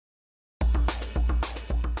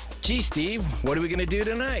Gee, Steve, what are we going to do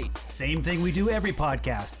tonight? Same thing we do every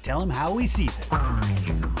podcast. Tell him how he sees it.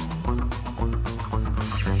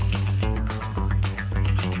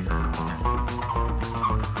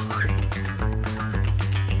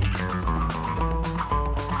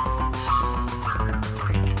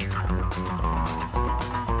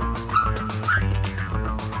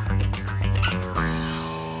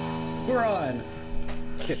 We're on.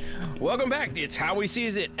 Welcome back. It's How We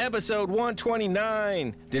Sees It, episode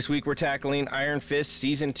 129. This week we're tackling Iron Fist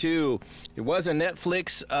Season 2. It was a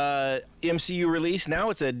Netflix MCU release. Now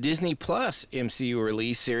it's a Disney Plus MCU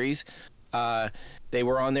release series. They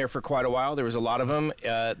were on there for quite a while. There was a lot of them.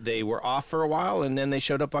 They were off for a while, and then they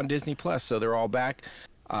showed up on Disney Plus, so they're all back.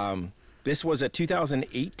 This was a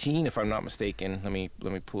 2018, if I'm not mistaken. Let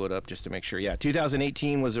me pull it up just to make sure. Yeah,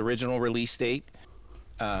 2018 was the original release date.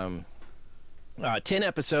 10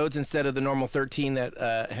 episodes instead of the normal 13 that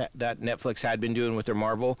Netflix had been doing with their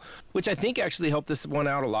Marvel, which I think actually helped this one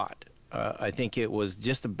out a lot. I think it was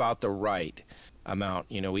just about the right amount.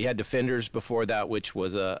 You know, we had Defenders before that, which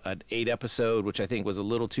was an 8 episode, which I think was a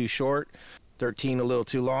little too short. 13 a little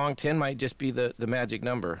too long. 10 might just be the magic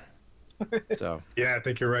number. So yeah, I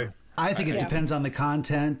think you're right. I think it depends on the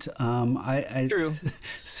content. True.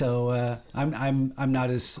 So I'm not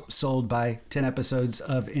as sold by 10 episodes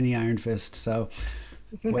of any Iron Fist. So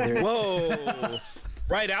whether Whoa.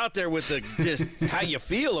 Right out there with the just how you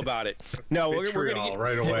feel about it. No, we're gonna get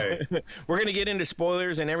right away. We're gonna get into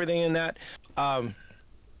spoilers and everything in that.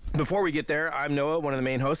 Before we get there, I'm Noah, one of the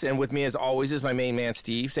main hosts, and with me as always is my main man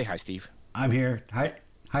Steve. Say hi, Steve. I'm here. Hi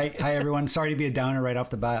everyone. Sorry to be a downer right off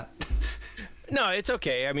the bat. No, it's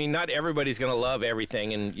okay. I mean, not everybody's going to love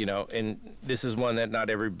everything, and and this is one that not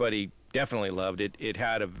everybody definitely loved. It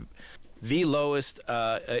had the lowest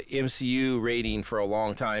MCU rating for a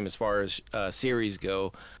long time as far as series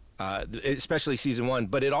go, especially season 1.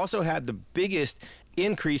 But it also had the biggest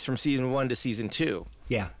increase from season 1 to season 2.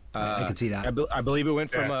 Yeah, I can see that. I believe it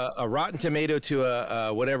went from a rotten tomato to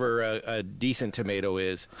a whatever a decent tomato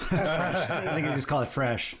is. I think I just call it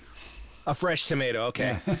fresh. A fresh tomato,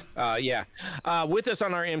 okay. Yeah. With us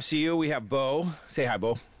on our MCU, we have Bo. Say hi,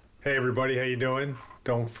 Bo. Hey, everybody. How you doing?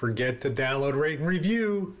 Don't forget to download, rate, and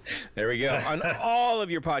review. There we go. On all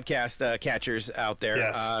of your podcast catchers out there,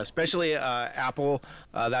 yes. Especially Apple.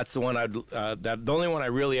 That's the one the only one I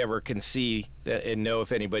really ever can see and know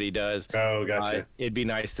if anybody does. Oh, gotcha. It'd be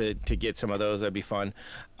nice to get some of those. That'd be fun.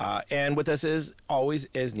 And with us as always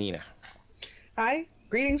is Nina. Hi.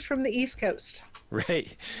 Greetings from the East Coast.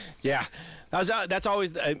 Right. Yeah. That's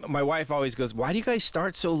always, my wife always goes, why do you guys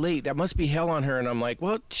start so late? That must be hell on her. And I'm like,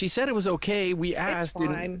 well, she said it was okay. We asked. It's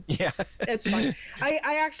fine. Yeah. It's fine.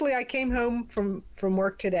 I came home from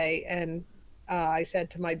work today and I said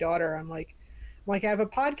to my daughter, I'm like, I have a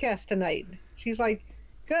podcast tonight. She's like,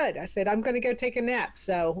 good. I said, I'm going to go take a nap.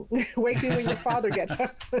 So wake me when your father gets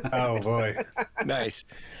up. Oh, boy. Nice.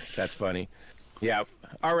 That's funny. Yeah.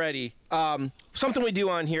 Alrighty. Something we do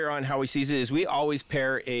on here on How We Sees It is we always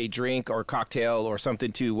pair a drink or cocktail or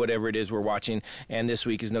something to whatever it is we're watching, and this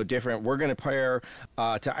week is no different. We're going to pair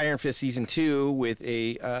to Iron Fist Season 2 with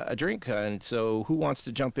a drink, and so who wants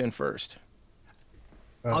to jump in first?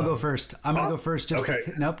 I'll go first. I'm going to go first. Okay.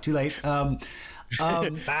 Nope, too late.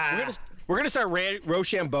 We're going to start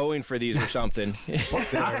Rochambeauing for these or something. All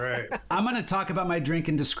right. I'm going to talk about my drink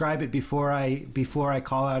and describe it before I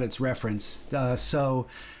call out its reference.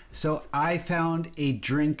 So I found a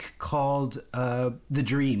drink called The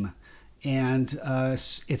Dream, and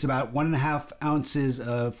it's about 1.5 ounces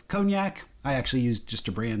of cognac. I actually used just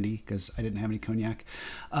a brandy because I didn't have any cognac.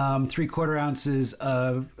 3/4 ounces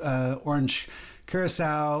of orange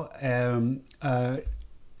curacao, an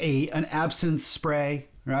absinthe spray,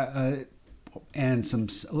 and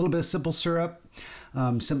a little bit of simple syrup,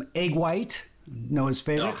 some egg white, Noah's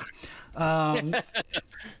favorite. And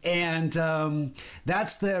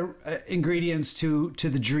that's the ingredients to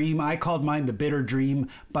the Dream. I called mine the Bitter Dream,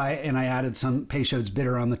 and I added some Peychaud's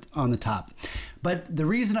Bitter on the top. But the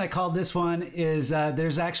reason I called this one is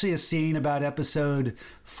there's actually a scene about episode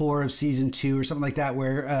 4 of season 2 or something like that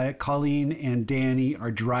where Colleen and Danny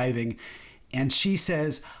are driving, and she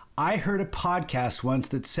says, I heard a podcast once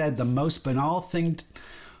that said the most banal thing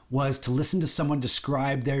was to listen to someone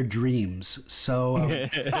describe their dreams. So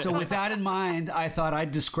with that in mind, I thought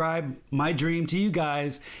I'd describe my dream to you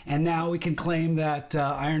guys, and now we can claim that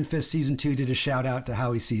Iron Fist Season 2 did a shout out to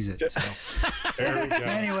How He Sees It. So. There we go.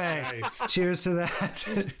 Anyway, nice. Cheers to that.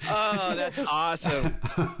 Oh, that's awesome.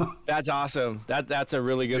 That's awesome. That's a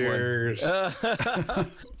really good Cheers.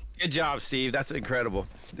 one. Good job, Steve. That's incredible.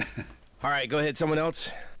 All right, go ahead. Someone else?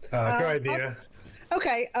 Go ahead, Nina.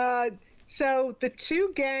 Okay. So the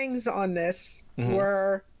two gangs on this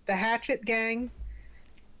were the Hatchet Gang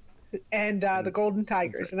and the Golden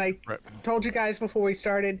Tigers. And I told you guys before we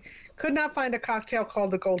started, could not find a cocktail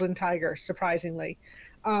called the Golden Tiger, surprisingly.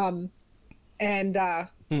 I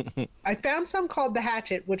found some called the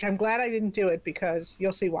Hatchet, which I'm glad I didn't do it because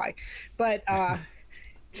you'll see why. But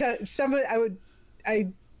so I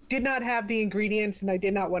did not have the ingredients, and I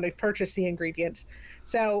did not want to purchase the ingredients.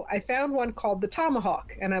 So I found one called the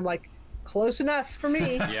Tomahawk, and I'm like, close enough for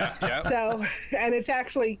me. Yeah. So, and it's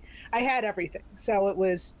actually, I had everything. So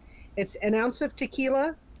it's an ounce of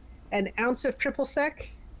tequila, an ounce of triple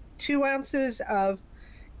sec, 2 ounces of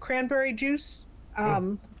cranberry juice.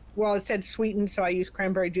 Well, it said sweetened, so I used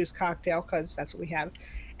cranberry juice cocktail because that's what we have.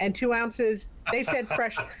 And 2 ounces, they said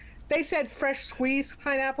fresh. They said fresh squeezed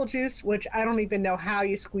pineapple juice, which I don't even know how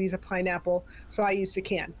you squeeze a pineapple, so I used a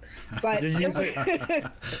can. But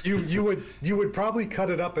you would probably cut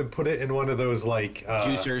it up and put it in one of those like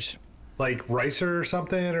Juicers, like ricer or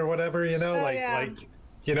something or whatever,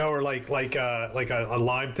 or like a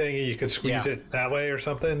lime thing, and you could squeeze it that way or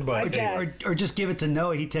something. But or just give it to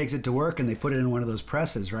Noah. He takes it to work, and they put it in one of those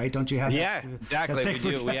presses, right? Don't you have? Yeah, exactly. We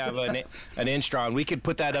do. We have an Instron. We could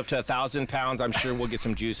put that up to 1,000 pounds. I'm sure we'll get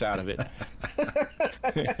some juice out of it.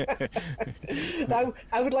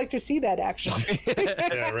 I would like to see that, actually.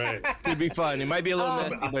 Yeah, right. It'd be fun. It might be a little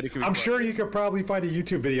messy, but it could be I'm fun. sure you could probably find a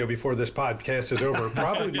YouTube video before this podcast is over.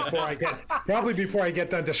 Probably before I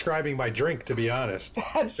get done describing my drink, to be honest.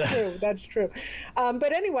 That's true.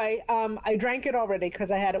 But anyway, I drank it already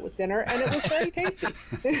because I had it with dinner, and it was very tasty.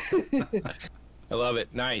 I love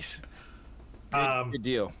it. Nice. Good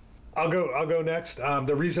deal. I'll go next.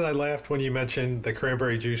 The reason I laughed when you mentioned the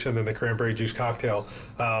cranberry juice and then the cranberry juice cocktail,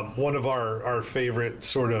 one of our favorite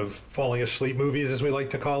sort of falling asleep movies, as we like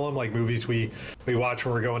to call them, like movies we watch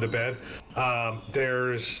when we're going to bed,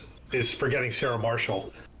 is Forgetting Sarah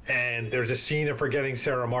Marshall. And there's a scene in Forgetting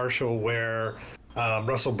Sarah Marshall where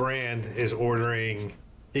Russell Brand is ordering,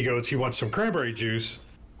 he wants some cranberry juice.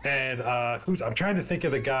 And I'm trying to think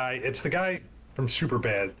of the guy. It's the guy from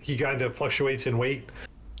Superbad. He kind of fluctuates in weight.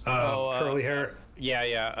 Curly hair.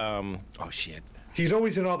 Yeah. Oh shit. He's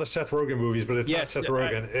always in all the Seth Rogen movies, but it's not Seth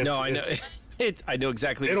Rogen. I know. I know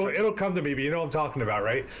exactly. It'll come to me, but you know what I'm talking about,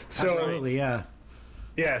 right? So, absolutely, yeah.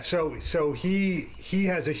 Yeah. So he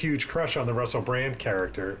has a huge crush on the Russell Brand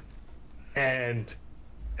character, and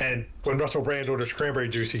when Russell Brand orders cranberry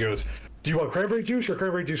juice, he goes, "Do you want cranberry juice or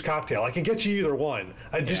cranberry juice cocktail? I can get you either one.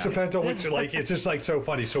 It just depends on which. Like, it's just like so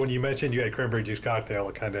funny. So when you mentioned you had cranberry juice cocktail,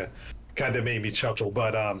 it kind of made me chuckle.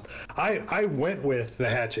 But I went with the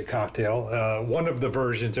Hatchet cocktail. One of the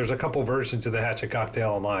versions. There's a couple versions of the Hatchet cocktail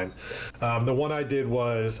online. The one I did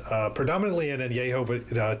was predominantly an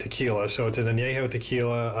añejo tequila. So it's an añejo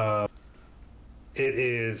tequila. It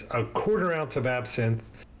is a 1/4 ounce of absinthe.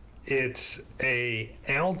 It's an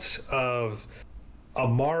ounce of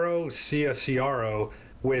Amaro Ciaro,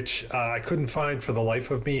 which I couldn't find for the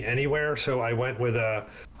life of me anywhere. So I went with a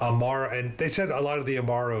Amaro, and they said a lot of the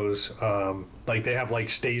Amaros, like they have like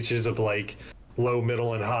stages of like low,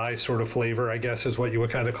 middle, and high sort of flavor, I guess is what you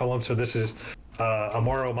would kind of call them. So this is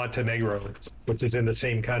Amaro Montenegro, which is in the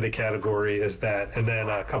same kind of category as that, and then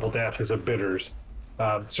a couple dashes of bitters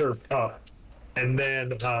served up. And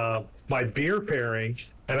then my beer pairing,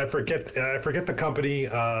 and I forget the company.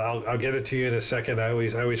 I'll get it to you in a second. I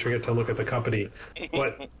always forget to look at the company,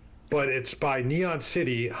 but it's by Neon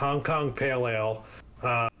City Hong Kong Pale Ale.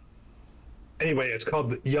 Anyway, it's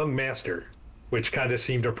called Young Master, which kind of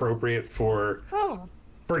seemed appropriate for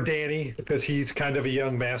Danny because he's kind of a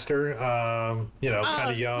young master. Kind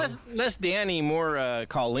of young. Less Danny, more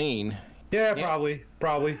Colleen. Yeah,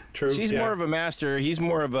 probably true. She's more of a master. He's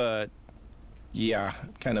more of a. Yeah,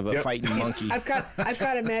 kind of a fighting monkey. I've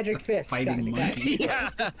got a magic fist. Fighting monkey. Yeah,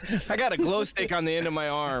 I got a glow stick on the end of my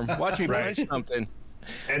arm. Watch me punch something.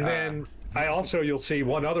 And then you'll see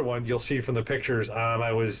one other one. You'll see from the pictures.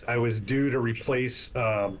 I was due to replace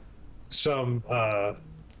some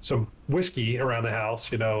whiskey around the house.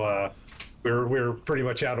 We're pretty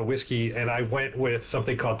much out of whiskey, and I went with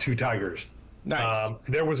something called Two Tigers. Nice.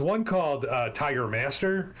 There was one called Tiger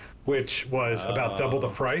Master, which was about double the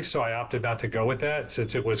price, so I opted not to go with that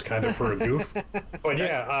since it was kind of for a goof. But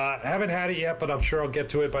I haven't had it yet, but I'm sure I'll get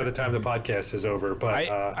to it by the time the podcast is over. But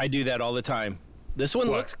I do that all the time. This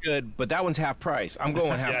one looks good, but that one's half price. I'm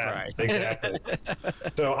going half price. Exactly.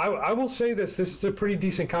 So I will say this is a pretty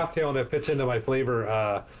decent cocktail, and it fits into my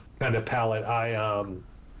flavor kind of palette. I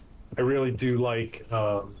really do like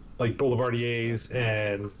Boulevardiers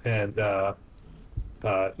and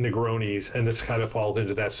Negronis, and this kind of falls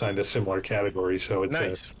into that kind of similar category. So it's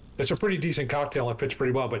nice. It's a pretty decent cocktail and fits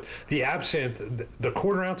pretty well. But the absinthe, the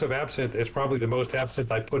quarter ounce of absinthe is probably the most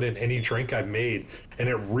absinthe I put in any drink I've made, and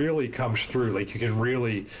it really comes through. Like you can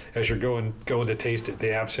really, as you're going to taste it,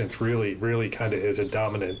 the absinthe really kind of is a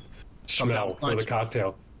dominant smell for the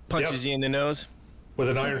cocktail. Punches you in the nose with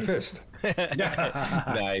an iron fist.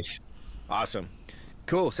 Nice, awesome,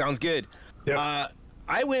 cool. Sounds good. Yep.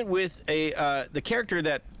 I went with the character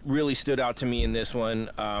that really stood out to me in this one,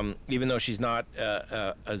 even though she's not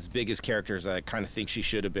as big as character as I kind of think she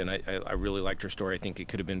should have been. I really liked her story. I think it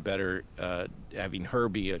could have been better having her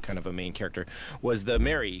be a kind of a main character. Was the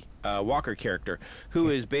Mary Walker character, who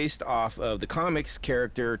is based off of the comics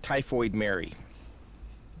character Typhoid Mary.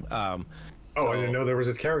 I didn't know there was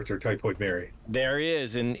a character, Typhoid Mary. There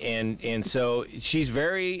is, and so she's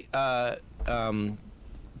very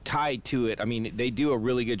tied to it. I mean, they do a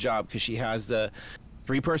really good job because she has the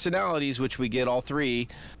 3 personalities, which we get all 3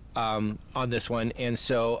 on this one. And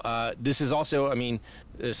so this is also, I mean,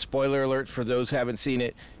 spoiler alert for those who haven't seen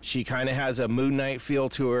it. She kind of has a Moon Knight feel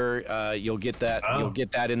to her. You'll get that. Oh. You'll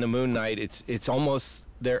get that in the Moon Knight. It's almost,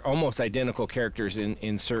 they're almost identical characters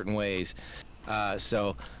in certain ways.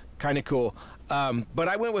 So kind of cool. But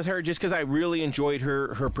I went with her just because I really enjoyed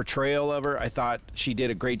her portrayal of her. I thought she did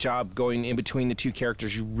a great job going in between the 2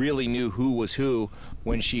 characters. You really knew who was who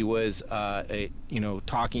when she was,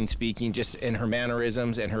 talking, speaking, just in her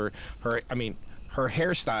mannerisms and her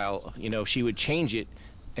hairstyle. She would change it,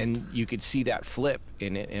 and you could see that flip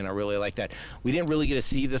in it, and I really like that. We didn't really get to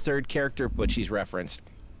see the 3rd character, but she's referenced.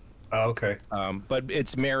 Oh, okay. But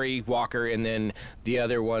it's Mary Walker, and then the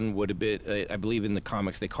other one would have been, I believe in the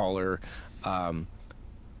comics they call her,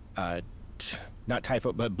 not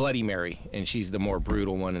Typhoid, but Bloody Mary, and she's the more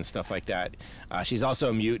brutal one and stuff like that. She's also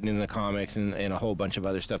a mutant in the comics and a whole bunch of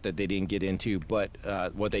other stuff that they didn't get into, but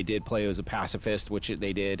what they did play was a pacifist, which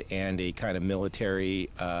they did, and a kind of military,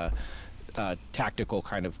 tactical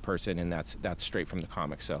kind of person, and that's straight from the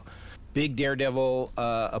comics. So big Daredevil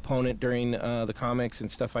opponent during the comics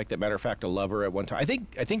and stuff like that. Matter of fact, a lover at one time.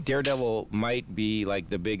 I think Daredevil might be like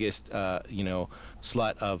the biggest,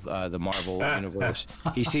 slut of the Marvel universe.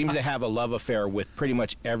 He seems to have a love affair with pretty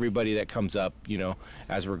much everybody that comes up,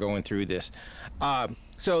 as we're going through this.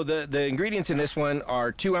 So the ingredients in this one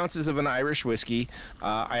are 2 ounces of an Irish whiskey.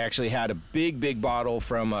 I actually had a big bottle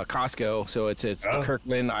from Costco, so it's the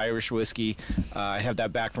Kirkland Irish whiskey. I have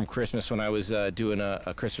that back from Christmas when I was doing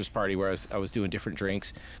a Christmas party where I was doing different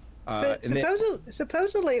drinks.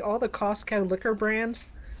 Supposedly all the Costco liquor brands,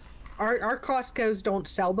 our Costco's don't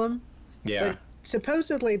sell them. Yeah. But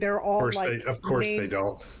supposedly they're all of course they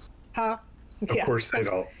don't. Huh? Of course they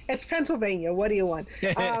don't. It's Pennsylvania. What do you want?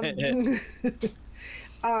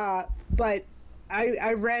 But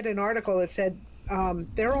I read an article that said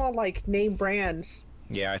they're all like name brands.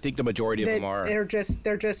 Yeah, I think the majority of them are. They're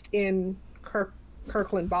just in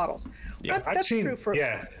Kirkland bottles. Yeah. That's true for.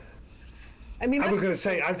 Yeah. I mean, I was going to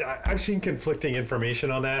say I've seen conflicting information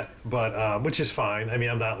on that, but which is fine. I mean,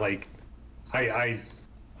 I'm not like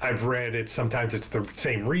I've read it. Sometimes it's the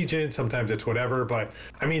same region, sometimes it's whatever. But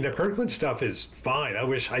I mean, the Kirkland stuff is fine.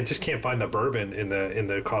 I just can't find the bourbon in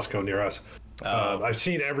the Costco near us. I've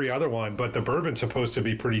seen every other one, but the bourbon's supposed to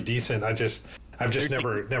be pretty decent. I've just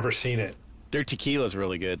never seen it. Their tequila's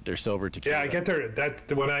really good. Their silver tequila. Yeah, I get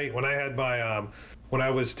that when I had my when I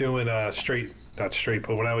was doing not straight,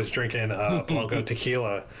 but when I was drinking Blanco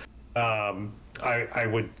tequila, I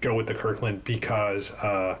would go with the Kirkland because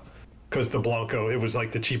the Blanco, it was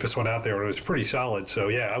like the cheapest one out there, and it was pretty solid. So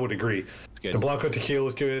yeah, I would agree. The Blanco tequila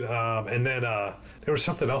is good, and then there was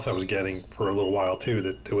something else I was getting for a little while too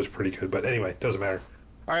that it was pretty good. But anyway, doesn't matter.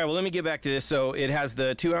 All right, well, let me get back to this. So it has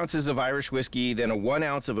the 2 ounces of Irish whiskey, then a 1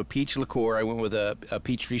 ounce of a peach liqueur. I went with a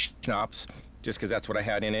peach schnapps just because that's what I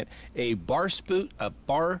had in it. A bar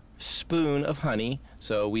spoon of honey.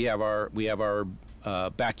 So we have our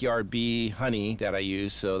backyard bee honey that I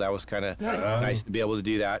use. So that was kind of nice to be able to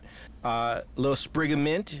do that. A little sprig of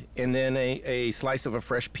mint, and then a slice of a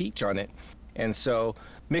fresh peach on it. And so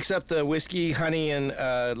mix up the whiskey, honey, and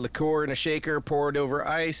liqueur in a shaker, pour it over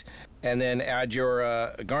ice, and then add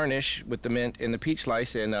your garnish with the mint and the peach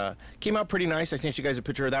slice, and came out pretty nice. I sent you guys a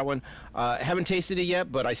picture of that one. Haven't tasted it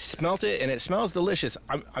yet, but I smelt it, and it smells delicious.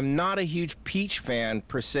 I'm not a huge peach fan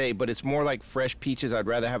per se, but it's more like fresh peaches. I'd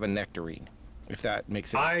rather have a nectarine, if that makes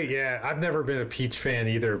sense. I've never been a peach fan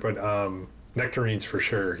either, but nectarines for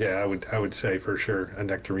sure. Yeah, I would say for sure a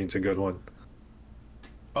nectarine's a good one.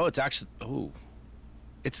 Oh, it's actually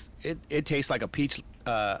it tastes like a peach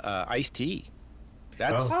iced tea.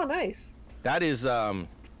 That's nice. That is I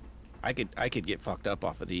could get fucked up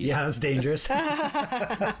off of these. Yeah, that's dangerous.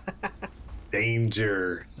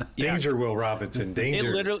 Danger. Yeah. Danger, Will Robinson.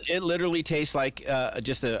 Danger. It literally tastes like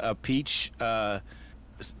just a peach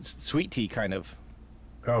sweet tea kind of.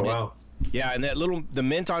 Oh, wow. Yeah, and the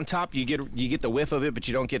mint on top, you get the whiff of it, but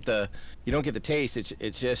you don't get the taste.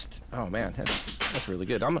 It's just, oh man, that's really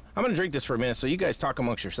good. I'm gonna drink this for a minute, so you guys talk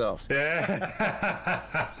amongst yourselves. Yeah.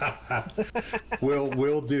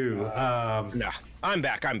 will do. No, I'm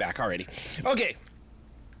back already. Okay.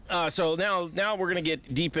 So now we're gonna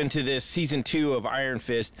get deep into this season 2 of Iron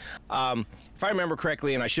Fist. If I remember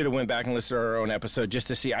correctly, and I should have went back and listened to our own episode just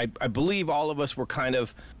to see, I believe all of us were kind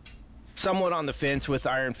of somewhat on the fence with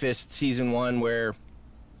Iron Fist season 1, where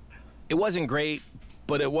it wasn't great,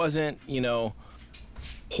 but it wasn't,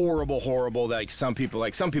 horrible. Like some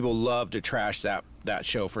people love to trash that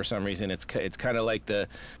show for some reason. It's kind of like the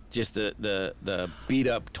beat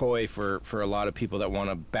up toy for a lot of people that want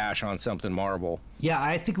to bash on something Marvel. Yeah,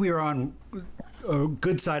 I think we were on a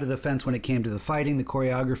good side of the fence when it came to the fighting, the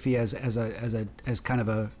choreography as kind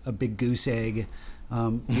of a big goose egg,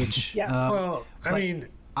 which Yes. Well, I mean,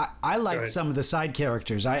 I liked some of the side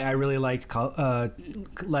characters. I really liked the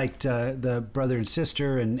brother and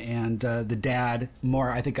sister and the dad more.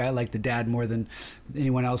 I think I liked the dad more than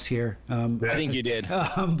anyone else here. I think you did.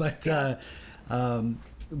 But I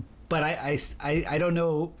don't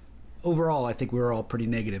know. Overall, I think we were all pretty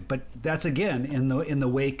negative. But that's again in the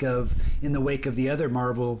wake of the other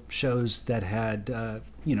Marvel shows that had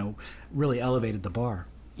really elevated the bar.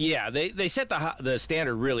 Yeah, they set the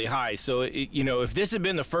standard really high. So if this had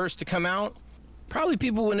been the first to come out, probably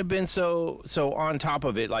people wouldn't have been so on top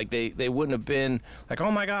of it. Like they wouldn't have been like, oh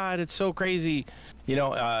my God, it's so crazy.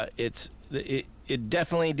 It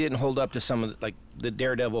definitely didn't hold up to some of the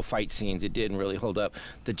Daredevil fight scenes. It didn't really hold up.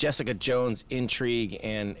 The Jessica Jones intrigue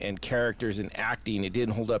and characters and acting, it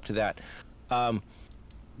didn't hold up to that.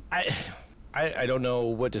 I don't know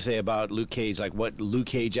what to say about Luke Cage, like what Luke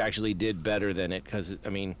Cage actually did better than it, because I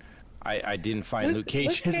mean, I didn't find Luke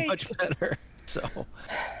Cage as much better. So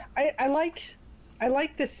I liked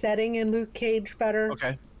the setting in Luke Cage better.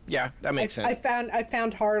 Okay, yeah, that makes sense. I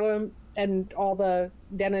found Harlem and all the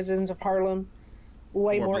denizens of Harlem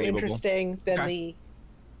way more believable. interesting than the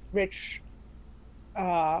rich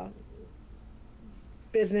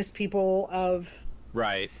business people of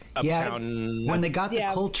Right, uptown. When they got the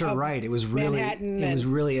culture right, it was really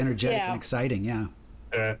energetic and exciting.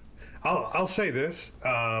 Yeah. I'll say this: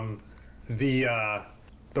 the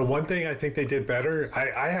one thing I think they did better,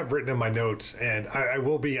 I have written in my notes, and I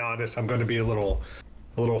will be honest, I'm going to be a little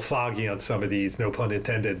foggy on some of these, no pun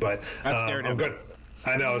intended. But I'm good.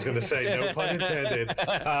 I know I was going to say no pun intended,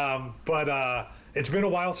 but. It's been a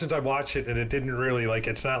while since I watched it, and it didn't really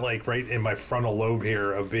it's not right in my frontal lobe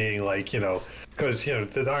here of being because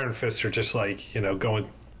the Iron Fists are just going.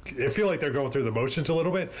 I feel like they're going through the motions a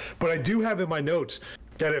little bit, but I do have in my notes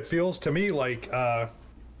that it feels to me like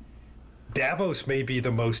Davos may be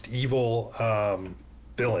the most evil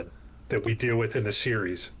villain that we deal with in the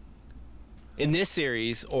series. In this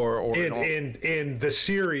series, or in the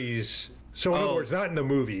series. So in other words, not in the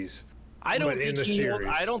movies. I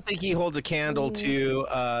don't think he holds a candle to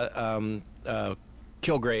Kilgrave.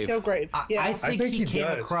 Kilgrave. Yeah. I think he came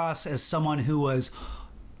across as someone who was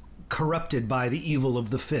corrupted by the evil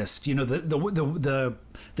of the fist. The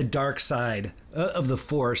dark side of the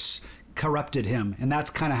Force corrupted him, and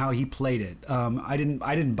that's kind of how he played it. I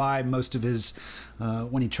didn't buy most of his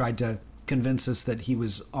when he tried to convince us that he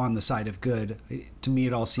was on the side of good. To me,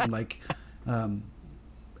 it all seemed like.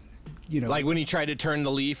 Like when he tried to turn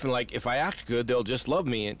the leaf and if I act good, they'll just love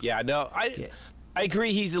me. And I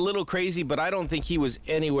agree he's a little crazy, but I don't think he was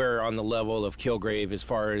anywhere on the level of Kilgrave as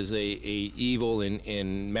far as a evil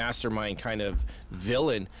and mastermind kind of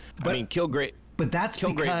villain. Kilgrave. But that's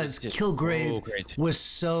because Kilgrave was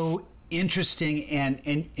so interesting and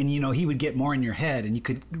he would get more in your head and you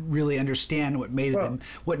could really understand what made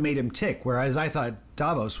him tick. Whereas I thought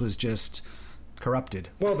Davos was just corrupted.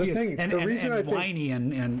 Well, the reason I think whiny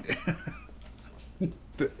and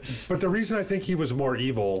but the reason I think he was more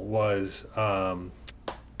evil was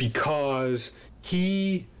because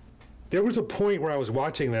there was a point where I was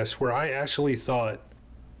watching this where I actually thought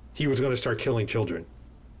he was going to start killing children,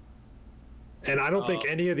 and I don't think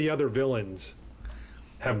any of the other villains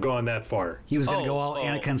have gone that far. He was going to go all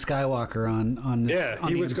Anakin Skywalker on this. Yeah,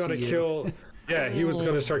 he was going to kill. Yeah, he was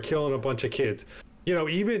going to start killing a bunch of kids.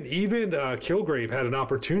 Even Kilgrave had an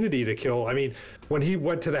opportunity to kill. I mean, when he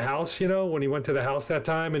went to the house, that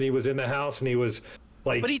time, and he was in the house, and he was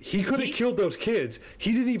he could have killed those kids.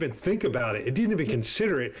 He didn't even think about it. He didn't even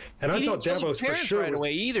consider it. And I thought Davos for sure right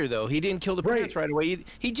away either, though. He didn't kill the parents right away.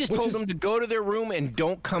 He just told them to go to their room and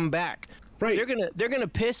don't come back. Right. They're gonna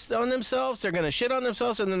piss on themselves. They're gonna shit on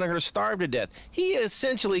themselves, and then they're gonna starve to death. He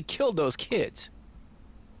essentially killed those kids.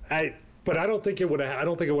 But I don't think it would have. I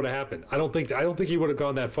don't think it would have happened. I don't think he would have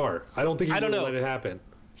gone that far. I don't think he would have let it happen.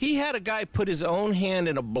 He had a guy put his own hand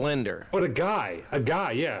in a blender. But a guy,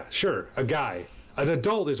 yeah, sure, a guy. An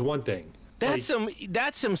adult is one thing. That's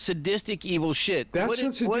some sadistic evil shit. That's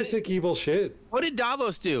some sadistic evil shit. What did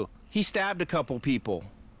Davos do? He stabbed a couple people.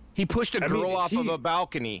 He pushed a girl off of a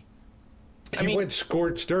balcony. He went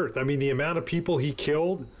scorched earth. I mean, the amount of people he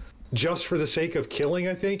killed just for the sake of killing,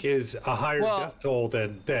 I think, is a higher death toll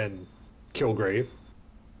than Kilgrave.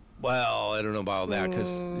 Well, I don't know about that,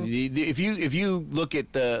 because if you look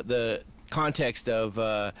at the context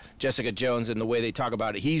of Jessica Jones and the way they talk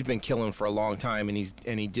about it, he's been killing for a long time, and he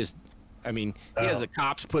has the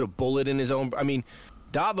cops put a bullet in his own. I mean,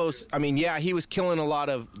 Davos. I mean, yeah, he was killing a lot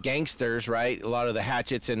of gangsters, right? A lot of the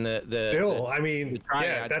hatchets and the. Still,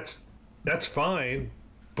 that's fine,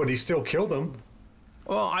 but he still killed them.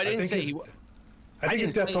 Well, I think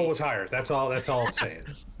his death toll was higher. That's all I'm saying.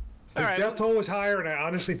 His death toll was higher, and I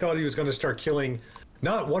honestly thought he was going to start killing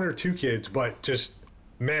not one or two kids, but just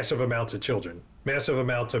massive amounts of children, massive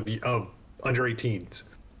amounts of under 18s.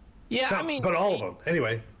 Yeah, but all of them.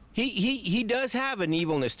 Anyway, he does have an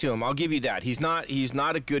evilness to him. I'll give you that. He's not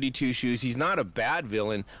a goody two shoes. He's not a bad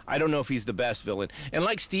villain. I don't know if he's the best villain. And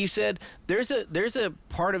like Steve said, there's a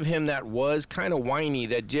part of him that was kind of whiny.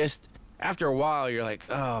 That just after a while you're like,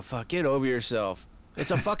 oh fuck, get over yourself.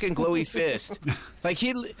 It's a fucking glowy fist. Like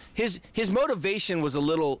his motivation was a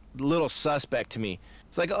little suspect to me.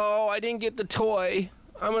 It's like, oh, I didn't get the toy.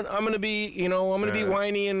 I'm gonna be be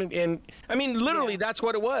whiny and I mean literally that's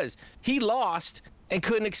what it was. He lost and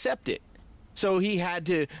couldn't accept it, so he had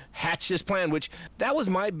to hatch this plan. Which that was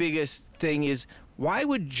my biggest thing is why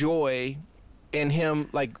would Joy and him,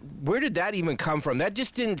 like, where did that even come from? That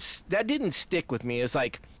didn't stick with me. It's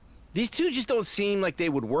like these two just don't seem like they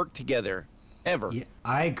would work together. Ever. Yeah,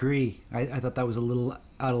 I agree. I thought that was a little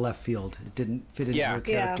out of left field. It didn't fit into her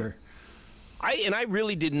character. I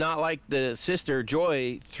really did not like the sister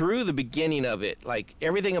Joy through the beginning of it. Like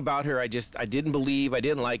everything about her, I didn't believe. I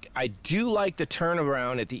didn't like. I do like the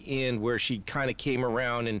turnaround at the end where she kind of came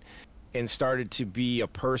around and started to be a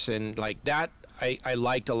person like that. I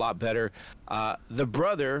liked a lot better. The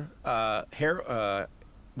brother,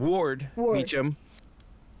 Ward Meacham,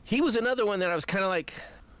 he was another one that I was kind of like,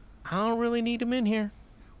 I don't really need him in here.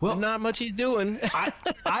 Well, not much he's doing.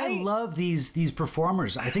 I love these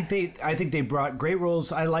performers. I think they brought great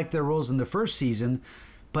roles. I liked their roles in the first season,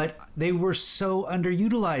 but they were so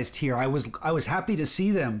underutilized here. I was happy to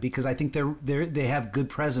see them because I think they have good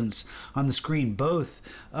presence on the screen, both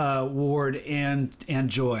Ward and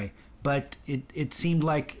Joy. But it seemed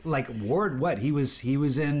like Ward, he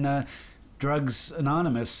was in Drugs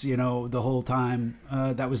Anonymous, the whole time.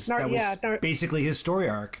 That was basically his story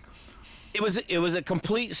arc. It was a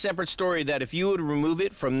complete separate story that if you would remove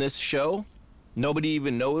it from this show, nobody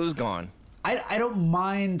even know it was gone. I don't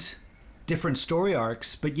mind different story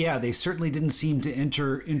arcs, but yeah, they certainly didn't seem to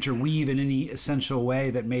interweave in any essential way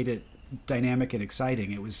that made it dynamic and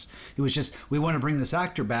exciting. It was just, we want to bring this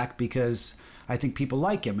actor back because I think people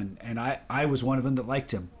like him, and I was one of them that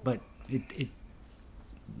liked him, but it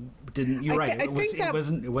didn't. You're right. It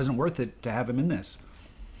wasn't worth it to have him in this.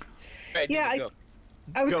 Right, yeah,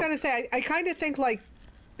 I was going to say, I kind of think like,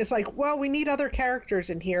 it's like, well, we need other characters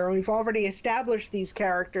in here. We've already established these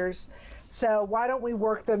characters, so why don't we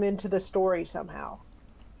work them into the story somehow?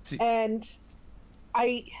 See. And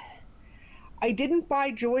I didn't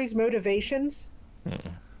buy Joy's motivations.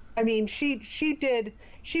 I mean, she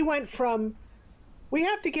went from, we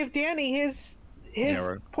have to give Danny his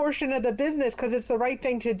portion of the business because it's the right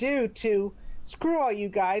thing to do, to screw all you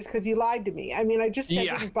guys because you lied to me. I mean, I just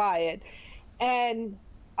didn't buy it. And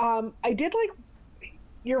I did like,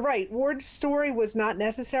 you're right, Ward's story was not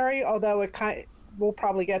necessary, although we'll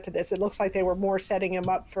probably get to this. It looks like they were more setting him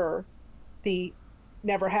up for the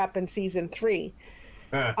Never Happened season 3.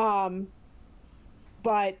 But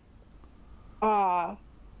I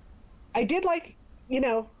did like, even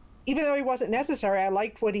though he wasn't necessary, I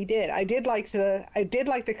liked what he did. I did like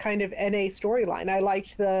the kind of NA storyline. I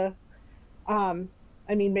liked the,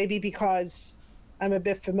 maybe because I'm a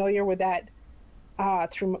bit familiar with that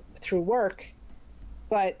through work,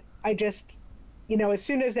 but I just, as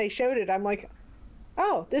soon as they showed it, I'm like,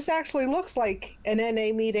 oh, this actually looks like an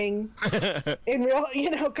NA meeting in real,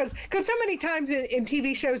 because so many times in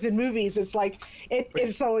TV shows and movies, it's like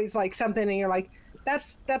it's always like something, and you're like,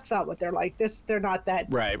 that's not what they're like. They're not that.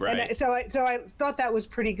 Right. And so I thought that was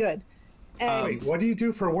pretty good. And wait, what do you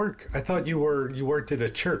do for work? I thought you worked at a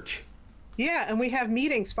church. Yeah, and we have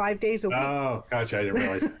meetings 5 days a week. Oh, gotcha. I didn't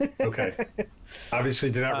realize that. Okay. Obviously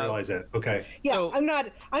did not realize that. Okay. Yeah, So- I'm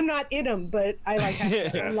not in them, but I like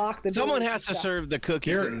have to unlock the Someone doors has and to stuff. serve the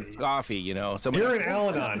cookies and coffee, you know. Someone You're has an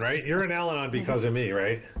Al-Anon, right? You're an Al-Anon because of me,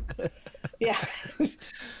 right? Yeah.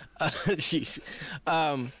 Jeez.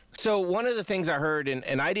 So one of the things I heard,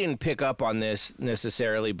 and I didn't pick up on this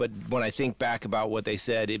necessarily, but when I think back about what they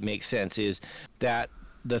said, it makes sense, is that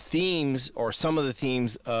the themes or some of the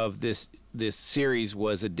themes of this series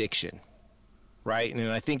was addiction, right?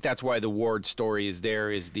 And I think that's why the Ward story is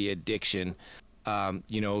there, is the addiction.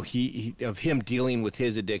 You know, he of him dealing with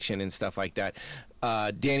his addiction and stuff like that.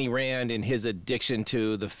 Danny Rand and his addiction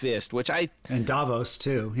to the fist, which And Davos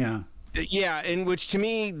too. Yeah. yeah, and which to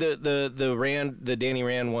me the Danny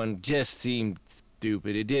Rand one just seemed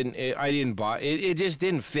stupid. I didn't buy it. It just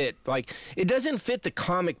didn't fit. Like, it doesn't fit the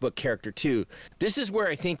comic book character too. This is where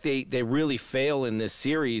I think they really fail in this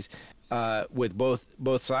series with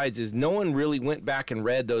both sides, is no one really went back and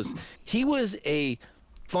read those. He was a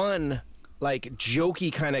fun, like,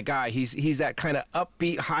 jokey kind of guy. He's that kind of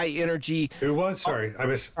upbeat, high energy. Who was? Sorry, I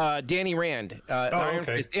missed. Danny Rand. Iron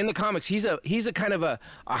okay. Fist. In the comics, he's a kind of a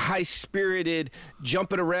high spirited,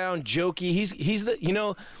 jumping around, jokey. He's the, you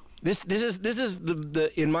know, this is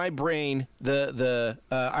the in my brain the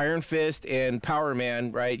Iron Fist and Power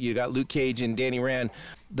Man, right? You got Luke Cage and Danny Rand.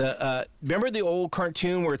 Remember the old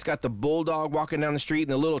cartoon where it's got the bulldog walking down the street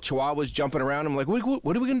and the little chihuahuas jumping around him? Like, what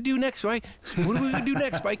are we gonna do next, Mike? What are we gonna do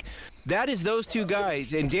next, Mike? That is those two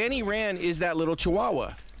guys, and Danny Rand is that little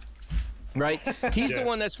chihuahua. Right, he's the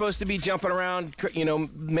one that's supposed to be jumping around, you know,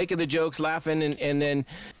 making the jokes, laughing, and then,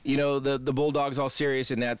 you know, the bulldog's all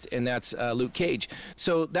serious, and that's Luke Cage.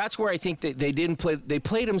 So that's where I think that they didn't play. They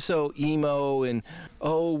played him so emo and,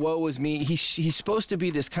 oh, woe is me. He's supposed to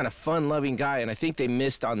be this kind of fun-loving guy, and I think they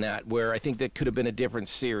missed on that. Where I think that could have been a different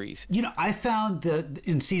series. You know, I found that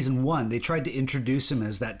in season 1 they tried to introduce him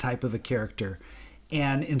as that type of a character.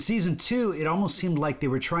 And in season 2, it almost seemed like they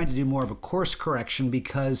were trying to do more of a course correction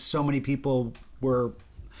because so many people were,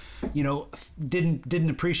 you know, didn't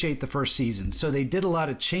appreciate the first season. So they did a lot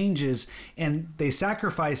of changes, and they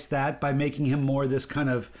sacrificed that by making him more this kind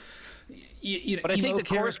of, you know. But I think emo the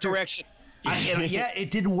course character. correction. Yeah,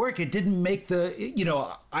 it didn't work. It didn't make the, you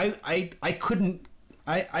know, I couldn't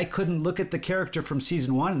look at the character from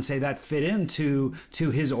season 1 and say that fit into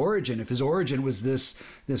his origin. If his origin was this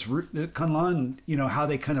Kunlun, you know, how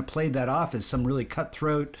they kind of played that off as some really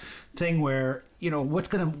cutthroat thing where, you know, what's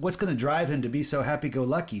gonna drive him to be so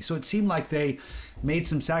happy-go-lucky. So it seemed like they made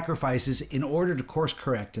some sacrifices in order to course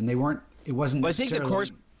correct, and it wasn't. Well, I think the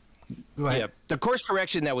course. Go ahead. Yeah, the course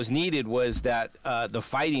correction that was needed was that the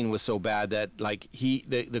fighting was so bad that, like,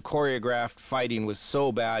 the choreographed fighting was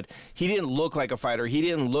so bad. He didn't look like a fighter. He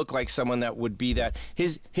didn't look like someone that would be that.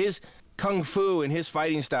 His kung fu and his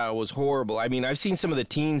fighting style was horrible. I mean, I've seen some of the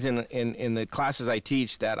teens in the classes I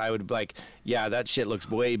teach that I would be like, yeah, that shit looks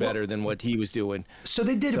way better than what he was doing. So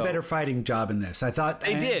they did a better fighting job in this. I thought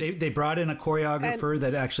They did. They brought in a choreographer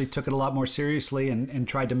that actually took it a lot more seriously and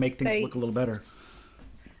tried to make things look a little better.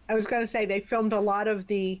 I was going to say they filmed a lot of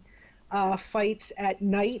the fights at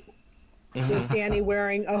night with Danny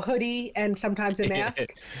wearing a hoodie and sometimes a mask.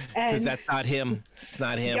 Because And that's not him. It's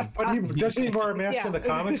not him. Yeah, But doesn't he wear a mask Yeah. in the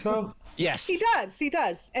comics, though? Yes. he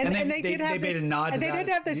does. And they did have made this. a nod to And they that. did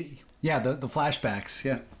have this. Yeah, the flashbacks.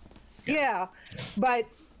 Yeah. Yeah, but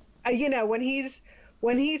you know, when he's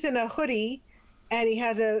in a hoodie and he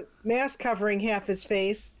has a mask covering half his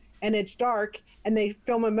face and it's dark and they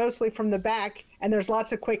film him mostly from the back and there's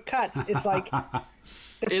lots of quick cuts, it's like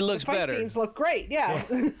It looks the fight better. scenes look great. Yeah.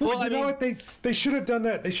 Well, you know what? They should have done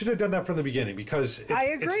that. They should have done that from the beginning because I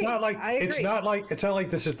agree. It's not like I agree. it's not like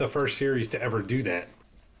this is the first series to ever do that.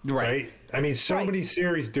 Right. I mean, so Right. many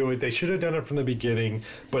series do it. They should have done it from the beginning.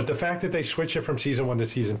 But the fact that they switched it from season 1 to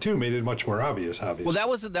season 2 made it much more obvious. Obviously.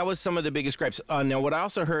 Well, that was some of the biggest gripes. Now, what I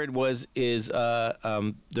also heard is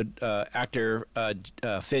the actor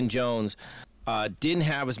Finn Jones didn't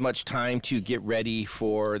have as much time to get ready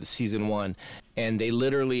for the season 1, and they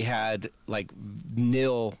literally had like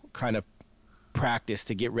nil kind of practice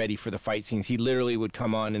to get ready for the fight scenes. He literally would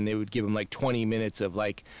come on and they would give him like 20 minutes of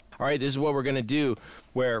like, all right, this is what we're gonna do,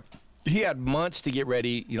 where he had months to get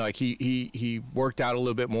ready. You know, like he worked out a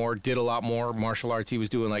little bit more, did a lot more martial arts. He was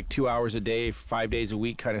doing like 2 hours a day, 5 days a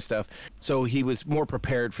week kind of stuff. So he was more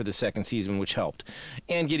prepared for the second season, which helped.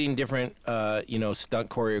 And getting different, stunt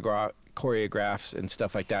choreographs and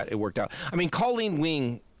stuff like that, it worked out. I mean, Colleen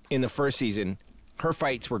Wing in the first season, her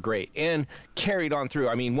fights were great and carried on through.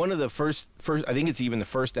 I mean, one of the first, I think it's even the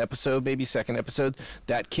first episode, maybe second episode,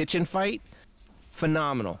 that kitchen fight,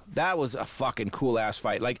 phenomenal. That was a fucking cool ass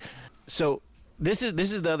fight. Like, so this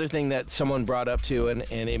is the other thing that someone brought up too, and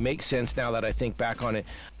it makes sense now that I think back on it.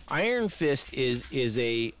 Iron Fist is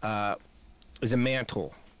a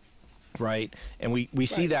mantle, right? And we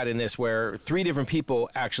see that in this, where 3 different people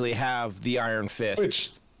actually have the Iron Fist.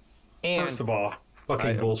 Which, And first of all,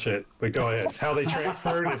 fucking bullshit. But go ahead. How they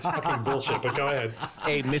transferred is fucking bullshit. But go ahead.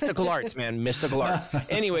 hey, mystical arts, man, mystical arts.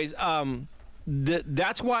 Anyways,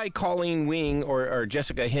 that's why Colleen Wing or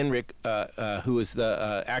Jessica Henwick, who is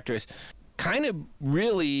the actress, kind of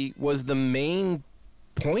really was the main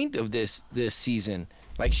point of this season.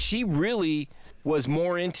 Like, she really was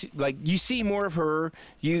more into, like, you see more of her.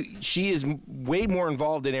 She is way more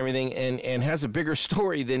involved in everything and has a bigger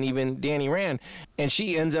story than even Danny Rand, and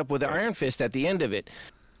she ends up with the Iron Fist at the end of it.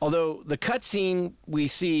 Although the cutscene, we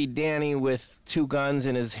see Danny with 2 guns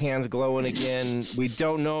and his hands glowing again. We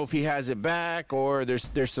don't know if he has it back, or there's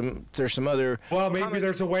some other. Well, maybe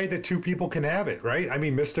there's a way that 2 people can have it, right? I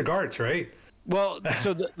mean, Mystic Arts, right? Well,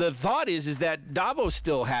 so the thought is that Davos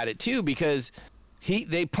still had it too, because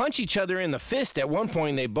they punch each other in the fist at one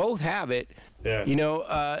point. They both have it. Yeah. You know,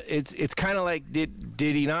 it's kind of like, did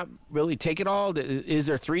he not really take it all? Is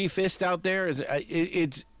there 3 fists out there? They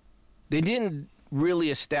didn't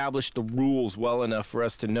really establish the rules well enough for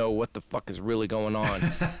us to know what the fuck is really going on.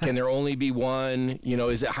 Can there only be one? You know,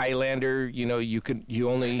 is it Highlander? You know, you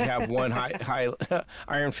only have one high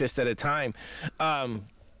Iron Fist at a time.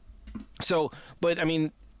 So, but I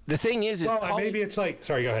mean, the thing is maybe it's like,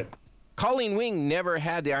 sorry, go ahead. Colleen Wing never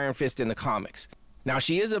had the Iron Fist in the comics. Now,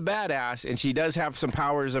 she is a badass, and she does have some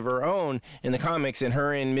powers of her own in the comics, and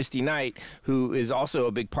her and Misty Knight, who is also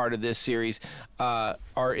a big part of this series,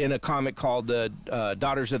 are in a comic called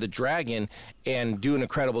Daughters of the Dragon, and do an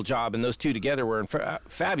incredible job, and those 2 together were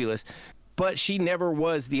fabulous. But she never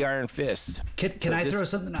was the Iron Fist. Can I throw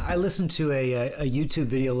something? I listened to a YouTube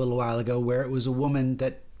video a little while ago where it was a woman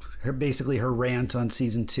that basically her rant on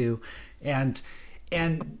season 2, and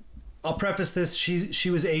I'll preface this: she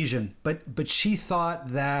was Asian, but she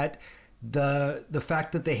thought that the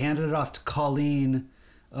fact that they handed it off to Colleen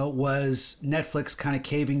was Netflix kind of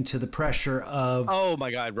caving to the pressure of. Oh my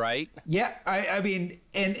God! Right? Yeah, I mean,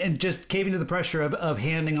 and just caving to the pressure of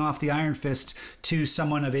handing off the Iron Fist to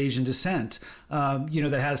someone of Asian descent, you know,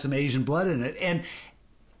 that has some Asian blood in it,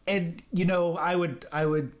 and you know, I would.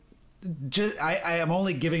 I am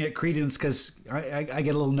only giving it credence because I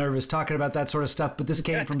get a little nervous talking about that sort of stuff. But this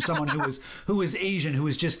came from someone who was Asian, who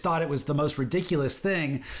was just thought it was the most ridiculous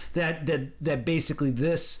thing that basically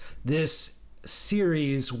this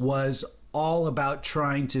series was all about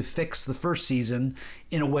trying to fix the first season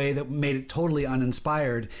in a way that made it totally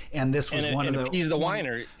uninspired. And this was one of the he's the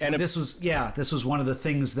whiner. And this was one of the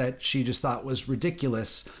things that she just thought was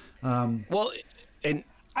ridiculous. Well, and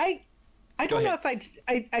I don't know if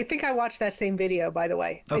I think I watched that same video, by the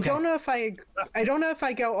way. Okay. I don't know if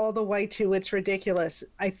I go all the way to it's ridiculous.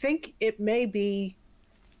 I think it may be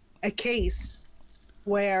a case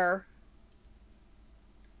where,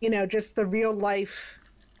 you know, just the real life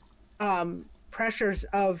pressures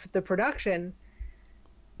of the production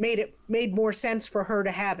made more sense for her to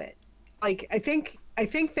have it. Like, I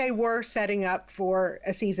think they were setting up for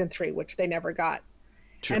a season 3, which they never got.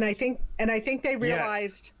 True. And I think they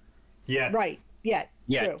realized. Yeah. Right. Yeah.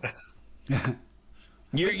 True.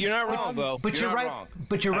 You're not wrong, Bo. But you're right. Wrong.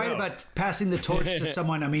 But you're right about passing the torch to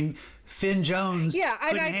someone. I mean, Finn Jones. Yeah,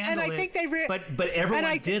 and handle I think they. But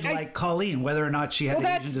everyone did like Colleen, whether or not she had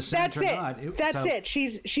Asian descent or not. That's it.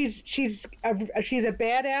 She's a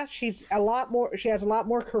badass. She has a lot more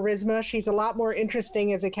charisma. She's a lot more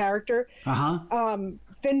interesting as a character.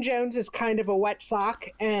 Finn Jones is kind of a wet sock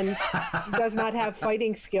and does not have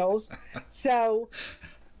fighting skills. So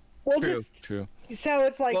True. So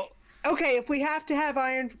it's like, okay, if we're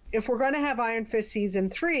going to have Iron Fist season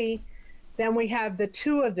 3, then we have the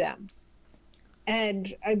 2 of them.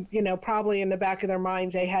 And, you know, probably in the back of their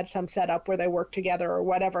minds, they had some setup where they worked together or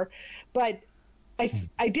whatever. But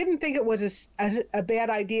I didn't think it was a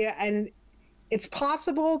bad idea. And it's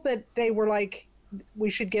possible that they were like,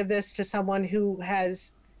 we should give this to someone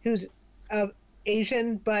who's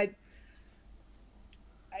Asian, but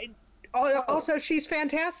also she's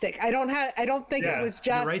fantastic. I don't think it was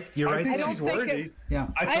just. You're right. I think she's worthy.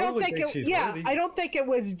 I don't think it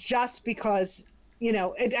was just because, you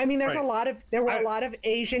know. I mean, there were a lot of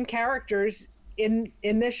Asian characters in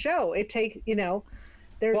this show. It takes, you know.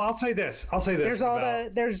 Well, I'll say this. There's all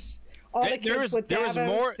the kids with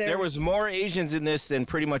Davos. There was more Asians in this than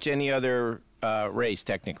pretty much any other race,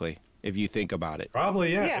 technically, if you think about it.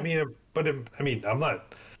 Probably, yeah. I mean, I'm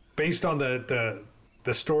not based on the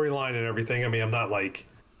storyline and everything. I mean, I'm not like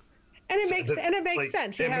And it makes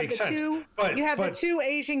sense. You have the two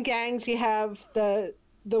Asian gangs. You have the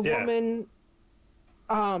woman.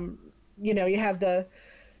 You have the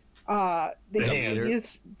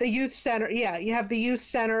youth center. Yeah, you have the youth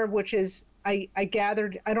center, which is I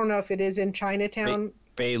gathered. I don't know if it is in Chinatown.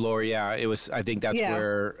 Baylor, yeah, it was. I think that's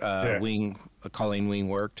where Colleen Wing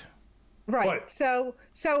worked. Right. What? So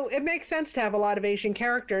it makes sense to have a lot of Asian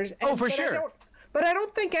characters. For sure. But I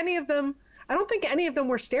don't think any of them. I don't think any of them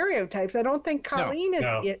were stereotypes. I don't think Colleen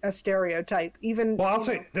is a stereotype. Even. Well, I'll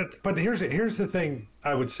say that. But here's the thing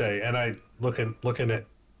I would say, and I looking at.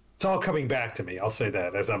 It's all coming back to me. I'll say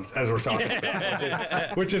that as we're talking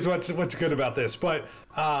about, which is what's good about this. But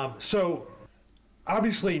so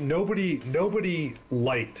obviously nobody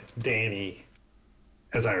liked Danny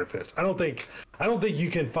as Iron Fist. I don't think you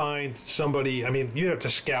can find somebody. I mean, you have to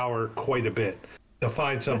scour quite a bit to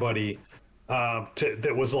find somebody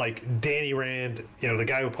that was like Danny Rand. The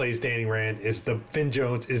guy who plays Danny Rand Finn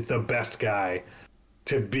Jones is the best guy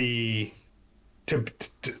to be.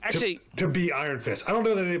 To be Iron Fist. I don't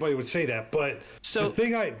know that anybody would say that, but so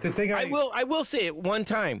I will say it one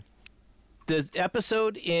time. The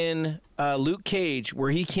episode in Luke Cage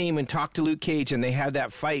where he came and talked to Luke Cage and they had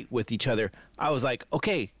that fight with each other. I was like,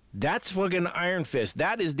 okay, that's fucking Iron Fist.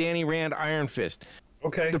 That is Danny Rand Iron Fist.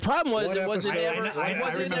 Okay. The problem was it wasn't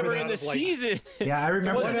ever in the season. Yeah, I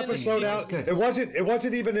remember one episode out. It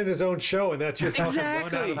wasn't even in his own show, and that's your top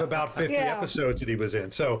one out of about 50 episodes that he was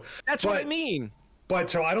in. So that's what I mean. But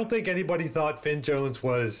so I don't think anybody thought Finn Jones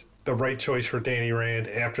was the right choice for Danny Rand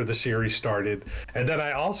after the series started. And then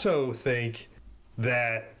I also think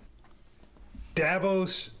that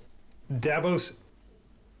Davos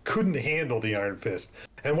couldn't handle the Iron Fist.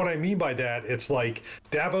 And what I mean by that, it's like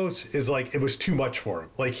Davos is like, it was too much for him.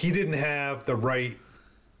 Like he didn't have the right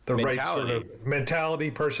sort of mentality,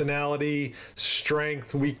 personality,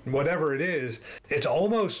 strength, whatever it is. It's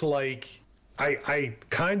almost like I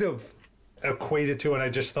kind of equate it to, and I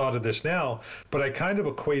just thought of this now, but I kind of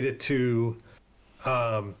equate it to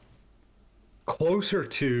closer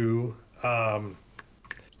to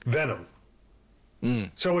Venom.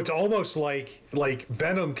 So it's almost like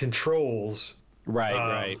Venom controls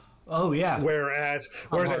right. Oh yeah. Whereas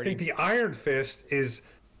I think the Iron Fist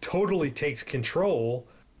totally takes control.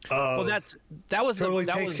 Takes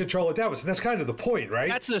control of Davos, and that's kind of the point, right?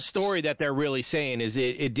 That's the story that they're really saying. Is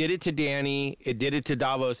it did it to Danny, it did it to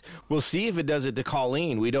Davos. We'll see if it does it to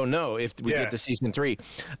Colleen. We don't know if we get to season 3.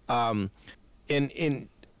 I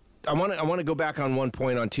want to go back on one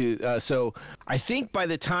point on two. So I think by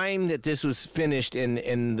the time that this was finished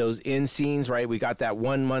in those end scenes, right, we got that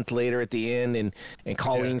 1 month later at the end, and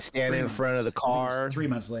Colleen standing in front of the car. 3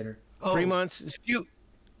 months later. 3 months.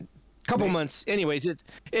 Couple months. Anyways,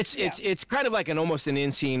 it's kind of like almost an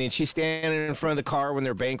end scene, and she's standing in front of the car when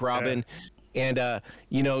they're bank robbing, and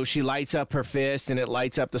she lights up her fist and it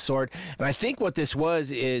lights up the sword. And I think what this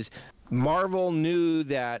is Marvel knew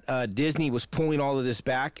that Disney was pulling all of this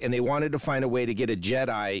back, and they wanted to find a way to get a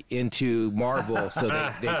Jedi into Marvel, so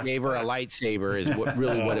they gave her a lightsaber. Is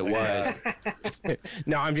what it was.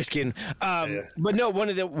 No, I'm just kidding. But no, one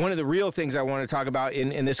of the real things I want to talk about,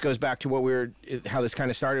 and this goes back to how this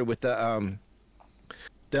kind of started with the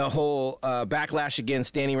whole backlash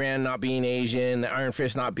against Danny Rand not being Asian, the Iron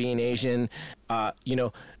Fist not being Asian.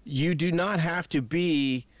 You do not have to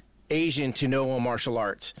be Asian to know martial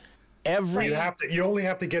arts. You only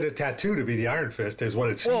have to get a tattoo to be the Iron Fist, is what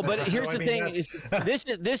it's. Well, but here's the thing: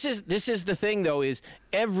 this is the thing, though, is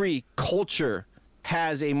every culture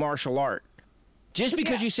has a martial art. Just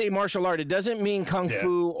because you say martial art, it doesn't mean kung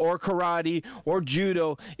fu or karate or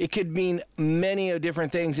judo. It could mean many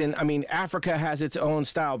different things. And I mean, Africa has its own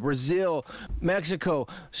style. Brazil, Mexico,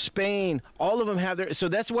 Spain, all of them have their. So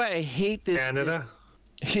that's why I hate this. Canada,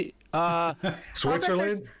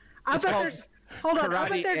 Switzerland. Hold on. I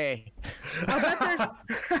bet there's.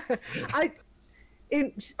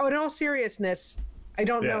 In all seriousness, I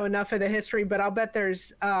don't know enough of the history, but I'll bet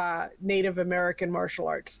there's Native American martial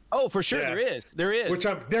arts. Oh, for sure, there is.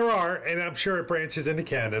 There are, and I'm sure it branches into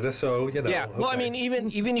Canada. So Yeah. Well, I mean,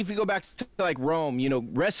 even if you go back to like Rome,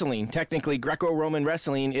 wrestling, technically Greco-Roman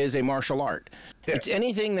wrestling is a martial art. Yeah. It's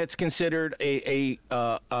anything that's considered a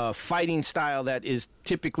fighting style that is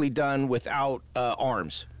typically done without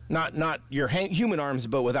arms. Not your human arms,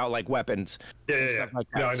 but without like weapons and stuff like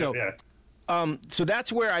that. So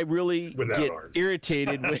that's where I really Without get arms.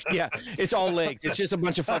 irritated with. Yeah, it's all legs. It's just a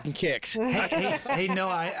bunch of fucking kicks. Hey, no,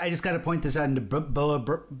 I just got to point this out. And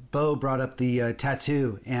Bo brought up the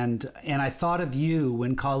tattoo, and I thought of you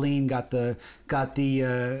when Colleen got the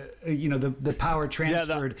the power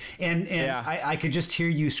transferred, and I could just hear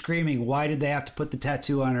you screaming, "Why did they have to put the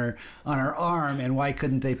tattoo on her arm, and why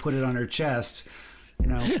couldn't they put it on her chest?"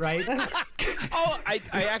 Right? Oh, I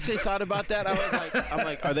actually thought about that. I'm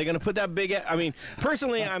like, are they going to put that big? I mean,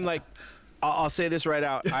 personally, I'm like, I'll say this right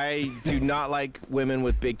out. I do not like women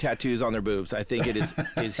with big tattoos on their boobs. I think it is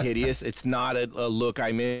hideous. It's not a look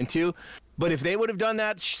I'm into. But if they would have done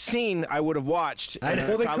that scene, I would have watched. Well,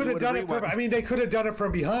 they could have done it from. I mean, they could have done it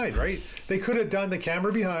from behind, right? They could have done the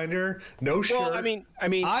camera behind her, no shirt. Well, I mean,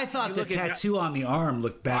 I thought the tattoo on the arm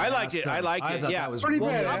looked bad. I liked it. I liked it. Yeah, that was pretty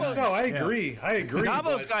really bad. nice. No, I agree. I agree.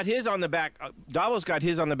 Davos got his on the back. Davos got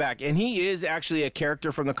his on the back, and he is actually a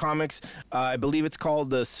character from the comics. I believe it's called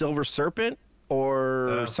the Silver Serpent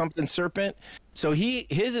or something Serpent. So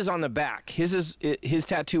his is on the back. His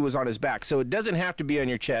tattoo was on his back, so it doesn't have to be on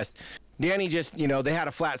your chest. Danny just, they had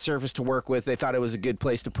a flat surface to work with. They thought it was a good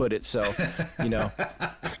place to put it. So, Nice.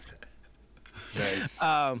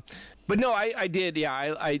 But no, I did.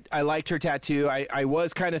 Yeah, I liked her tattoo. I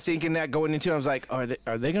was kind of thinking that going into it. I was like, are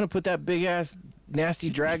they going to put that big ass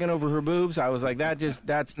nasty dragon over her boobs? I was like,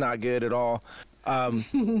 that's not good at all. But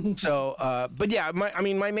yeah,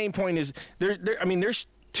 my main point is there's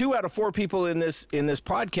 2 out of 4 people in this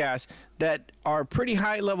podcast that are pretty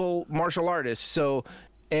high level martial artists. So,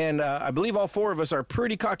 and I believe all 4 of us are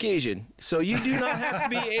pretty Caucasian. So you do not have to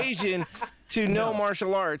be Asian to know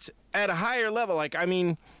martial arts at a higher level. Like, I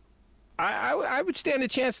mean, I would stand a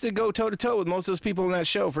chance to go toe to toe with most of those people in that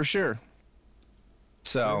show for sure.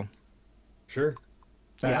 So, Sure.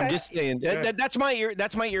 I'm just saying that's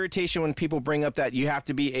my irritation when people bring up that you have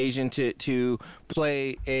to be Asian to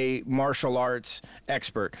play a martial arts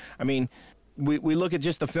expert. I mean, we look at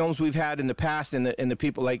just the films we've had in the past and the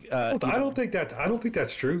people like. I don't think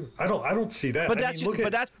that's true. I don't see that. But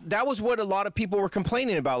that was what a lot of people were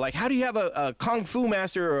complaining about. Like, how do you have a kung fu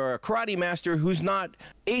master or a karate master who's not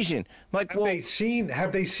Asian? Like,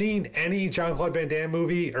 have they seen any Jean-Claude Van Damme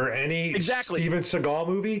movie or any Steven Seagal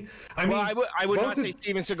movie? I would not say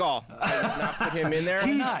Steven Seagal. I would not put him in there.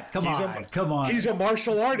 Come on. He's a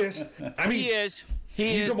martial artist. I mean, he is.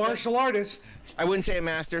 He's a martial artist. I wouldn't say a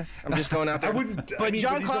master. I'm just going out there. I wouldn't. But he's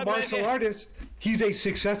a martial artist. He's a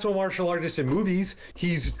successful martial artist in movies.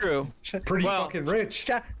 He's true. Pretty fucking rich.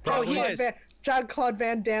 He is. Jean-Claude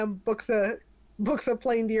Van Damme books a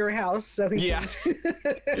plane to your house, so he can.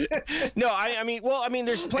 No, I mean,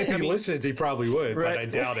 there's plenty. If he listens, he probably would, but I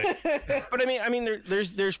doubt it. But I mean,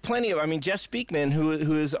 there's plenty of. I mean, Jeff Speakman,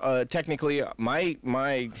 who is technically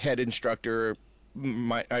my head instructor.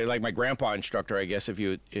 My grandpa instructor, I guess, if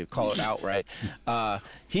you would call it outright.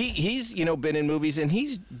 He's been in movies and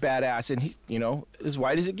he's badass and he's as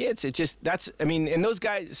white as it gets. It just and those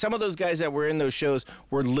guys, some of those guys that were in those shows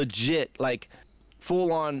were legit, like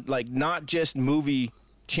full on, like not just movie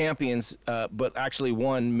champions, but actually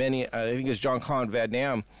won many. I think it's Jean-Claude Van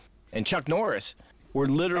Damme and Chuck Norris were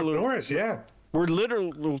literally were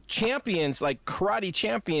literal champions, like karate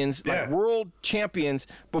champions, like world champions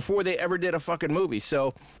before they ever did a fucking movie.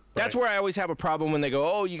 So that's where I always have a problem when they go,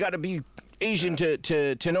 "Oh, you got to be Asian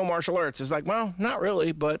to know martial arts." It's like, well, not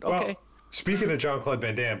really, but okay. Well, speaking of Jean-Claude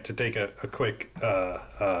Van Damme, to take a quick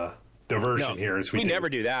diversion here, as we never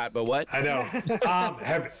do that, but what? I know.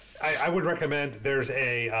 I would recommend. There's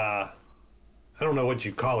a I don't know what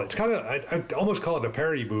you call it. It's kind of I almost call it a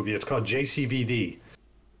parody movie. It's called JCVD.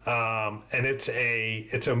 And it's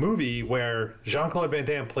a movie where Jean-Claude Van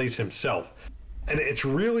Damme plays himself, and it's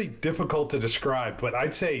really difficult to describe, but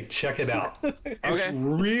I'd say check it out. It's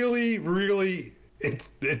really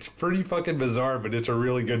it's pretty fucking bizarre, but it's a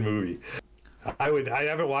really good movie. I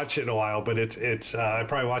haven't watched it in a while, but it's I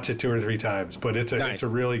probably watched it 2 or 3 times, but it's a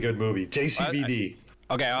really good movie. JCVD.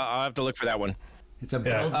 Okay, I'll have to look for that one. It's a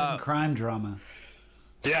Belgian crime drama.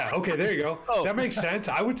 Yeah. Okay. There you go. Oh. That makes sense.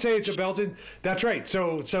 I would say it's a Belgian. That's right.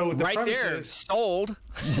 So the right premise there, is, sold.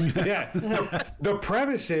 Yeah. The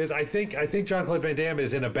premise is, I think Jean-Claude Van Damme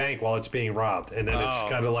is in a bank while it's being robbed, and then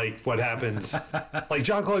it's kind of like what happens. Like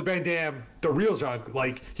Jean-Claude Van Damme, the real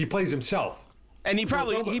he plays himself. And he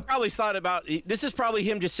probably thought about this is probably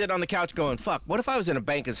him just sitting on the couch going, "Fuck, what if I was in a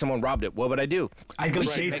bank and someone robbed it? What would I do?" I'd go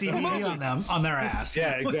JCVD on their ass.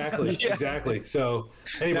 Yeah, exactly, exactly. So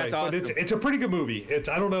anyway, That's awesome. But it's a pretty good movie.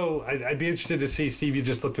 I don't know. I'd be interested to see. Steve, you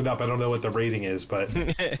just looked it up. I don't know what the rating is, but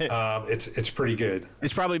it's pretty good.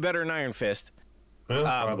 It's probably better than Iron Fist. Well,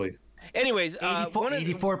 probably. Anyways,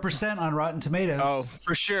 84% on Rotten Tomatoes. Oh,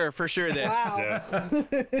 for sure. Then. Wow.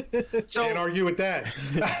 Yeah. So Can't argue with that.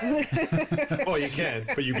 Well, you can,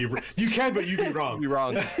 but you'd be wrong. be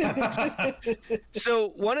wrong. So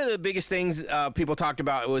one of the biggest things people talked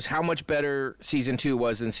about was how much better season 2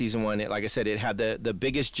 was than season 1. Like I said, it had the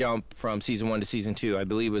biggest jump from season 1 to season 2. I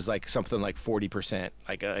believe it was like something like 40%,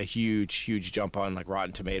 like a huge jump on like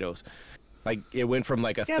Rotten Tomatoes. Like it went from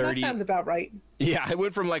like a 30. That sounds about right. Yeah, it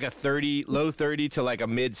went from like a low 30 to like a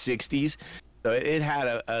mid 60s. So it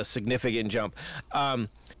had a significant jump. And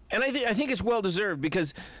I think it's well deserved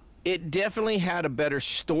because it definitely had a better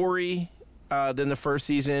story than the first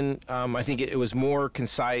season. I think it was more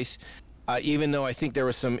concise, even though I think there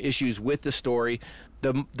was some issues with the story.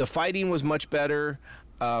 The fighting was much better.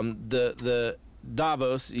 The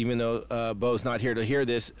Davos, even though Bo's not here to hear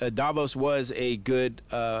this, Davos was a good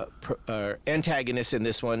antagonist in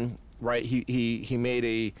this one, right? He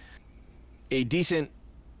made a decent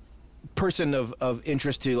person of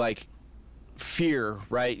interest to like fear,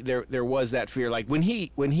 right? There was that fear. Like when he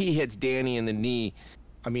hits Danny in the knee,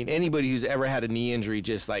 I mean, anybody who's ever had a knee injury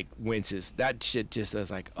just like winces. That shit just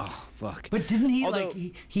is like, oh fuck. But didn't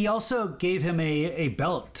he he also gave him a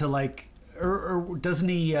belt to like, or doesn't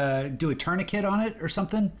he do a tourniquet on it or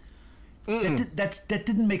something? That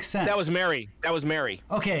didn't make sense. That was Mary.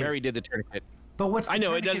 Okay. Mary did the tourniquet. But what's the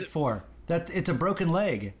tourniquet for? It's a broken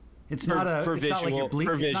leg. It's not like you're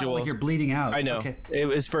it's not like you're bleeding out. I know. Okay. It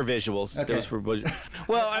was for visuals. Okay. It was for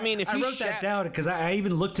well, I mean, if I wrote that down because I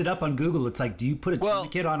even looked it up on Google. It's like, do you put a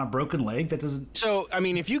tourniquet on a broken leg? That doesn't. So, I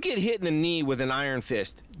mean, if you get hit in the knee with an iron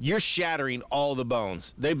fist, you're shattering all the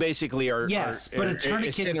bones. They basically are. Yes, but a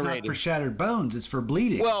tourniquet is not for shattered bones. It's for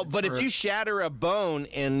bleeding. Well, but if you shatter a bone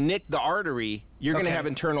and nick the artery, you're going to have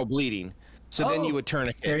internal bleeding. So then you would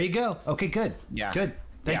tourniquet. There you go. Okay, good. Yeah. Good.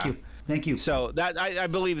 Thank you. So that I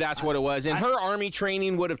believe that's what it was. And her army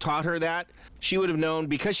training would have taught her that. She would have known,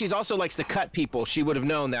 because she's also likes to cut people. She would have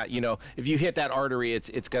known that, if you hit that artery,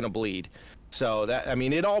 it's going to bleed. So that, I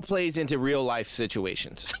mean, it all plays into real life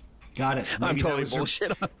situations. Got it. I'm totally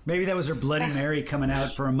bullshit. Maybe that was her Bloody Mary coming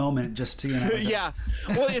out for a moment, just to Yeah.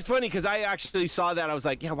 Well, it's funny because I actually saw that. I was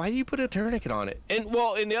like, yeah, why do you put a tourniquet on it? And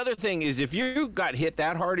the other thing is, if you got hit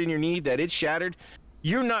that hard in your knee that it's shattered,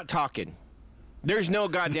 you're not talking. There's no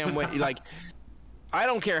goddamn way. Like, I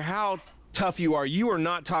don't care how tough you are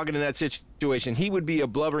not talking in that situation. He would be a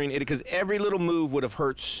blubbering idiot because every little move would have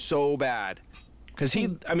hurt so bad. Because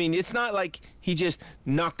it's not like he just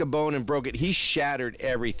knocked a bone and broke it. He shattered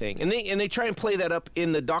everything. And they try and play that up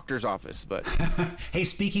in the doctor's office. But hey,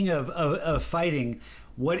 speaking of fighting,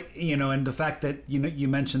 what and the fact that you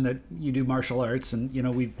mentioned that you do martial arts, and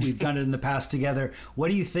we've done it in the past together. What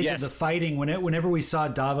do you think of the fighting whenever we saw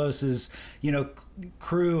Davos's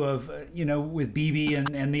crew of with BB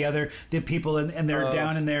and the people and they're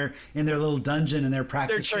down in their little dungeon and they're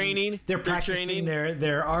practicing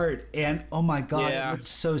their art, and oh my god, it looked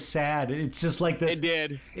so sad. It's just like this.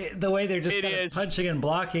 It did. The way they're just kind of punching and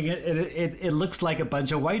blocking it looks like a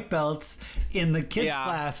bunch of white belts in the kids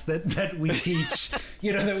class that we teach.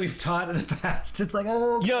 That we've taught in the past. It's like,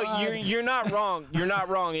 oh, God. You're not wrong. You're not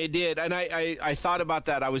wrong. It did, and I thought about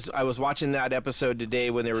that. I was watching that episode today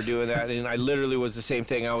when they were doing that, and I literally was the same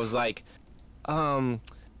thing. I was like,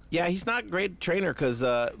 yeah, he's not a great trainer because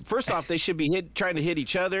first off, they should be trying to hit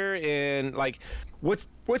each other, and like, what's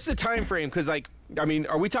the time frame? Because like, I mean,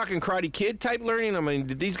 are we talking Karate Kid type learning? I mean,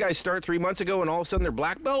 did these guys start 3 months ago and all of a sudden they're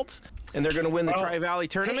black belts? And they're going to win the Tri-Valley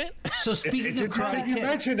tournament? So speaking of Karate Kid, you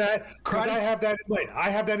mentioned that, because I have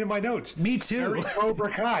that in my notes. Me too. Very Cobra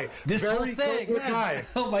Kai. This whole thing. Cobra Kai.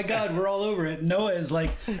 Oh my God, we're all over it. Noah is like,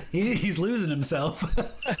 he's losing himself.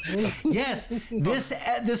 Yes,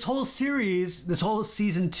 this whole series, this whole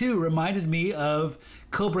season 2 reminded me of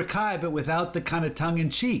Cobra Kai, but without the kind of tongue in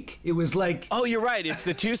cheek. It was like, oh, you're right. It's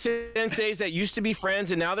the two senseis that used to be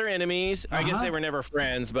friends and now they're enemies. I guess they were never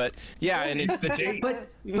friends, but yeah, and it's the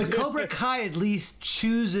but Cobra Kai at least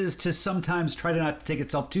chooses to sometimes try to not take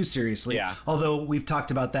itself too seriously. Yeah. Although we've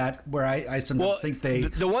talked about that, where I sometimes think they.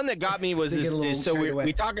 The one that got me was this. So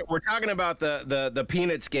we're talking about the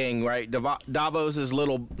Peanuts gang, right? Davos's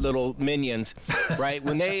little minions, right?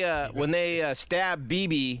 When they stab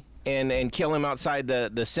BB and kill him outside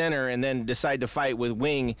the center, and then decide to fight with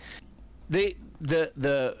Wing, the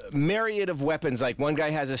myriad of weapons, like one guy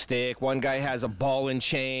has a stick, one guy has a ball and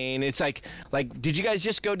chain. It's like did you guys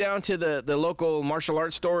just go down to the local martial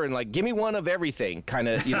arts store and like give me one of everything, kind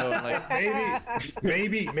of, like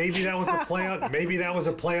maybe that was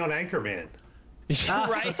a play on Anchorman.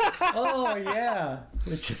 Right. Oh yeah.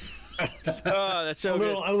 Oh, that's so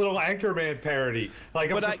good. A little Anchorman parody.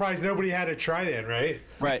 Like, I'm But surprised nobody had a trident, right?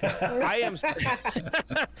 Right. I am.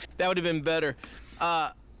 That would have been better.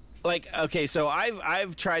 Okay, so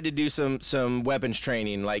I've tried to do some weapons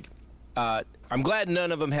training. Like, I'm glad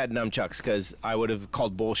none of them had nunchucks because I would have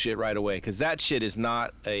called bullshit right away. Because that shit is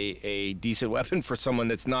not a decent weapon for someone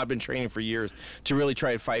that's not been training for years to really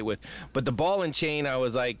try to fight with. But the ball and chain, I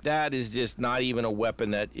was like, that is just not even a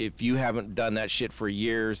weapon that if you haven't done that shit for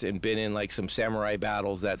years and been in like some samurai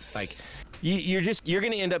battles, that like. You're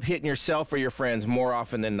going to end up hitting yourself or your friends more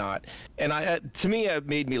often than not. And to me, it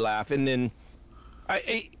made me laugh. And then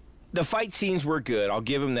the fight scenes were good. I'll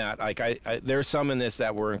give them that. Like there's some in this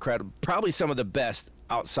that were incredible. Probably some of the best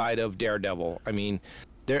outside of Daredevil. I mean,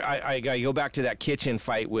 I go back to that kitchen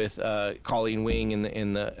fight with Colleen Wing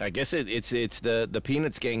in the I guess it's the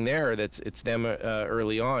Peanuts gang there. It's them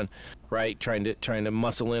early on, right? Trying to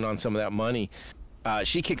muscle in on some of that money.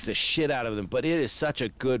 She kicks the shit out of them, but it is such a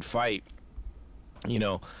good fight. You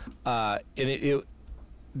know, and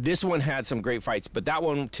this one had some great fights, but that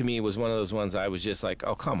one to me was one of those ones I was just like,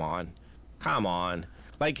 oh, come on.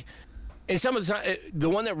 Like, and some of the time, the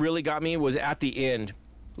one that really got me was at the end,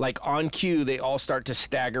 like on cue, they all start to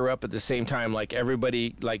stagger up at the same time. Like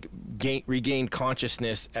everybody like regained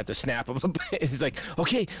consciousness at the snap of a. It's like,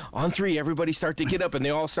 okay, on 3, everybody start to get up, and they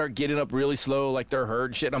all start getting up really slow, like they're hurt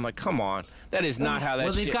and shit. I'm like, come on, that is not how that.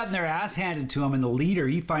 Well, they've gotten their ass handed to him, and the leader,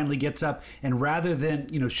 he finally gets up, and rather than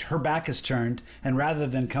her back is turned, and rather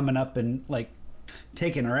than coming up and like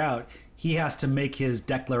taking her out, he has to make his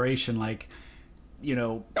declaration like.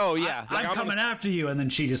 Oh yeah, I'm coming after you, and then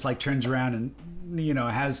she just like turns around and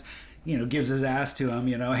gives his ass to him,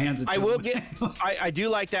 hands it to him. I do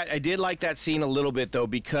like that. I did like that scene a little bit though,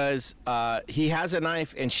 because he has a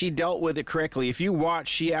knife and she dealt with it correctly. If you watch,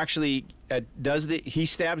 she actually he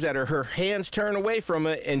stabs at her, her hands turn away from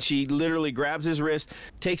it, and she literally grabs his wrist,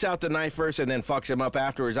 takes out the knife first, and then fucks him up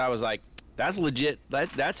afterwards. I was like, that's legit.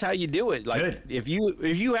 That's how you do it. Like, good. if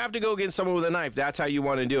you have to go against someone with a knife, that's how you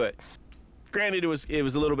want to do it. Granted, it was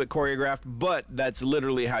a little bit choreographed, but that's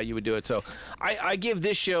literally how you would do it. So I give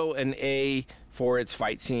this show an A for its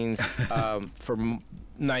fight scenes for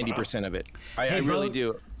 90% of it. I really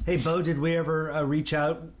do. Hey, Bo, did we ever reach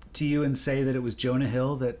out to you and say that it was Jonah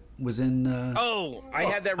Hill that was in... I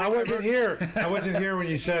had that... I wasn't here. I wasn't here when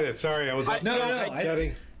you said it. Sorry, I was like...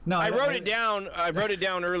 I wrote it down. I wrote it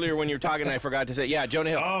down earlier when you were talking, and I forgot to say, yeah, Jonah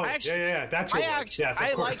Hill. Oh, yeah. That's what it was. Yes,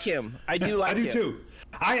 I like him. I do like him. I do too.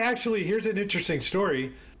 Here's an interesting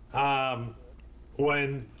story.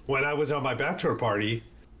 When I was on my bachelor party,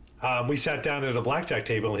 we sat down at a blackjack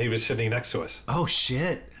table and he was sitting next to us. Oh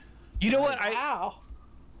shit! You know what? Wow.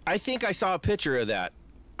 I think I saw a picture of that.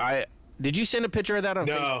 Did you send a picture of that on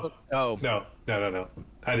Facebook? Oh no.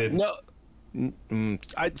 I didn't. No.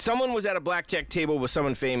 Someone was at a blackjack table with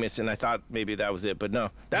someone famous, and I thought maybe that was it, but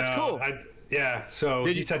no. That's cool. Yeah, so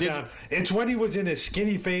he sat down. It's when he was in his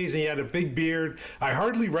skinny phase and he had a big beard. I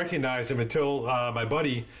hardly recognized him until my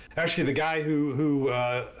buddy, actually the guy who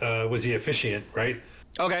was the officiant, right?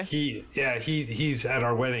 Okay. He's at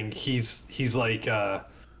our wedding. He's like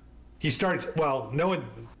he starts. Well, no one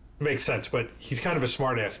makes sense, but he's kind of a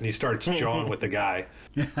smartass, and he starts jawing with the guy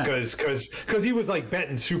because he was like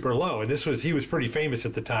betting super low, and he was pretty famous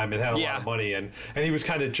at the time and had a lot of money, and he was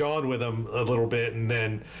kind of jawing with him a little bit, and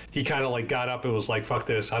then he kind of like got up and was like, fuck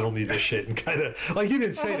this, I don't need this shit, and kind of like, he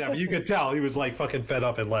didn't say that, but you could tell he was like fucking fed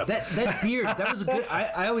up and left. That beard, that was a good.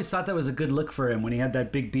 I always thought that was a good look for him when he had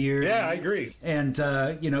that big beard. Yeah, I agree. And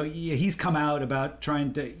he's come out about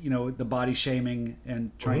trying to the body shaming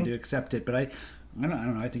and trying to accept it, but I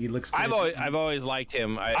don't know. I think he looks good. I've always liked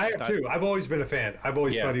him. I have too. I've always been a fan. I've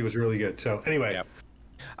always thought he was really good. So anyway,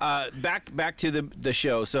 back to the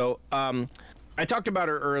show. So I talked about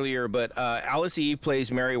her earlier, but Alice Eve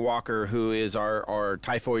plays Mary Walker, who is our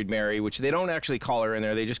Typhoid Mary, which they don't actually call her in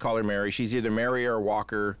there. They just call her Mary. She's either Mary or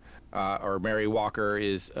Walker, or Mary Walker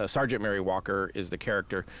is Sergeant Mary Walker is the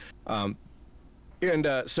character.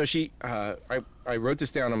 So she, I wrote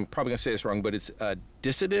this down. I'm probably gonna say this wrong, but it's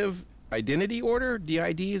Dissociative Identity Order,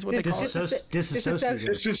 DID is what they call it. Disassociative.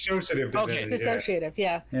 Dissociative. Okay. Dissociative,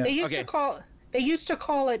 yeah. They used to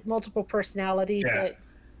call it multiple personality, but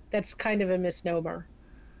that's kind of a misnomer.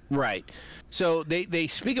 Right. So they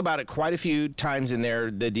speak about it quite a few times in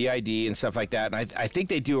there, the DID and stuff like that. And I think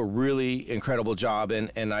they do a really incredible job.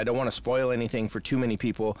 And I don't want to spoil anything for too many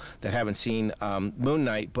people that haven't seen Moon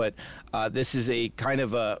Knight, but this is a kind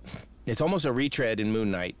of it's almost a retread in Moon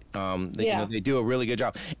Knight. They do a really good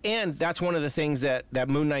job. And that's one of the things that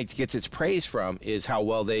Moon Knight gets its praise from, is how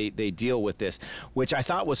well they deal with this, which I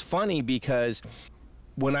thought was funny because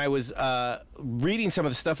when I was reading some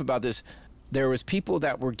of the stuff about this, there was people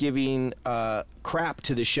that were giving crap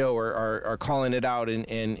to the show or calling it out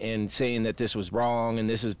and saying that this was wrong and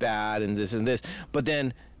this is bad and this. But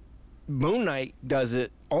then Moon Knight does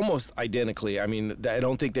it almost identically. I mean, I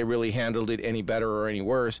don't think they really handled it any better or any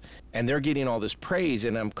worse. And they're getting all this praise.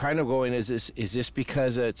 And I'm kind of going, is this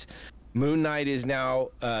because it's Moon Knight is now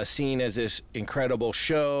seen as this incredible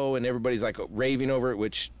show and everybody's like raving over it,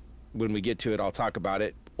 which when we get to it, I'll talk about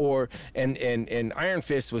it. Or and Iron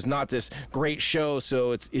Fist was not this great show,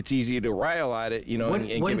 so it's easy to rile at it, and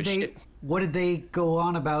give it shit. What did they go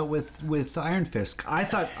on about with Iron Fist? I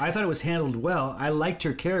thought it was handled well. I liked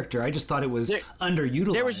her character. I just thought it was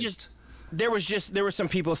underutilized. There were some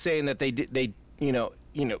people saying that they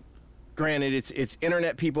granted it's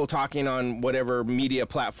internet people talking on whatever media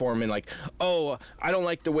platform and like, oh, I don't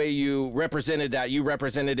like the way you represented that. You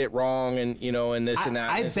represented it wrong, and and this and that.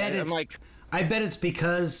 I bet it's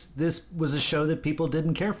because this was a show that people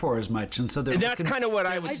didn't care for as much, and so that's kind of what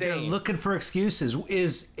I was they're saying. Looking for excuses.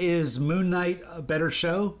 Is Moon Knight a better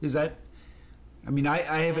show? Is that? I mean, I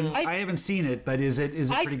haven't seen it, but is it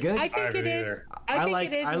pretty good? I think it is. I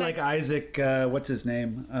like Isaac. What's his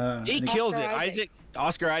name? He kills it.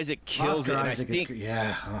 Oscar Isaac kills it. Isaac, I think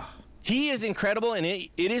yeah. Oh. He is incredible, and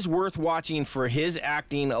it is worth watching for his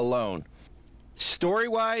acting alone.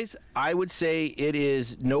 Story-wise, I would say it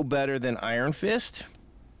is no better than Iron Fist.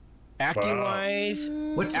 Acting-wise,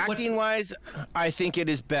 I think it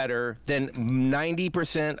is better than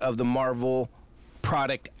 90% of the Marvel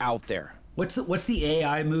product out there. What's the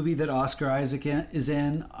AI movie that Oscar Isaac is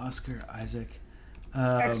in? Oscar Isaac.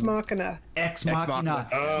 Ex Machina. Ex Machina.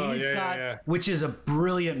 Oh, yeah. Which is a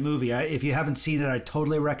brilliant movie. If you haven't seen it, I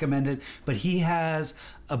totally recommend it. But he has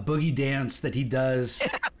a boogie dance that he does,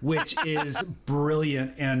 which is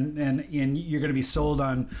brilliant, and you're going to be sold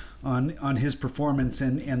on his performance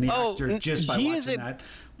and the actor just by watching that.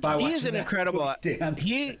 He is an incredible dance.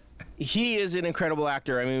 He is an incredible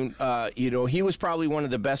actor. I mean, he was probably one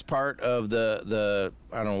of the best part of the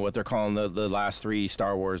I don't know what they're calling the last three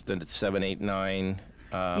Star Wars, the 7, 8, 9.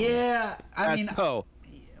 I mean, Poe.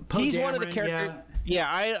 He's one of the characters. Yeah,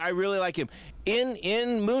 I really like him.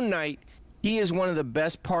 In Moon Knight, he is one of the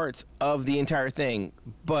best parts of the entire thing.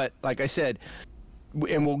 But like I said,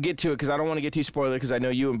 and we'll get to it because I don't want to get too spoiler because I know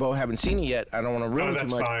you and Bo haven't seen it yet. I don't want to ruin too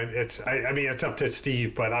much. That's fine. I mean, it's up to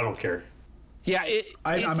Steve, but I don't care. Yeah,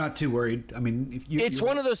 I'm not too worried. I mean, it's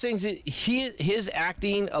one of those things that his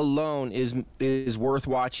acting alone is worth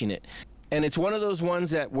watching it, and it's one of those ones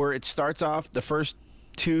that where it starts off the first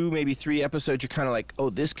 2, maybe 3 episodes, you're kind of like, oh,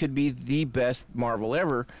 this could be the best Marvel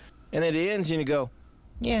ever, and then it ends and you go,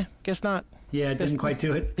 yeah, guess not. Yeah, it didn't quite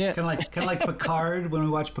do it. Yeah. Kind of like Picard when we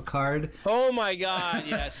watched Picard. Oh my God,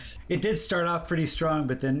 yes. It did start off pretty strong,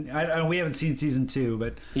 but then we haven't seen season 2,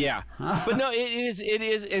 but yeah. But no, it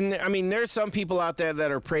is, and I mean, there's some people out there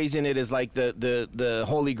that are praising it as like the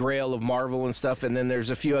holy grail of Marvel and stuff, and then there's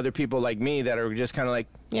a few other people like me that are just kind of like,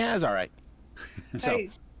 yeah, it's all right. So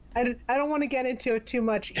I don't want to get into it too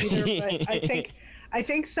much either, but I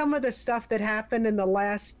think some of the stuff that happened in the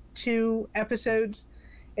last 2 episodes.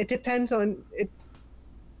 It depends on it,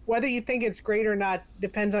 whether you think it's great or not.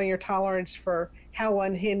 Depends on your tolerance for how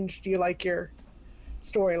unhinged you like your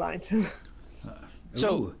storylines.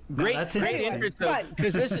 So great interest,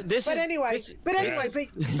 because this. But anyway,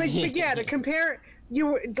 yeah, to compare,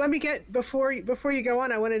 let me get before you go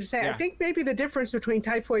on. I wanted to say I think maybe the difference between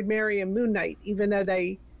Typhoid Mary and Moon Knight, even though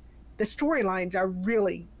the storylines are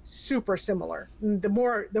really super similar. The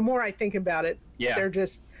more I think about it, they're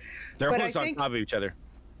almost on top of each other.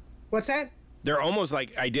 What's that? They're almost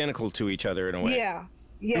like identical to each other in a way. Yeah.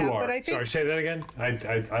 But I think. Sorry, say that again.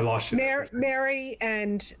 I lost you. Mary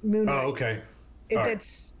and Moon Knight. Oh, okay.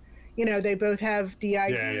 It's, they both have DID.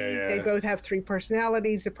 Yeah. They both have 3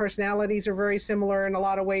 personalities. The personalities are very similar in a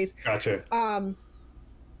lot of ways. Gotcha.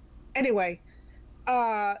 Anyway,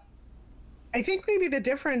 I think maybe the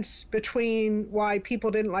difference between why people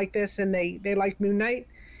didn't like this and they liked Moon Knight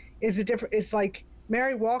is like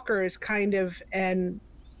Mary Walker is kind of an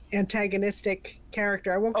antagonistic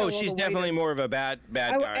character. I won't go all she's the way definitely more of a bad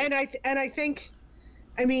guy. And I think,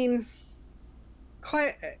 I mean,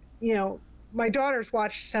 my daughter's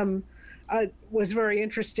watched some, was very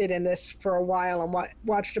interested in this for a while and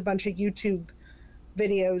watched a bunch of YouTube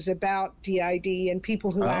videos about DID and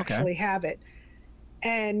people who actually have it.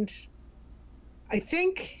 And I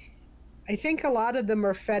think a lot of them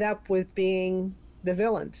are fed up with being the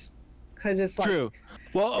villains because it's like true.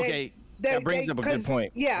 Well, okay. That brings up a good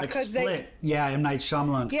point. Yeah, because Split. M. Night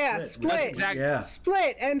Shyamalan. Yeah, Split. Exactly. Yeah.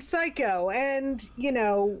 Split and Psycho and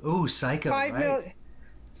Ooh, Psycho.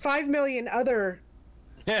 5 million other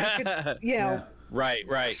You know,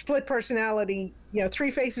 Right. split personality, you know,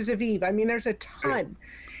 Three Faces of Eve. I mean, there's a ton.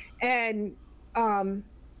 And I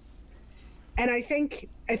think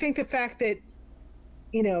the fact that,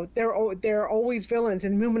 you know, they're always villains,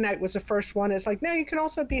 and Moon Knight was the first one. It's like, no, you can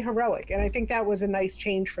also be heroic, and I think that was a nice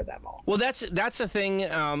change for them all. Well, that's the thing,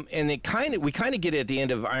 and we kind of get it at the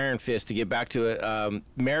end of Iron Fist. To get back to it,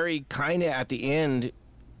 Mary kind of at the end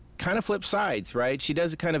kind of flips sides, right? She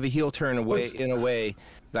does a kind of a heel turn in a way.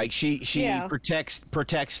 Like she protects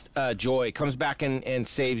Joy, comes back and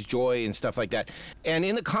saves Joy and stuff like that. And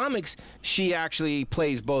in the comics, she actually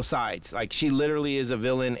plays both sides. Like she literally is a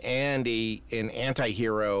villain and an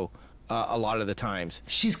anti-hero a lot of the times.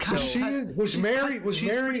 She's kind of was Mary.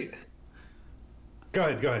 Go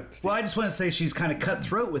ahead. Steve. Well, I just want to say she's kind of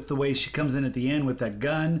cutthroat with the way she comes in at the end with that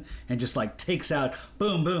gun and just like takes out,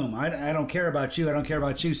 boom, boom. I don't care about you. I don't care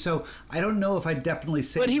about you. So I don't know if I definitely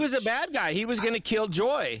say. But he was a bad guy. He was going to kill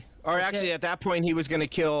Joy, or actually at that point he was going to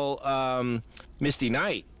kill Misty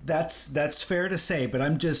Knight. That's fair to say, but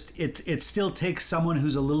I'm just it still takes someone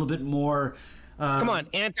who's a little bit more. Come on,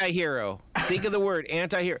 anti-hero. Think of the word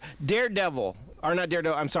anti-hero. Daredevil, or not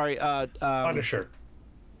Daredevil. I'm sorry.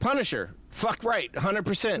 Punisher. Fuck right,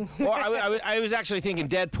 100%. Well, I was actually thinking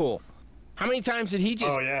Deadpool. How many times did he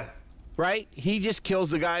just? Oh yeah. Right? He just kills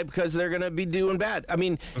the guy because they're gonna be doing bad. I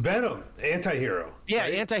mean, Venom, anti-hero. Yeah,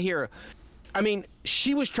 right? anti-hero. I mean,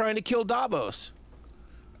 she was trying to kill Davos.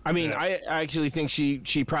 I mean, I actually think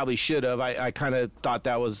she probably should have. I kind of thought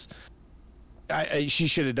that was. She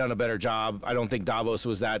should have done a better job. I don't think Davos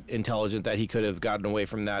was that intelligent that he could have gotten away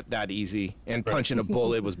from that easy. And punching a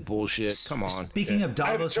bullet was bullshit. Come on. Speaking of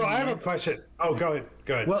Davos, I have a question. Oh, go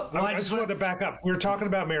ahead. Well, I just wanted to back up. We were talking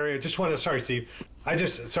about Mary. I just want to. Sorry, Steve.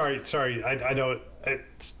 Sorry. I know.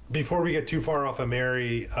 Before we get too far off of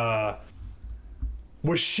Mary,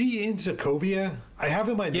 was she in Sokovia? I have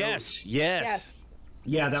in my notes. Yes.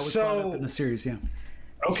 Yeah, that was brought up in the series. Yeah.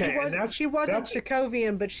 Okay, She wasn't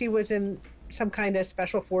Sokovian, but she was in some kind of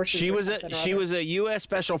special forces. She was a U.S.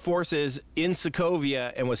 Special Forces in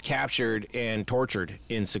Sokovia and was captured and tortured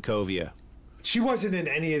in Sokovia. She wasn't in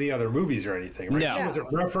any of the other movies or anything, right? No. She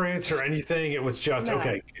wasn't referenced or anything. It was just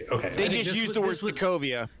okay. They just used the word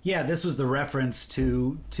Sokovia. Yeah, this was the reference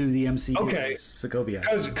to the MCU. Okay. Sokovia.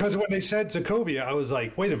 Because when they said Sokovia, I was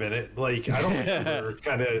like, wait a minute. Like, I don't remember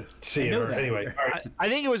kind of seeing her. Anyway, all right. I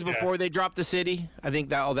think it was before they dropped the city. I think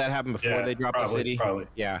that all that happened before they dropped the city. Probably.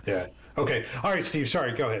 Yeah. Okay. All right, Steve.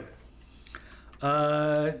 Sorry. Go ahead.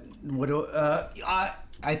 I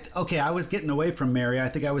was getting away from Mary. I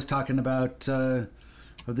think I was talking about.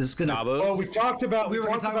 This is gonna. Davos. Well, we talked about. We were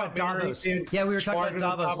talking about Davos. Yeah, we were talking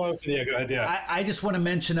about Davos. Yeah, go ahead. Yeah. I just want to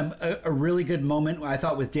mention a really good moment I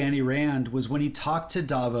thought with Danny Rand was when he talked to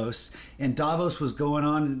Davos, and Davos was going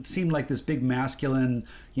on. And it seemed like this big masculine,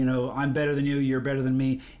 I'm better than you, you're better than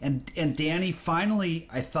me, and Danny finally,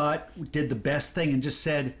 I thought, did the best thing and just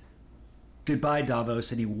said, "Goodbye,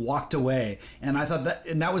 Davos," and he walked away. And I thought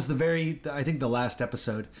that was I think the last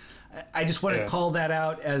episode. I just want to call that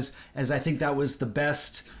out as I think that was the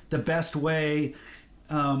best way.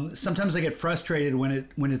 Sometimes I get frustrated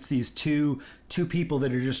when it's these two people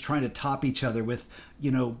that are just trying to top each other with,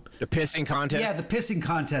 the pissing contest. Yeah, the pissing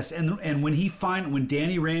contest. And when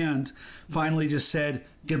Danny Rand finally just said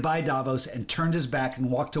goodbye, Davos, and turned his back and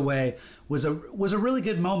walked away was a really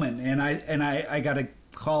good moment. And I got to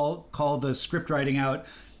call the script writing out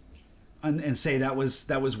and say that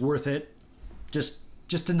was worth it. Just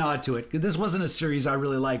a nod to it. This wasn't a series I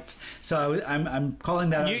really liked, so I'm calling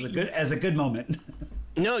that as a good moment.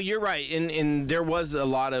 No, you're right, and there was a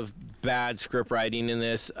lot of bad script writing in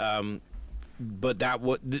this, but that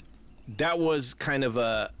was kind of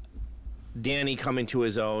a Danny coming to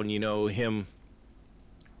his own. Him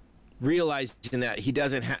realizing that he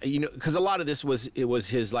doesn't have, because a lot of this was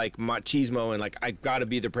his like machismo and like I got to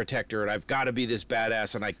be the protector and I've got to be this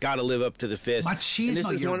badass and I got to live up to the fist.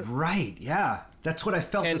 Machismo, you're right. Yeah, that's what I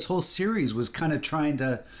felt. This whole series was kind of trying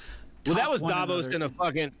to. Well, that was Davos in a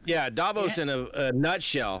fucking Davos in a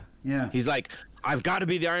nutshell. Yeah, he's like, I've got to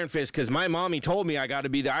be the Iron Fist because my mommy told me I got to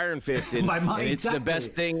be the Iron Fist, and, and it's the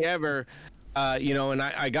best thing ever. And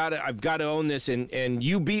I've got to own this, and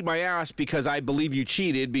you beat my ass because I believe you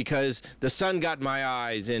cheated because the sun got in my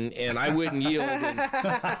eyes and I wouldn't yield. And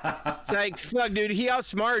it's like, fuck, dude, he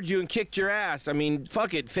outsmarted you and kicked your ass. I mean,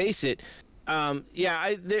 fuck it, face it.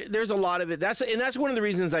 There's a lot of it. That's one of the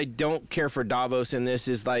reasons I don't care for Davos in this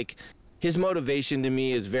is like his motivation to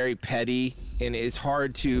me is very petty, and it's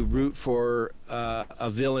hard to root for a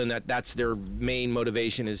villain that's their main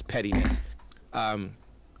motivation is pettiness.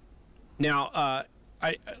 Now,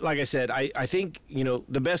 I think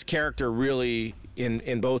the best character really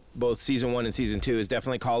in both season 1 and season 2 is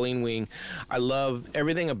definitely Colleen Wing. I love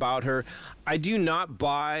everything about her. I do not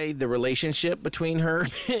buy the relationship between her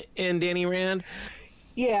and Danny Rand.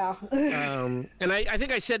 Yeah. And I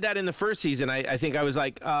think I said that in the first season. I think I was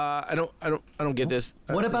like, I don't get this.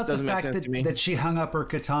 What about the Doesn't make fact sense to me. that she hung up her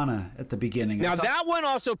katana at the beginning? Now that one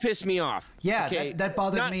also pissed me off. Yeah, Okay, that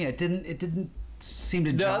bothered me. It didn't seem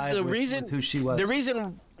to jive with who she was. The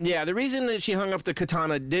reason that she hung up the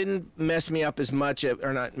katana didn't mess me up as much,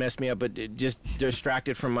 or not mess me up, but it just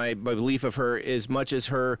distracted from my belief of her as much as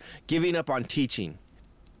her giving up on teaching.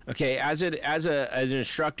 Okay, as an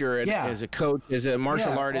instructor, as a coach, as a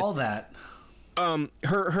martial artist, all that.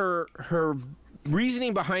 Her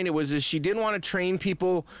reasoning behind it was she didn't want to train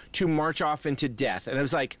people to march off into death, and I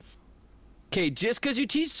was like, okay, just because you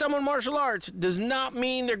teach someone martial arts does not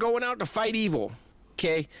mean they're going out to fight evil.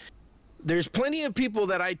 Okay, there's plenty of people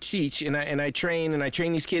that I teach and I train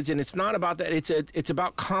these kids, and it's not about that. It's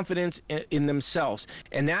about confidence in themselves,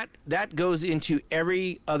 and that goes into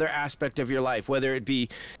every other aspect of your life, whether it be,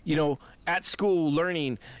 at school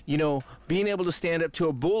learning, being able to stand up to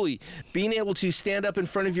a bully, being able to stand up in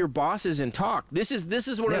front of your bosses and talk. This is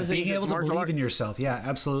one of the things. Being able to believe in yourself. Yeah,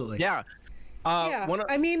 absolutely. Yeah.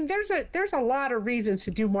 I mean, there's a lot of reasons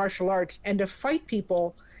to do martial arts, and to fight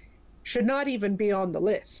people should not even be on the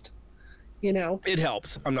list. It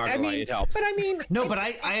helps. I'm not gonna lie, it helps. But I mean, no, but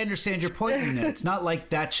I understand your point, Nina. It's not like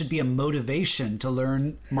that should be a motivation to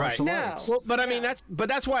learn martial arts. Well, but I mean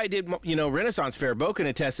that's why I did Renaissance Fair. Bo can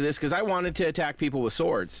attest to this because I wanted to attack people with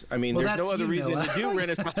swords. I mean, there's no other reason to do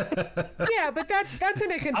Renaissance. Yeah, but that's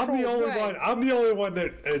in a controlled way. I'm the only one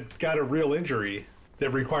that got a real injury that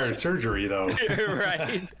required surgery, though.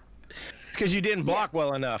 Right. Because you didn't block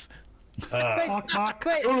well enough.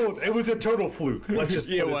 It was a total fluke. Let's just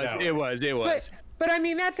it was. But I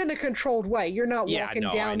mean, that's in a controlled way. You're not walking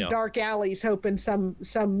down dark alleys hoping some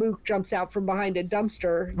mook jumps out from behind a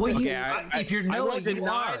dumpster. Well, if you're Noah, you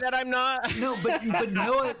deny that I'm not. No, but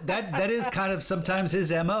Noah, that is kind of sometimes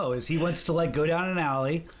his MO. Is he wants to go down an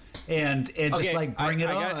alley and just bring it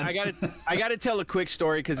on. I got to tell a quick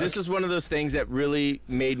story because this is one of those things that really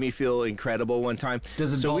made me feel incredible one time.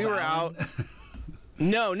 So we were out.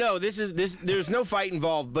 No, there's no fight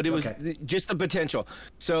involved, but it was just the potential.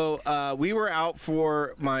 So we were out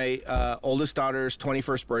for my oldest daughter's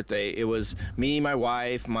 21st birthday. It was me, my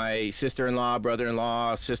wife, my sister-in-law,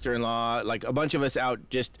 brother-in-law, sister-in-law, like a bunch of us out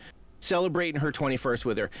just celebrating her 21st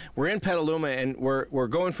with her. We're in Petaluma and we're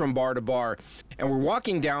going from bar to bar, and we're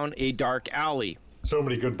walking down a dark alley. So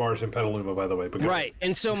many good bars in Petaluma, by the way. Right.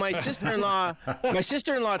 And so my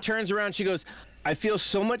sister-in-law turns around. She goes, I feel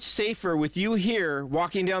so much safer with you here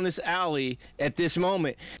walking down this alley at this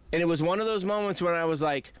moment. And it was one of those moments when I was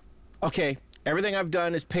like, okay, everything I've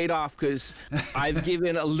done is paid off because I've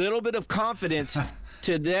given a little bit of confidence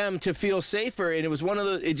to them to feel safer. And it was one of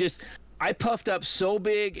those, I puffed up so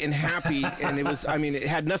big and happy, and it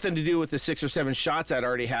had nothing to do with the 6 or 7 shots I'd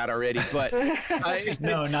already had, but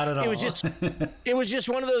no, not at all. It was just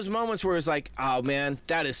one of those moments where it's like, oh man,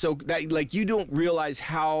 that is so you don't realize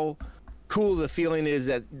how cool the feeling is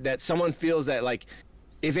that someone feels that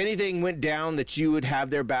if anything went down that you would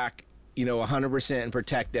have their back 100% and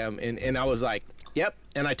protect them, and I was like, yep,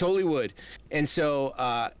 and I totally would. And so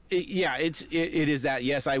it is that.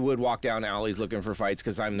 Yes, I would walk down alleys looking for fights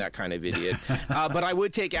because I'm that kind of idiot, but I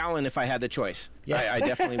would take Alan if I had the choice. I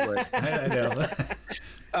definitely would. I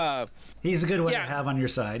know. He's a good one to have on your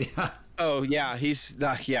side. Oh yeah, he's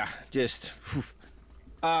just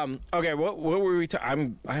okay, what were we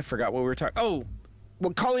talking? I forgot what we were talking. Oh,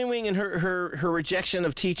 well, Colleen Wing and her rejection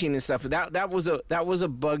of teaching and stuff. That was a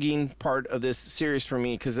bugging part of this series for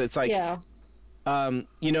me because it's like,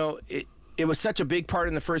 it was such a big part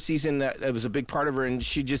in the first season that it was a big part of her, and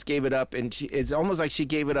she just gave it up, and it's almost like she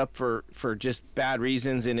gave it up for just bad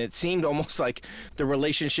reasons, and it seemed almost like the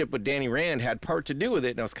relationship with Danny Rand had part to do with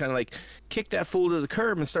it, and I was kind of like, kick that fool to the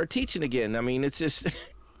curb and start teaching again. I mean, it's just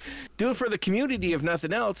do it for the community if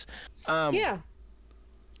nothing else.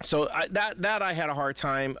 So that I had a hard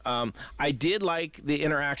time. I did like the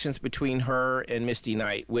interactions between her and Misty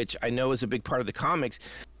Knight, which I know is a big part of the comics,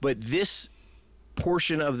 but this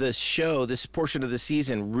portion of the show, this portion of the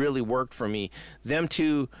season really worked for me. Them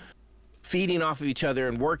two feeding off of each other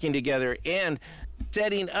and working together and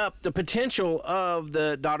setting up the potential of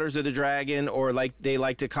the Daughters of the Dragon, or like they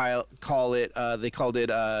like to call it, they called it,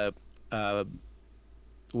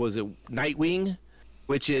 was it Nightwing?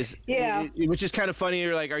 Which is kind of funny.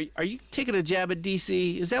 You're like, are you taking a jab at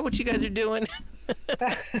DC? Is that what you guys are doing?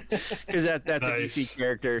 Because that's nice. A DC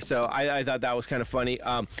character. So I thought that was kind of funny.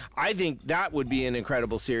 I think that would be an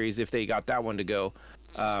incredible series if they got that one to go.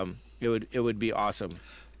 It would be awesome.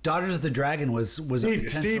 Daughters of the Dragon was a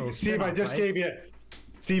potential Steve, I just gave you.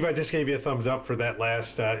 Steve, I just gave you a thumbs up for that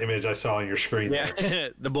last image I saw on your screen. Yeah,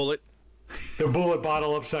 the bullet. The bullet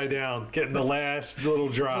bottle upside down, getting the last little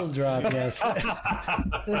drop. Yes.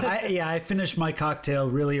 I finished my cocktail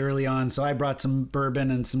really early on, so I brought some bourbon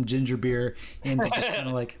and some ginger beer in to just kind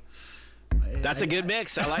of like. That's a good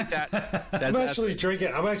mix. I like that. I'm actually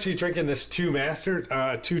drinking this two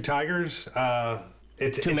tigers.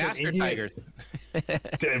 It's two an master Indian- tigers.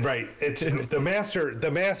 Right. It's the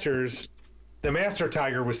masters. The master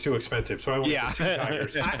tiger was too expensive, so I went with two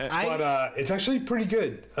tigers. But it's actually pretty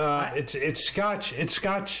good. It's Scotch. It's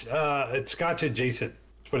Scotch adjacent.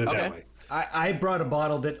 Let's put it that way. I brought a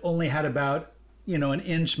bottle that only had about an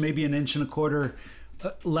inch, maybe an inch and a quarter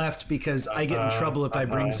left, because I get in trouble if I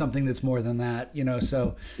bring something that's more than that.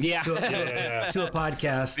 So Yeah. to a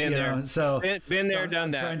podcast. Been there. So been there, done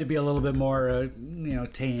I'm that. trying to be a little bit more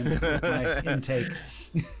tame with my intake.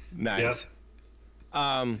 Nice.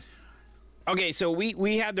 Okay, so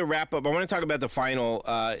we had the wrap up. I want to talk about the final.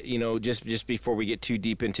 Just before we get too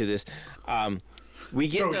deep into this, we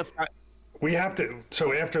get We have to.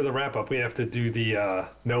 So after the wrap up, we have to do the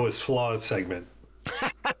Noah's Flaws segment.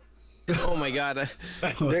 Oh my God,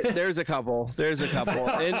 there's a couple.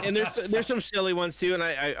 And there's some silly ones too. And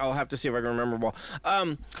I'll have to see if I can remember them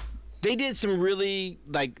all. They did some really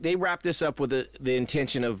they wrapped this up with the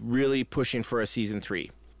intention of really pushing for a season 3,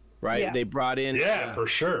 right? Yeah. They brought in For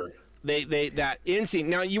sure. They that in scene.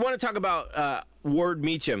 Now you want to talk about Ward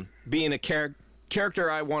Meacham being a character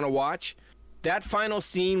I want to watch. That final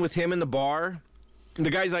scene with him in the bar,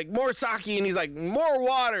 the guy's like, more sake, and he's like, more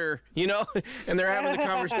water, and they're having the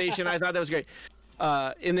conversation. I thought that was great.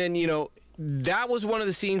 And then that was one of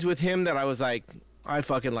the scenes with him that I was like, I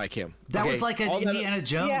fucking like him. That was like an Indiana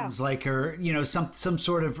Jones, some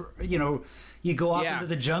sort of you go off into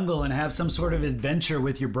the jungle and have some sort of adventure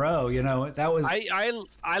with your bro. That was.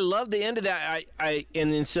 I love the end of that.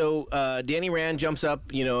 And then so Danny Rand jumps up,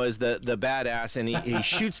 as the badass, and he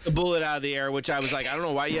shoots the bullet out of the air, which I was like, I don't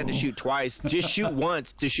know why you had to shoot twice. Just shoot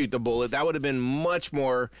once to shoot the bullet. That would have been much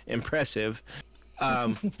more impressive.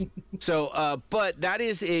 But that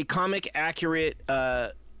is a comic accurate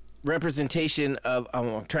representation of.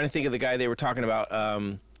 I'm trying to think of the guy they were talking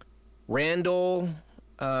about. Randall.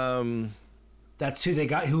 That's who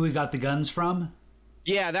we got the guns from.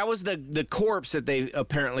 Yeah, that was the corpse that they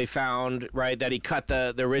apparently found, right? That he cut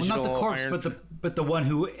the original. Well, not the corpse, but the one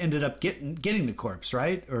who ended up getting the corpse,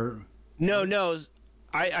 right? Or no.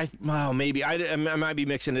 Maybe I might be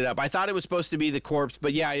mixing it up. I thought it was supposed to be the corpse,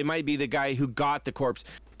 but yeah, it might be the guy who got the corpse.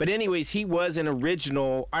 But anyways, he was an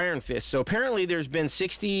original Iron Fist. So apparently, there's been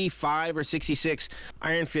 65 or 66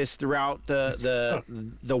 Iron Fists throughout the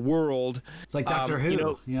world. It's like Doctor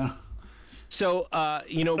Who, yeah. So,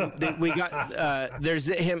 we got, there's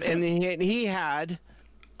him, and he had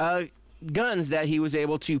guns that he was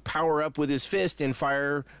able to power up with his fist and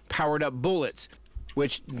fire powered up bullets,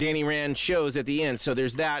 which Danny Rand shows at the end. So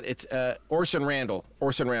there's that. It's Orson Randall,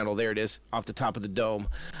 there it is, off the top of the dome.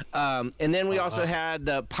 And then we also had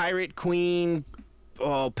the Pirate Queen,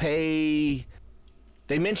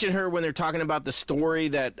 They mention her when they're talking about the story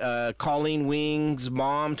that Colleen Wing's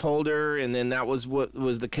mom told her, and then that was what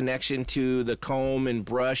was the connection to the comb and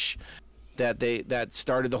brush that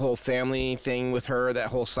started the whole family thing with her, that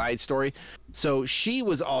whole side story. So she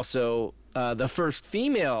was also the first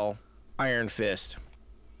female Iron Fist.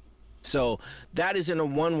 So that is in a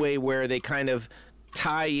one way where they kind of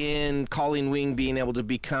tie in Colleen Wing being able to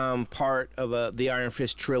become part of the Iron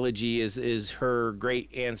Fist trilogy is her great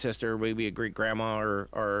ancestor, maybe a great grandma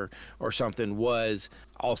or something, was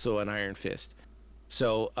also an Iron Fist.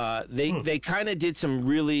 So they kind of did some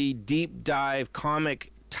really deep dive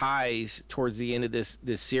comic ties towards the end of this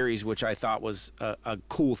series, which I thought was a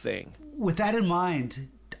cool thing. With that in mind,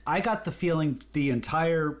 I got the feeling the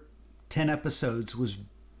entire 10 episodes was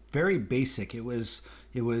very basic. It was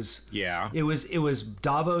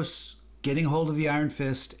Davos getting hold of the Iron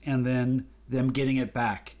Fist and then them getting it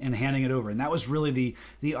back and handing it over, and that was really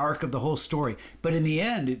the arc of the whole story. But in the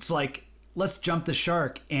end, it's like, let's jump the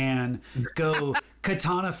shark and go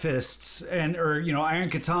katana fists or iron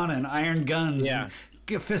katana and iron guns, and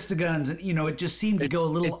fist of guns, and it just seemed to go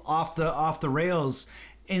a little off the rails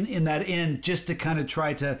in that end, just to kind of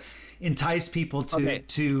try to entice people to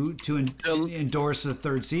endorse the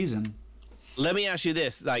third season. Let me ask you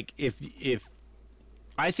this: like, if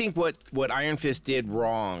I think what Iron Fist did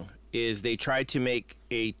wrong is they tried to make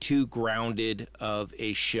a too grounded of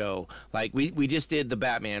a show. Like we just did the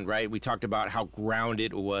Batman, right? We talked about how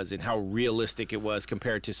grounded it was and how realistic it was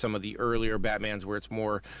compared to some of the earlier Batmans where it's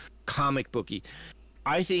more comic booky.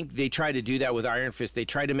 I think they try to do that with Iron Fist. They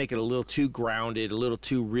try to make it a little too grounded, a little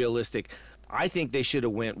too realistic. I think they should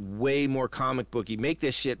have went way more comic booky. Make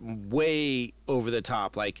this shit way over the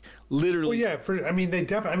top, like literally. Well, yeah. They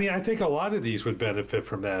definitely. I mean, I think a lot of these would benefit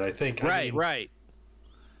from that. I think. Right.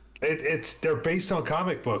 They're based on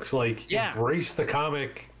comic books. Like, embrace the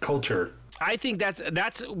comic culture. I think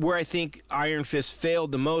that's where I think Iron Fist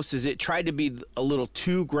failed the most. Is it tried to be a little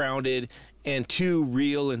too grounded and too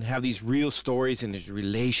real and have these real stories and these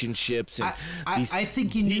relationships and I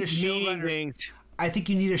think you need a showrunner. I think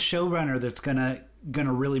you need a showrunner that's gonna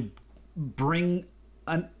really bring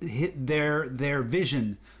their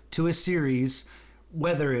vision to a series,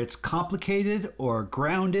 whether it's complicated or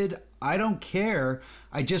grounded. I don't care.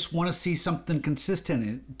 I just want to see something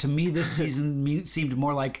consistent. To me, this season seemed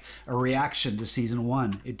more like a reaction to season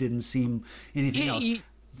 1. It didn't seem anything else.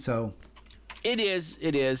 So it is.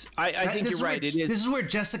 I think you're right. It is. This is where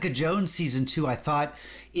Jessica Jones season 2. I thought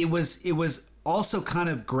it was also kind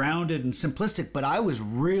of grounded and simplistic, but I was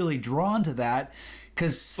really drawn to that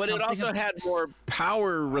because. But it also had more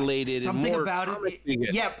power related. Something and more about it.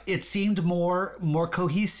 Yep, it seemed more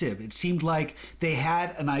cohesive. It seemed like they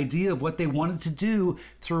had an idea of what they wanted to do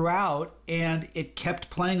throughout, and it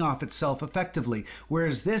kept playing off itself effectively.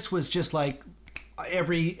 Whereas this was just like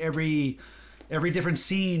every different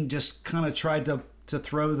scene just kind of tried to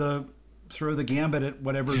throw the gambit at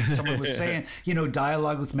whatever someone was saying.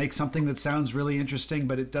 Dialogue, let's make something that sounds really interesting,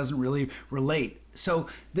 but it doesn't really relate. So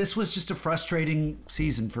this was just a frustrating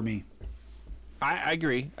season for me. I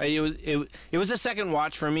agree. It was a second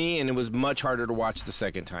watch for me, and it was much harder to watch the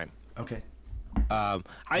second time. Okay. I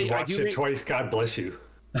watched it twice. God bless you.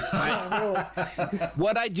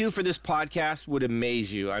 What I do for this podcast would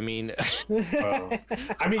amaze you. I mean, you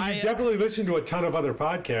definitely listen to a ton of other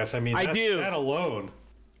podcasts. I do. That alone.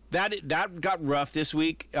 That got rough this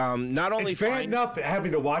week. Not only it's bad enough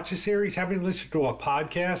having to watch a series, having to listen to a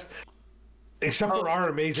podcast, except for our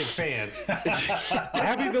amazing fans.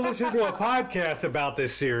 Having to listen to a podcast about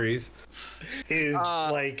this series is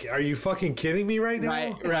like, are you fucking kidding me right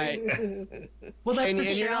now? Right. Well, that's the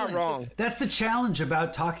challenge. You're not wrong. That's the challenge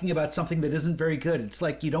about talking about something that isn't very good. It's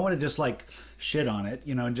like you don't want to just like shit on it,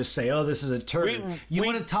 and just say, "Oh, this is a turd." You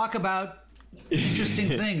want to talk about interesting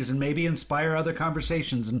things and maybe inspire other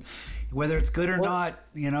conversations, and whether it's good or not,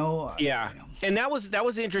 Yeah, and that was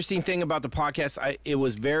the interesting thing about the podcast. It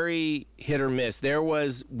was very hit or miss. There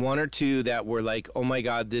was one or two that were like, "Oh my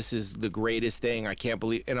God, this is the greatest thing! I can't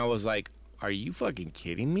believe," and I was like, "Are you fucking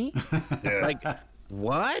kidding me?" Like,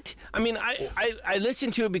 what? I mean, I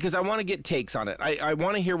listen to it because I want to get takes on it. I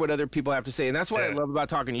want to hear what other people have to say. And that's what I love about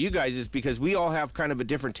talking to you guys, is because we all have kind of a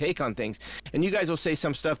different take on things. And you guys will say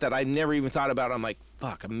some stuff that I never even thought about. I'm like,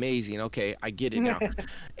 fuck, amazing. Okay, I get it now.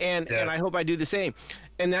 And I hope I do the same.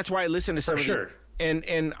 And that's why I listen to some of sure.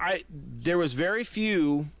 And there was very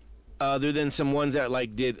few other than some ones that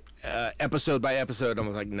like did episode by episode. I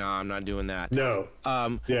was like, nah, I'm not doing that. No.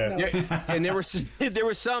 And there were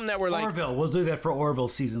some that were like Orville. We'll do that for Orville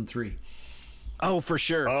season 3. Oh, for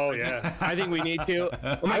sure. Oh yeah. I think we need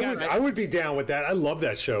to. Oh my God, I would be down with that. I love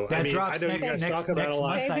that show. That drops I know you guys talk about it a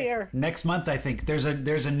lot. Next month, I think there's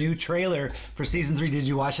a new trailer for season 3. Did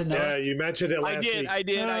you watch it? Noah? Yeah, you mentioned it last week. I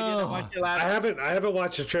did. I watched it last. I haven't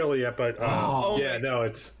watched the trailer yet, but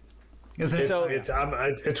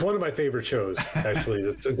it's one of my favorite shows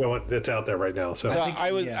actually that's out there right now. So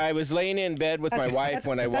I was laying in bed with my wife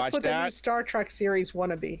when I watched that's what that. the new Star Trek series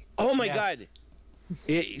wanna be. Oh my God.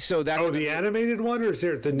 The animated one, or is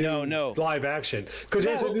there the new live action? Because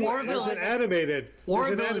there's an animated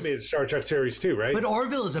Star Trek series too, right? But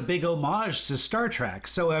Orville is a big homage to Star Trek,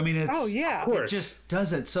 so I mean, it just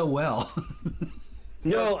does it so well.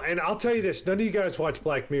 No, and I'll tell you this: none of you guys watch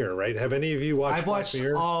Black Mirror, right? Have any of you watched? I've watched Black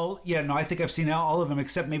Mirror? all. Yeah, no, I think I've seen all of them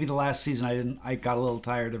except maybe the last season. I got a little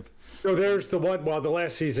tired of. So there's the one. Well, the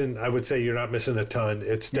last season, I would say you're not missing a ton.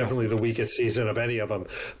 It's definitely the weakest season of any of them.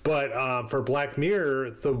 But for Black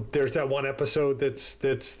Mirror, there's that one episode that's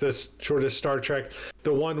this sort of Star Trek.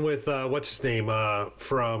 The one with what's his name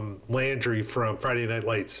from Landry from Friday Night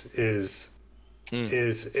Lights is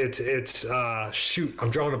shoot, I'm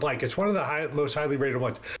drawing a blank. It's one of the most highly rated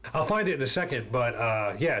ones. I'll find it in a second, but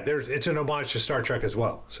it's an homage to Star Trek as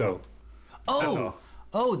well. So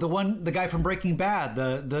the guy from Breaking Bad,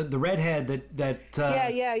 the redhead that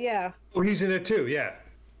yeah. Oh, he's in it too. Yeah.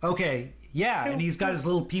 Okay. Yeah, and he's got his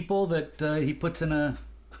little people that he puts in a.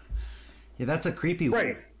 Yeah, that's a creepy one.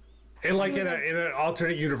 Right. And like in an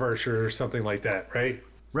alternate universe or something like that, right?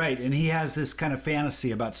 Right, and he has this kind of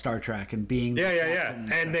fantasy about Star Trek and being... Yeah.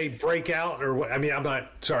 And they break out, or what? I mean, I'm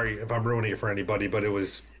not sorry if I'm ruining it for anybody, but it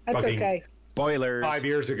was okay. Spoilers. 5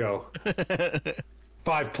 years ago.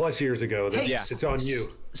 5+ years ago. That Hey, it's on you.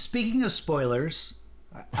 Speaking of spoilers,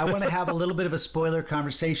 I want to have a little bit of a spoiler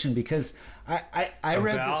conversation because I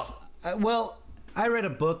read this, I read a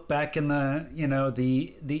book back in the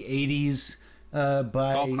the 80s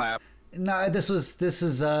by Golf clap. no this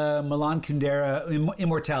is Milan Kundera,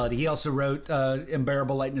 Immortality. He also wrote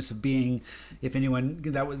Unbearable Lightness of Being. If anyone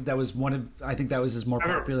that was one of, I think that was his more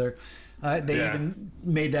popular. They even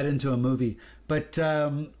made that into a movie. But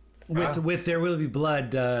with There Will Be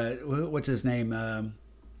Blood, what's his name?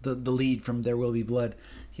 The lead from There Will Be Blood.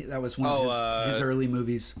 That was one of his early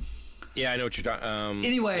movies. Yeah, I know what you're talking.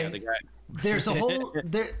 Anyway, yeah, the guy. there's a whole.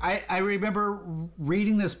 I remember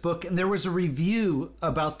reading this book, and there was a review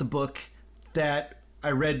about the book that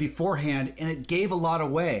I read beforehand, and it gave a lot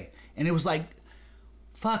away. And it was like,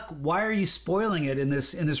 fuck, why are you spoiling it in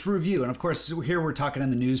this review? And of course, here we're talking in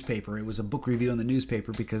the newspaper. It was a book review in the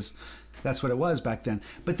newspaper because that's what it was back then.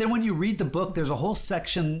 But then when you read the book, there's a whole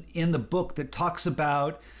section in the book that talks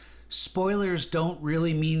about spoilers don't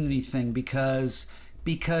really mean anything because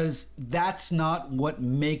that's not what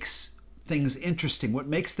makes things interesting. What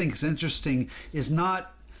makes things interesting is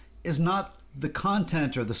not the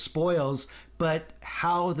content or the spoils, but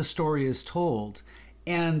how the story is told.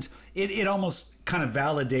 And it almost kind of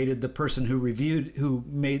validated the person who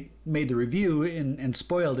made the review and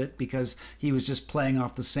spoiled it because he was just playing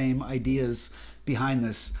off the same ideas behind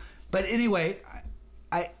this. But anyway,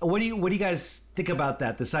 what do you guys think about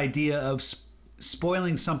that? This idea of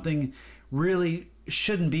spoiling something really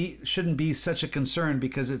shouldn't be such a concern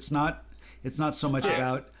because it's not so much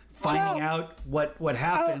about finding out what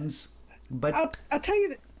happens. But I'll tell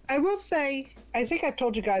you, I will say, I think I've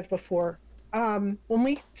told you guys before. When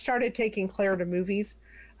we started taking Claire to movies,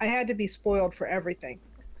 I had to be spoiled for everything.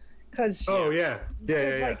 Because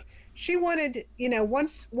like she wanted,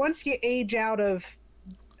 once you age out of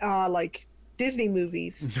like Disney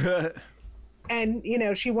movies, and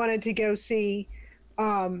she wanted to go see,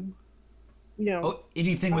 anything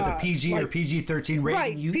with a PG or PG-13 rating,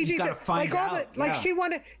 right? you got to find out.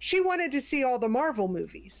 She wanted to see all the Marvel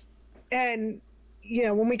movies, and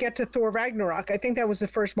when we get to Thor Ragnarok, I think that was the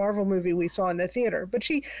first Marvel movie we saw in the theater. But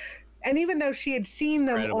even though she had seen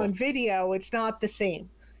them on video, it's not the same.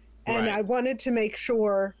 And I wanted to make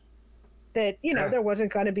sure that, there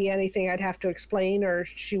wasn't going to be anything I'd have to explain or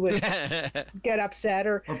she would get upset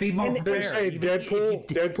or be more They say Deadpool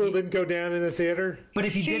didn't go down in the theater. But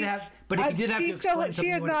if you did have to explain she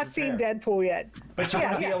has not seen Deadpool yet. But you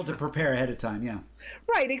got to be able to prepare ahead of time, yeah.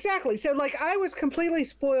 Right, exactly. So like I was completely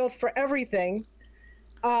spoiled for everything.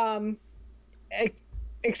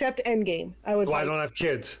 Except Endgame. I was I don't have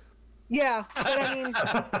kids. Yeah, but I mean,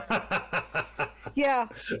 yeah.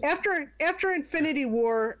 After Infinity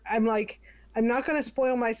War, I'm like, I'm not going to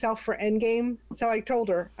spoil myself for Endgame. So I told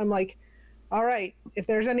her, I'm like, all right, if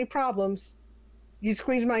there's any problems, you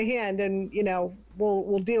squeeze my hand, and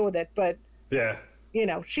we'll deal with it. But yeah,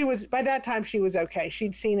 she was, by that time she was okay.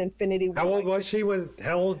 She'd seen Infinity War. How old was she when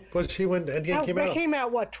Endgame came out? It came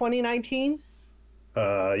out what, 2019?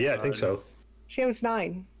 Yeah, I think so. She was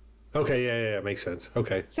 9. Okay, yeah, makes sense.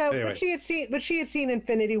 Okay. So, anyway. but she had seen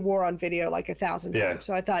Infinity War on video like 1,000 times.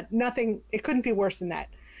 So I thought it couldn't be worse than that.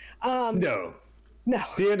 No.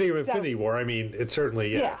 The ending of Infinity War. I mean, it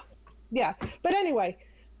certainly, yeah. But anyway,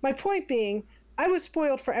 my point being, I was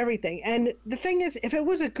spoiled for everything. And the thing is, if it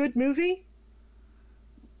was a good movie,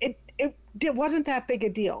 it wasn't that big a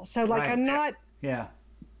deal. So like, I'm not. Yeah.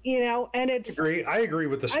 And it's. I agree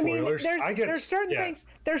with the spoilers. I mean, there's certain things.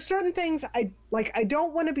 There's certain things I like. I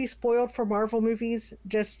don't want to be spoiled for Marvel movies.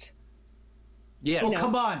 Just. Yeah. Oh,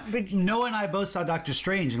 come on. But Noah and I both saw Doctor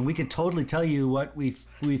Strange, and we could totally tell you what we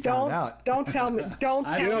found out. Don't tell me. Don't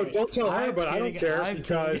tell me. Don't tell her, but I don't care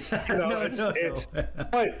because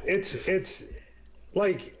it's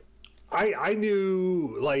like I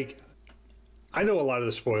knew like. I know a lot of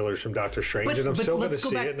the spoilers from Doctor Strange, and I'm still going to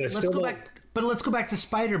see it. And I still don't. But let's go back to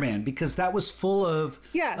Spider-Man because that was full of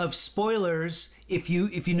spoilers if you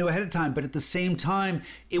knew ahead of time. But at the same time,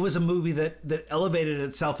 it was a movie that elevated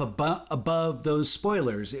itself above those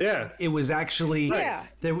spoilers. It was actually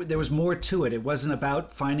there was more to it. It wasn't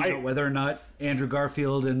about finding out whether or not Andrew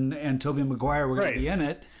Garfield and Tobey Maguire were going to be in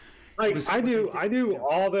it. I knew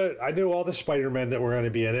all the Spider-Men that were going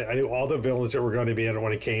to be in it. I knew all the villains that were going to be in it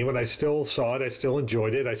when it came, and I still saw it. I still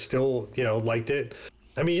enjoyed it. I still liked it.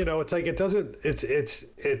 I mean, it's like it doesn't.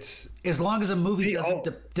 It's as long as a movie doesn't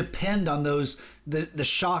depend on those the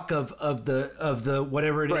shock of the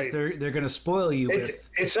whatever it is they're going to spoil you with.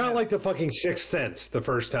 It's not like the fucking Sixth Sense the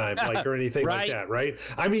first time, like or anything like that, right?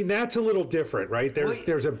 I mean, that's a little different, right?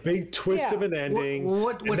 There's a big twist of an ending.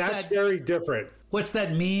 What's and that's that? very different. What's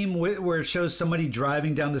that meme where it shows somebody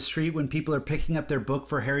driving down the street when people are picking up their book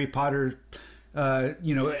for Harry Potter? Oh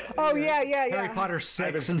yeah. Harry Potter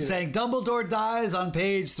 6 and saying Dumbledore dies on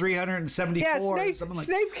page 374.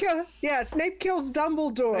 Yeah, Snape kills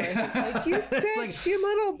Dumbledore. It's like, you bitch, like, you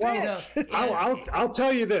little bitch. I'll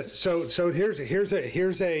tell you this. So here's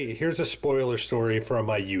a spoiler story from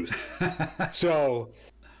my youth. So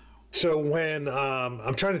when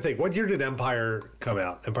I'm trying to think, what year did Empire come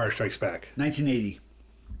out? Empire Strikes Back. 1980.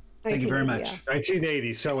 Thank you very much.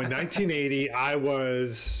 1980. So in 1980, I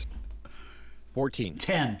was 14.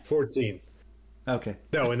 14. Okay.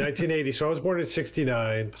 No, in 1980. So I was born in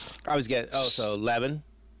 69. I was getting, so 11.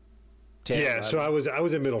 10, Yeah, 11. so I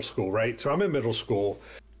was in middle school, right? So I'm in middle school,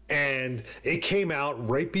 and it came out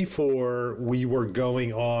right before we were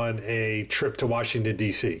going on a trip to Washington,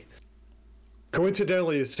 D.C.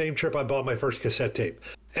 Coincidentally, the same trip I bought my first cassette tape.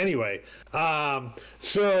 Anyway,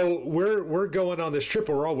 so we're going on this trip.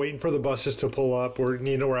 We're all waiting for the buses to pull up. We're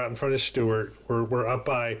out in front of Stewart. We're up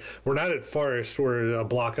by. We're not at Forest. We're a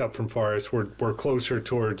block up from Forest. We're closer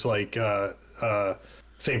towards like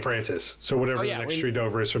St. Francis. So whatever the next street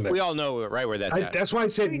over is from there. We all know right where that's at. That's why I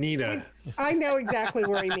said Nina. I know exactly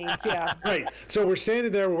where he means. Yeah. Right. So we're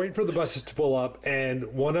standing there, we're waiting for the buses to pull up, and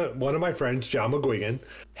one of my friends, John McGuigan,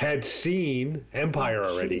 had seen Empire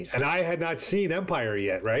already, and I had not seen Empire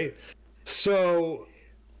yet. Right. So,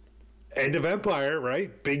 end of Empire.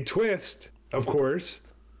 Right. Big twist, of course.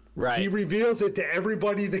 Right. He reveals it to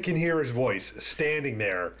everybody that can hear his voice, standing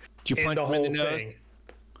there. Did you punch the him in whole the nose? thing.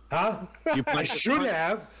 Huh? You I should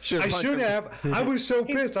have. Should've I punched should him. have. I was so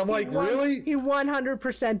pissed. I'm like, really? He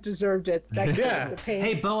 100% deserved it. That Yeah. was a pain.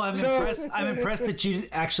 Hey, Bo, I'm impressed. I'm impressed that you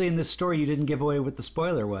actually in this story you didn't give away what the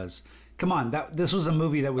spoiler was. Come on, this was a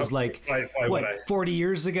movie that was like why would I? 40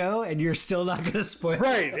 years ago, and you're still not going to spoil it.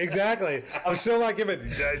 Right, exactly. I'm still not giving.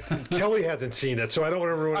 Kelly hasn't seen it, so I don't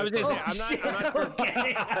want to ruin I it. was going to say, I'm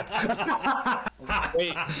not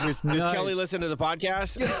Wait, does Kelly listen to the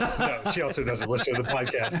podcast? No, she also doesn't listen to the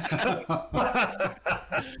podcast.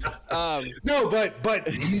 No, but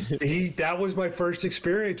he that was my first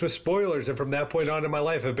experience with spoilers, and from that point on in my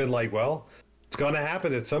life, I've been like, well, it's going to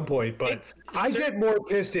happen at some point. But I get more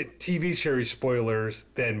pissed at TV series spoilers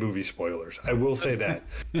than movie spoilers. I will say that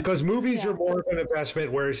because movies are more of an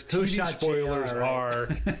investment, whereas TV shot spoilers JR, right? are.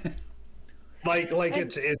 Like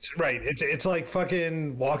it's right. It's like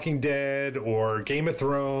fucking Walking Dead or Game of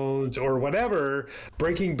Thrones or whatever,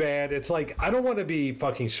 Breaking Bad. It's like I don't want to be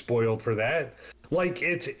fucking spoiled for that. Like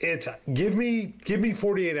it's give me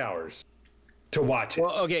 48 hours to watch it.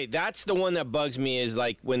 Well, okay, that's the one that bugs me is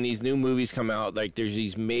like when these new movies come out, like there's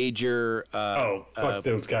these major Fuck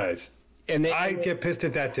those guys. and I get pissed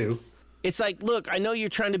at that too. it's like, look, I know you're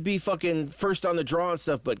trying to be fucking first on the draw and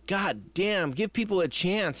stuff, but god damn, give people a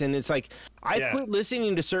chance. And it's like I quit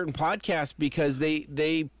listening to certain podcasts because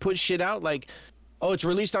they put shit out like, oh, it's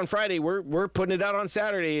released on Friday, we're putting it out on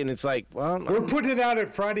Saturday, and it's like, well, We're putting it out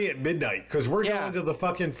at Friday at midnight because we're Yeah. going to the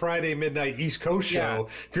fucking Friday midnight East Coast show. Yeah.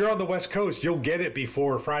 If you're on the West Coast, you'll get it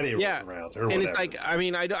before Friday rolls yeah, around or and whatever. it's like, I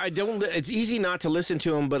mean, I don't. It's easy not to listen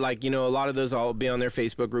to them, but like, a lot of those I'll be on their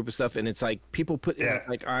Facebook group and stuff, and it's like people put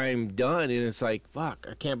like I'm done, and it's like, fuck,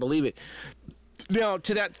 I can't believe it. Now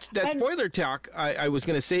to that spoiler talk, I was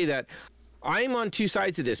gonna say that I'm on two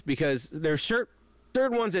sides of this because there's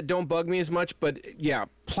certain ones that don't bug me as much, but yeah,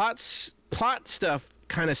 plot stuff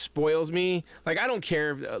kind of spoils me. Like I don't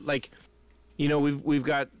care, like, we've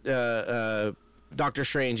got Doctor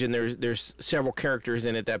Strange, and there's several characters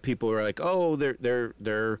in it that people are like, oh,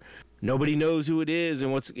 they're nobody knows who it is,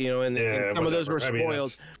 and what's and some of those were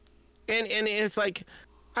spoiled, and it's like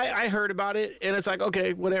I heard about it, and it's like,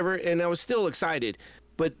 okay, whatever, and I was still excited,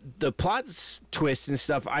 but the plot twists and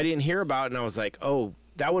stuff I didn't hear about, and I was like, oh,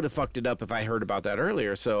 that would have fucked it up if I heard about that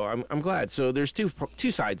earlier. So I'm glad. So there's two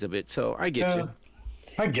sides of it. So I get you.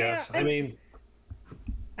 I guess. Yeah, I mean,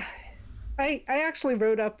 I actually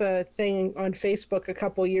wrote up a thing on Facebook a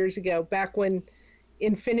couple years ago, back when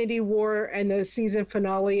Infinity War and the season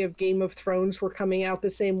finale of Game of Thrones were coming out the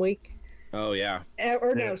same week. Oh yeah.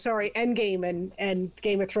 Endgame and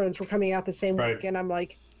Game of Thrones were coming out the same week, and I'm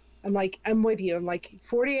with you. I'm like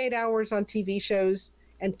 48 hours on TV shows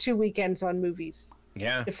and 2 weekends on movies.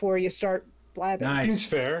 Yeah. Before you start blabbing. Nice. it's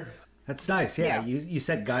fair. That's nice. Yeah, you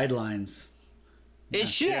set guidelines. It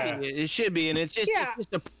should be. It should be, and it's just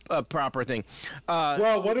a proper thing.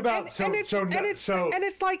 Well, what about it's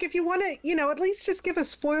like, if you want to, at least just give a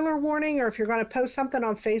spoiler warning, or if you're going to post something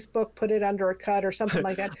on Facebook, put it under a cut or something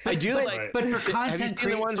like that. I do but, like. But for Have you content seen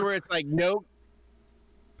the ones where it's like no?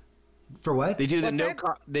 For what? They do the What's no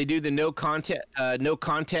that? they do the no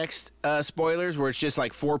context spoilers where it's just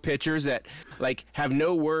like 4 pictures that like have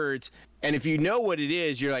no words, and if you know what it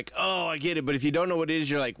is, you're like, oh, I get it. But if you don't know what it is,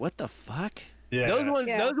 you're like, what the fuck? Yeah.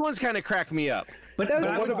 Those ones kind of crack me up. But, Those-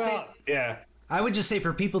 but I What would say, about I would just say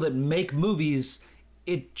for people that make movies,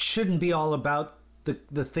 it shouldn't be all about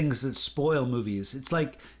the things that spoil movies. It's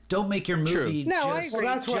like, don't make your movie No, I just, agree.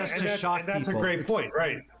 Well, that's what, just and, to that, shock and that's people. a great It's- point,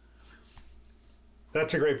 right?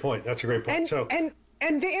 That's a great point. That's a great point. And So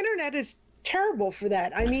and the internet is terrible for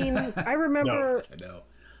that. I mean, I remember. I know.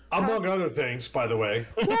 among other things, by the way,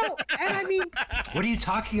 Well, and I mean, What are you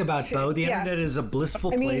talking about, Bo? The Yes. internet is a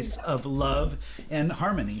blissful I mean- place of love and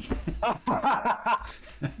harmony.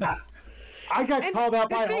 I got And called out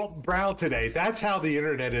the by thing- Alton Brown today. That's how the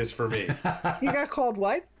internet is for me. you got called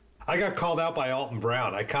what? I got called out by Alton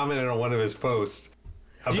Brown. I commented on one of his posts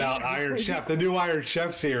about Iron Chef, the new Iron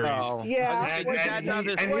Chef series. Oh. Yeah. And, What'd and you- he,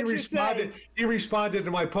 and he what'd you responded. say? He responded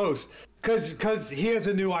to my post because he has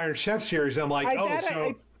a new Iron Chef series. I'm like,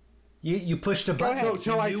 You pushed a button. So-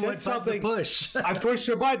 so you I knew said what button to something- push. I pushed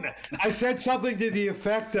a button. I said something to the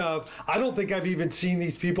effect of, I don't think I've even seen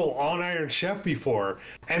these people on Iron Chef before.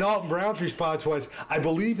 And Alton Brown's response was, I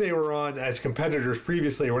believe they were on as competitors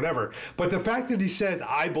previously or whatever. But the fact that he says,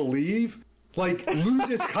 I believe, like,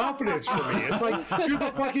 loses confidence for me. It's like, you're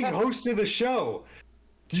the fucking host of the show.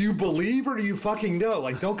 Do you believe or do you fucking know?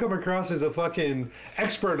 Like, don't come across as a fucking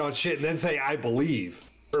expert on shit and then say, I believe.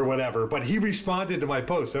 Or whatever, but he responded to my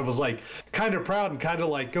post. I was like kind of proud and kind of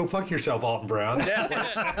like, go fuck yourself, Alton Brown.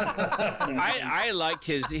 I liked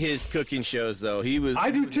his cooking shows though. He was. I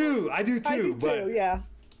do too. I do too. But Yeah.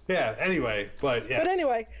 yeah. Anyway, but yeah. But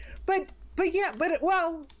anyway, but yeah, but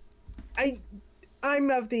well, I'm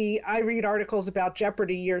of the I read articles about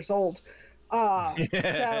Jeopardy years old.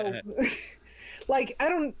 So like I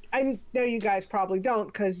know you guys probably don't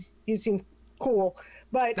because you seem cool,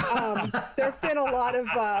 but there have been a lot of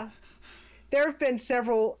there have been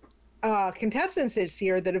several contestants this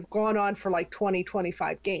year that have gone on for like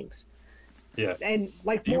 20-25 games, Yeah. and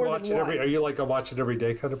like Do you more watch than it one. are you like a watch it every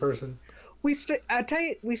day kind of person? I tell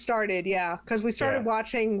you, we started, yeah, because we started Yeah.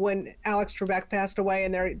 watching when Alex Trebek passed away,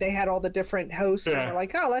 and they had all the different hosts, and Yeah. we're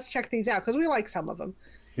like, oh, let's check these out because we like some of them,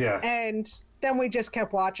 Yeah. and then we just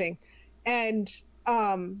kept watching, and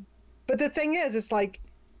but the thing is, it's like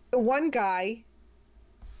the one guy,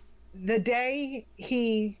 the day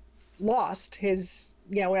he lost his,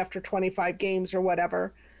 after 25 games or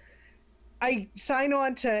whatever, I signed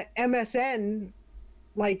on to MSN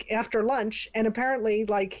like after lunch, and apparently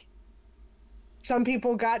like some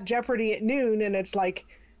people got Jeopardy at noon, and it's like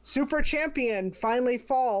super champion finally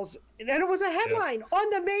falls, and it was a headline on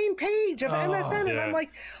the main page of MSN, and yeah. I'm like,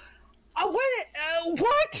 oh,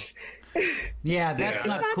 what? Yeah, that's Yeah.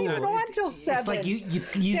 not It's not cool. even on till It's like 7. you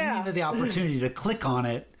Yeah. needed the opportunity to click on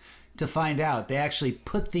it to find out. They actually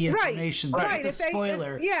put the Right, information, right. the If they-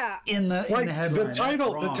 spoiler, yeah. in the Like headline. the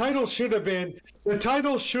title That's the wrong. title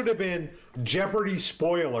should have been Jeopardy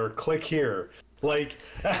spoiler, click here. Like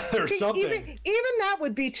or See, something. even that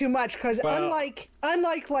would be too much because Well-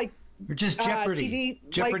 unlike like Or just Jeopardy. TV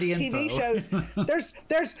Jeopardy like info. TV shows,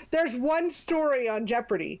 there's one story on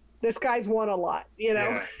Jeopardy. This guy's won a lot,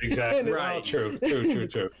 Yeah, exactly. Right. Well, true.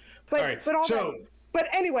 But All right. but all so that. But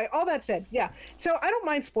anyway, all that said, yeah. So I don't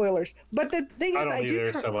mind spoilers, but the thing is, I don't I do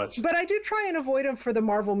either try, so much. But I do try and avoid them for the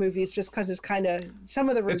Marvel movies, just because it's kind of some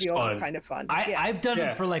of the reveals are fun. kind of fun. I, yeah. I've done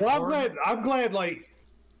yeah. it for like well, horror- I'm glad like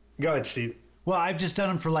go ahead, Steve. Well, I've just done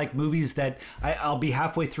them for like movies that I'll be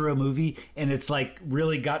halfway through a movie and it's like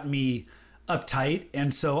really got me uptight,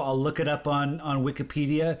 and so I'll look it up on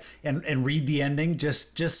Wikipedia and read the ending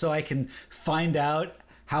just so I can find out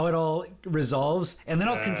how it all resolves, and then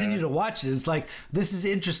I'll continue to watch it. It's like, this is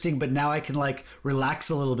interesting, but now I can like relax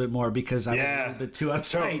a little bit more because I'm a Yeah. little bit too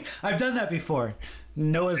uptight. I've done that before.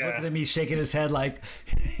 Noah's looking at me shaking his head like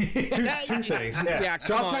Two things. Yeah. Yeah,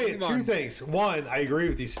 So come I'll tell on, you come two on. things. One, I agree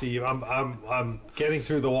with you, Steve. I'm getting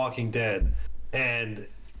through The Walking Dead, and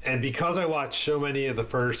because I watched so many of the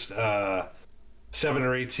first 7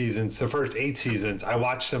 or 8 seasons, the first 8 seasons, I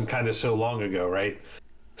watched them kind of so long ago, right?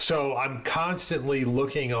 So I'm constantly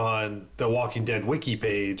looking on the Walking Dead wiki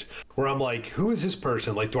page where I'm like, who is this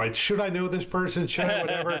person? Like, should I know this person? Should I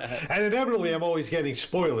whatever? And inevitably, I'm always getting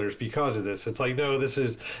spoilers because of this. It's like, no, this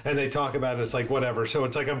is, and they talk about it. It's like whatever. So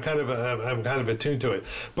it's like I'm kind of attuned to it.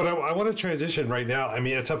 But I want to transition right now. I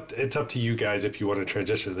mean, it's up to you guys if you want to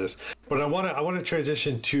transition to this. But I want to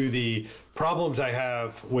transition to the problems I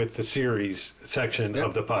have with the series section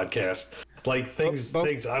of the podcast, like things.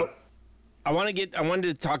 I wanted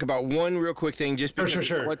to talk about one real quick thing, just because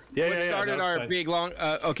Sure. what Yeah, started no, our fine. big long.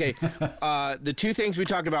 Okay, the two things we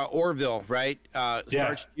talked about, Orville, right?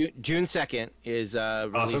 Starts June 2nd is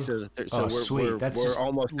release of the Oh, so sweet. we're That's we're just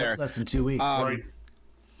almost there. Less than 2 weeks. Right.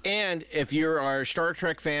 And if you're a Star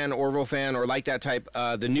Trek fan, Orville fan, or like that type,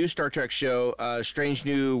 the new Star Trek show, Strange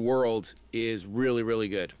New World, is really, really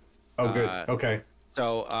good. Oh, good. Okay.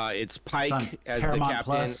 So it's Pike on as Paramount the captain,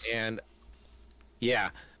 Plus. and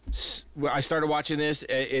I started watching this.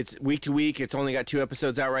 It's week to week. It's only got 2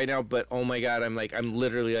 episodes out right now, but oh my god, I'm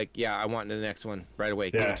literally like, yeah, I want the next one right away.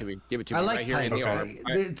 Give Yeah. it to me. Give it to I me like right here in the Pike. arm.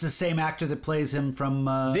 It's the same actor that plays him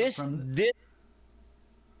from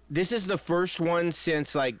This is the first one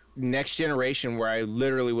since like Next Generation where I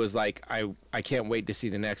literally was like, I can't wait to see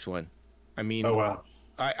the next one. I mean, Oh, wow.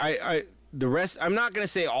 I the rest, I'm not gonna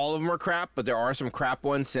say all of them are crap, but there are some crap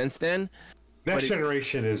ones since then. Next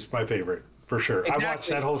Generation is my favorite, for sure. I watched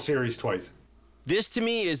Exactly. that whole series twice. This to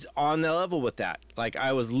me is on the level with that. Like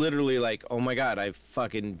I was literally like, oh my god, I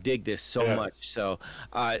fucking dig this so Yeah. much. So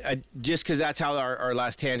just because that's how our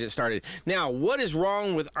last tangent started. Now, what is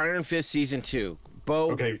wrong with Iron Fist season 2?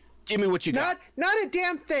 Bo, Okay. give me what you got. Not a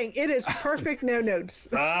damn thing. It is perfect. No notes.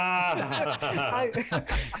 Ah.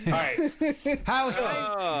 All right. House.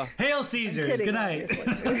 Hail Caesars. Kidding, Good night.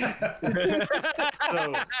 obviously.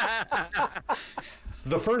 So,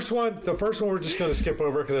 the first one we're just going to skip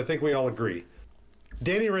over because I think we all agree.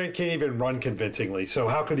 Danny Rand can't even run convincingly, so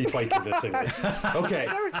how could he fight convincingly? Okay.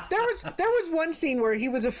 There was one scene where he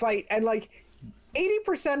was a fight, and like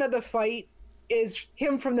 80% of the fight is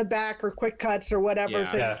him from the back or quick cuts or whatever. Yeah.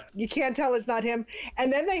 So Yeah. you can't tell it's not him.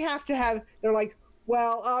 And then they're like,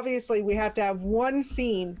 well, obviously we have to have one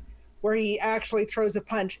scene where he actually throws a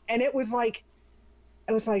punch, and it was like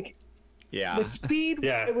Yeah. the speed.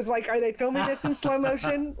 Yeah. It was like, are they filming this in slow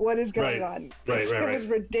motion? What is going Right. on? Right, It right. was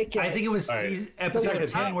ridiculous. I think it was All right. episode Second.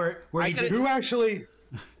 10 where he did. Who actually?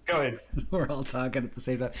 Go ahead. We're all talking at the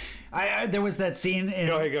same time. There was that scene in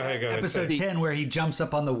Go ahead. episode 10 where he jumps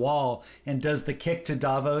up on the wall and does the kick to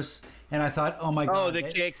Davos, and I thought, oh my god! Oh, the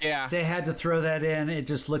kick, yeah. They had to throw that in. It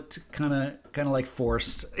just looked kind of like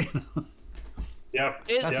forced. Yep.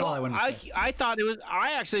 That's all I wanted to say.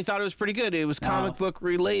 I actually thought it was pretty good. It was comic book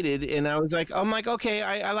related, and I was like, okay,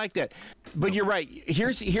 I like that. But you're right.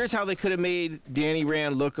 Here's how they could have made Danny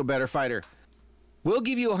Rand look a better fighter. We'll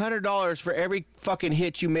give you $100 for every fucking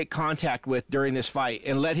hit you make contact with during this fight,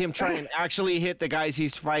 and let him try and actually hit the guys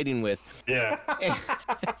he's fighting with. Yeah.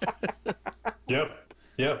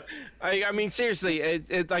 Yep. I mean, seriously,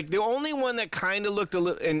 it's like the only one that kind of looked a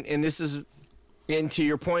little, and this is into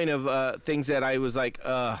your point of things that I was like,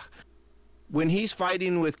 when he's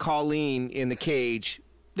fighting with Colleen in the cage,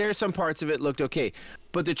 there's some parts of it looked okay,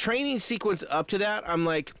 but the training sequence up to that, I'm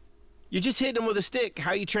like, you're just hitting him with a stick.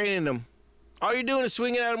 How you training him? All you're doing is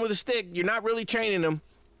swinging at him with a stick. You're not really training him.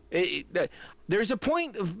 There's a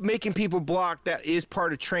point of making people block that is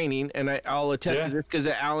part of training, and I'll attest to this because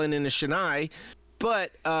of Alan and the Shania.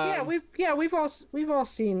 But we've all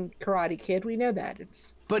seen Karate Kid. We know that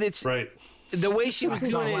but it's Right. the way she was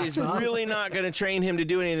Wax on, doing it wax is off. really not going to train him to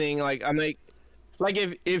do anything. Like I'm like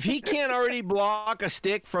if he can't already block a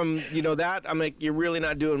stick from that, I'm like, you're really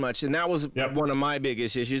not doing much. And that was one of my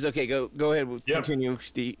biggest issues. Okay, go ahead. Continue,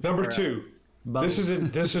 Steve. Number 2.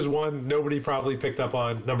 This is one nobody probably picked up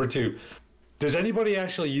on. Number 2. Does anybody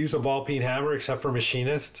actually use a ball peen hammer except for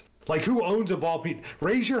machinists? Like, who owns a ball peen?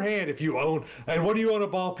 Raise your hand if you own. And what do you own a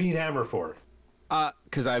ball peen hammer for?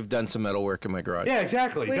 Because I've done some metal work in my garage. Yeah,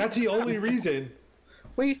 exactly. That's the only reason.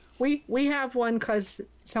 we have one because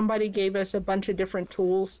somebody gave us a bunch of different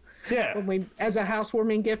tools. Yeah. When we as a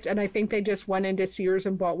housewarming gift, and I think they just went into Sears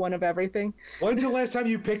and bought one of everything. When's the last time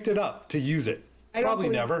you picked it up to use it? don't Probably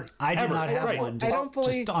believe- never. I do Ever. not have Right. one. I don't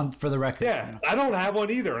believe- just on for the record. Yeah, I don't have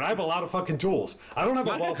one either, and I have a lot of fucking tools. I don't have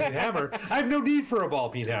a ball peen hammer. I have no need for a ball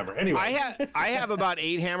peen hammer. Anyway. I have about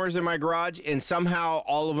 8 hammers in my garage, and somehow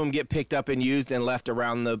all of them get picked up and used and left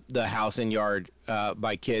around the house and yard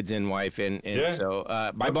by kids and wife, and Yeah.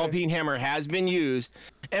 so my ball peen hammer has been used,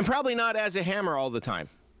 and probably not as a hammer all the time.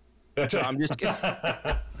 That's So it. I'm just kidding.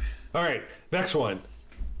 All right, next one.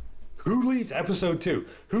 Who leaves episode 2?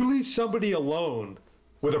 Who leaves somebody alone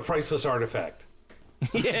with a priceless artifact?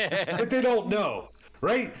 Yeah. But they don't know,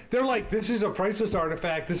 right? They're like, this is a priceless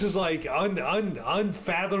artifact. This is like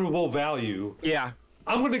unfathomable value. Yeah.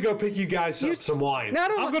 I'm going to go pick you guys up some wine.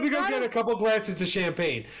 not only- I'm going to go not get a only- couple glasses of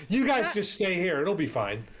champagne. You guys just stay here. It'll be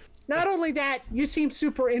fine. Not only that, you seem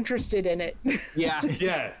super interested in it. Yeah.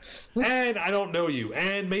 Yeah. And I don't know you.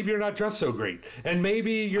 And maybe you're not dressed so great. And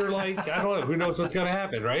maybe you're like, I don't know. Who knows what's going to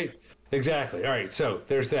happen, right? Exactly. All right. So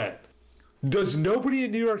there's that. Does nobody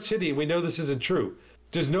in New York City, and we know this isn't true,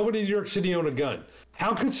 does nobody in New York City own a gun?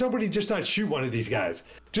 How could somebody just not shoot one of these guys?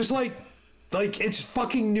 Just like it's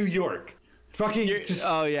fucking New York. Fucking just.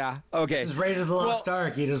 Oh yeah. Okay. This is Raiders of the Lost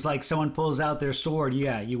Ark. You just like someone pulls out their sword.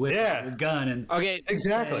 Yeah, you whip out your gun and. Okay.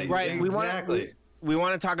 Exactly. Right. Exactly. We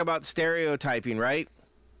want to talk about stereotyping, right?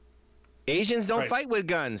 Asians don't Right. fight with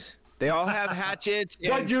guns. They all have hatchets.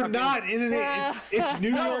 But and you're fucking- not in it. It's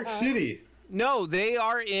New York City. No, they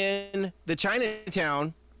are in the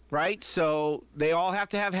Chinatown, right? So they all have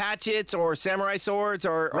to have hatchets or samurai swords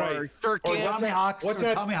or Right. shurikens. Tomahawks. What's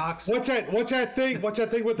that? Tomahawks. What's that thing? What's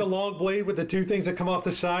that thing with the long blade with the two things that come off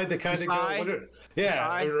the side that kind of go? side? Yeah,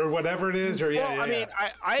 Side? or whatever it is, or yeah. Well, yeah, I mean, yeah.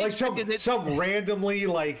 I like expected some randomly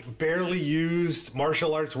like barely used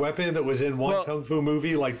martial arts weapon that was in one Well- kung fu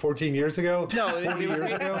movie like 14 years ago. No, 40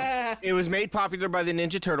 years ago, it was made popular by the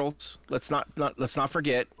Ninja Turtles. Let's not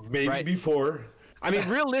forget. maybe right? before. I mean,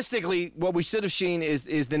 realistically, what we should have seen is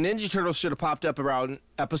the Ninja Turtles should have popped up around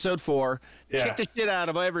episode 4, Yeah. kicked the shit out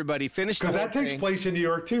of everybody, finished the Because whole that takes thing. place in New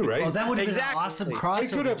York too, right? Well, that would have Exactly. been an awesome They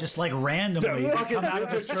crossover, could've- just like randomly they Fucking come out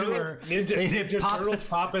of the sewer. Ninja pop- Turtles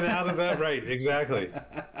popping out of that, right? Exactly.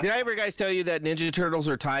 Did I ever guys tell you that Ninja Turtles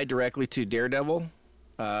are tied directly to Daredevil?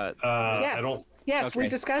 I Yes. don't. Yes, we Okay.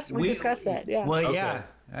 discussed that. Yeah. Well, Okay. yeah.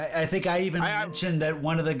 I think I even mentioned that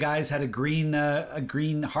one of the guys had a green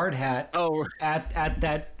hard hat. Oh. at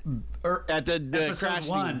that At the episode crash scene.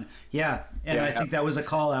 1. Yeah, and Yeah, I yeah. think that was a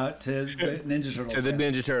call out to the Ninja Turtles. To the yeah.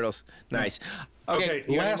 Ninja Turtles. Nice. Okay, you got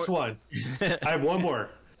any last more- one. I have one more.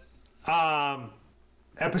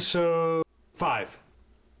 Episode 5.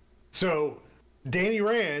 So Danny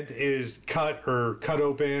Rand is cut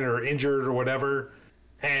open or injured or whatever,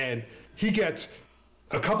 and he gets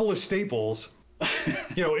a couple of staples.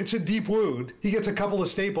 It's a deep wound. He gets a couple of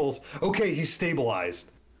staples. Okay, he's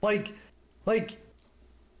stabilized. Like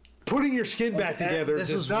putting your skin back together This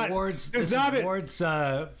does was not. Ward's, does this not was Ward's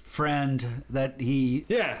friend that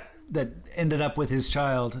that ended up with his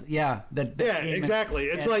child. Yeah, that came in- exactly.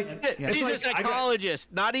 It's Yeah. like She's it's a like, I got-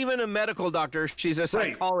 psychologist, not even a medical doctor. She's a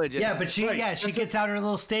psychologist. Yeah, but she Right. she gets out her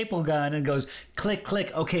little staple gun and goes click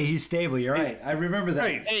click. Okay, he's stable. You're right. I remember that.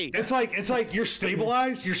 Right. Hey. It's like you're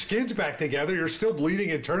stabilized, your skin's back together, you're still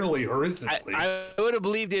bleeding internally horrendously. I would have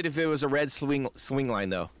believed it if it was a red swing line,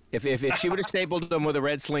 though. If she would have stapled them with a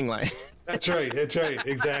red sling line. That's right.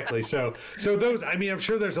 Exactly. So those. I mean, I'm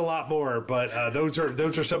sure there's a lot more, but those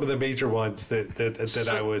are some of the major ones that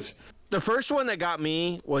I was. The first one that got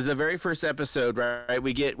me was the very first episode, right?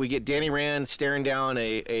 We get Danny Rand staring down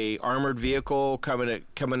a armored vehicle coming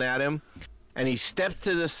at him, and he steps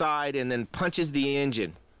to the side and then punches the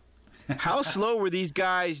engine. How slow were these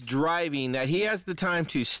guys driving that he has the time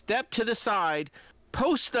to step to the side,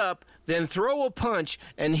 post up, then throw a punch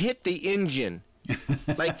and hit the engine?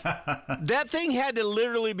 Like that thing had to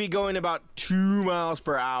literally be going about 2 miles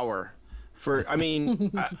per hour.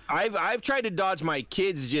 I've tried to dodge my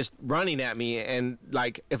kids just running at me, and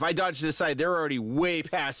like if I dodge to the side, they're already way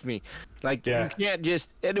past me. Like Yeah. you can't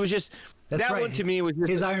just. And it was just That's that right. one to me was just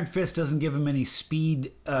His Iron Fist doesn't give him any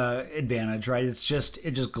speed advantage, right? It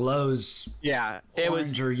just glows yeah. It orange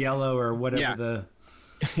was or yellow or whatever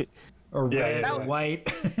Yeah. or red yeah. or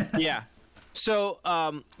white. yeah. So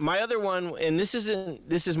my other one, and this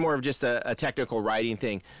is more of just a technical writing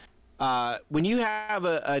thing. When you have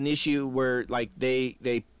an issue where like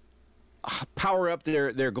they power up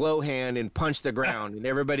their glow hand and punch the ground and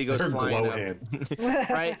everybody goes Their flying glow up, hand.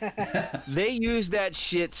 right? They use that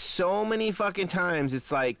shit so many fucking times.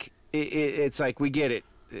 It's like it's like we get it.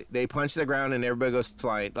 They punch the ground and everybody goes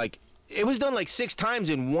flying. Like it was done like 6 times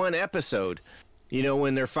in one episode.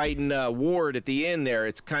 When they're fighting Ward at the end there,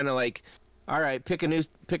 it's kind of like, all right, pick a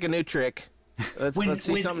new trick. Let's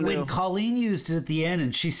see something new. When Colleen used it at the end,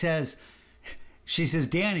 and she says,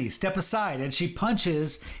 Danny, step aside, and she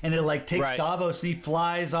punches, and it like takes Right. Davos, and he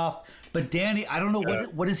flies off. But Danny, I don't know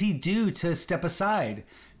what does he do to step aside?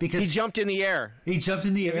 Because He jumped in the air. he jumped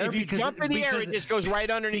in the air. If you jump in the air, it just goes right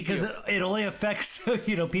underneath because you. it only affects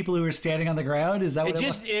people who are standing on the ground. Is that what It it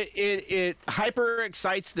just was? it hyper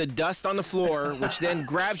excites the dust on the floor, which then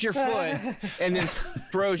grabs your foot and then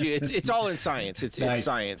throws you. It's all in science. It's Nice.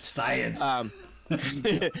 science. Science.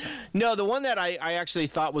 No, the one that I actually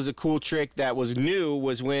thought was a cool trick that was new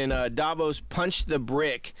was when Davos punched the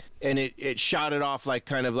brick and it shot it off like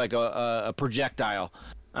kind of like a projectile,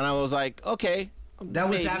 and I was like, okay. That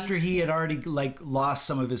was maybe. after he had already like lost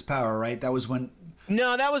some of his power, right? That was when.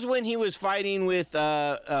 No, that was when he was fighting with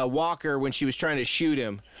Walker when she was trying to shoot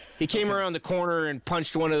him. He came around the corner and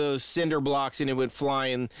punched one of those cinder blocks and it went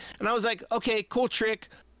flying. And I was like, okay, cool trick.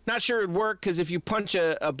 not sure it'd work because if you punch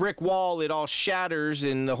a brick wall, it all shatters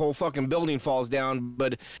and the whole fucking building falls down.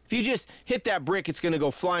 But if you just hit that brick, it's going to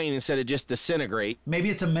go flying instead of just disintegrate. Maybe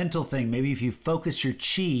it's a mental thing. Maybe if you focus your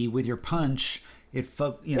chi with your punch, it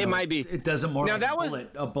might be. It does it more now, like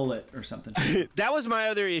a bullet or something. That was my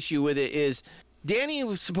other issue with it is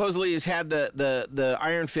Danny supposedly has had the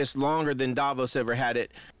Iron Fist longer than Davos ever had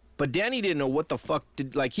it. But Danny didn't know what the fuck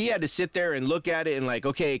he had to sit there and look at it and like,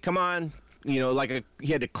 okay, come on. He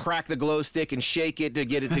had to crack the glow stick and shake it to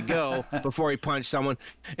get it to go before he punched someone.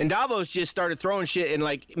 And Davos just started throwing shit and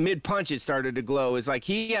like mid punch it started to glow. It's like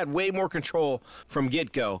he had way more control from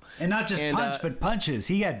get go. And not just but punches.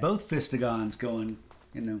 He had both fistigons going.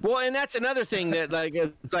 Well, and that's another thing that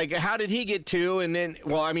like how did he get two? And then,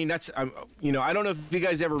 well, I mean, that's I don't know if you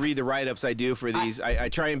guys ever read the write-ups I do for these. I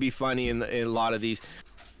try and be funny in a lot of these.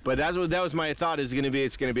 But that was my thought it's going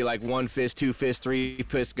to be like 1 fist, 2 fist, 3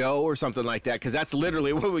 fist go or something like that because that's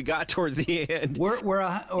literally what we got towards the end. We're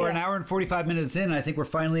an hour and 45 minutes in. I think we're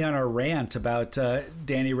finally on our rant about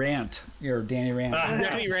Danny Rant. Danny Rant.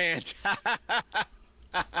 Danny Rant.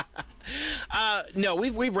 No,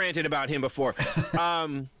 we've ranted about him before.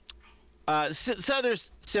 So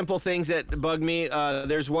there's simple things that bug me.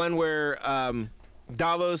 There's one where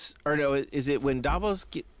Davos, or no, is it when Davos?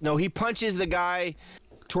 He punches the guy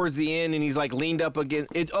towards the end, and he's like leaned up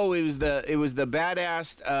against it. Oh, it was the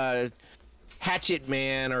badass Hatchet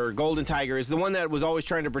Man or Golden Tiger. Is the one that was always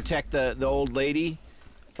trying to protect the old lady.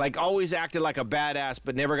 Like always acted like a badass,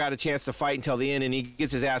 but never got a chance to fight until the end, and he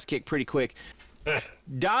gets his ass kicked pretty quick.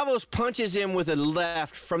 Davos punches him with a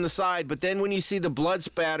left from the side, but then when you see the blood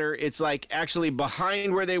spatter, it's like actually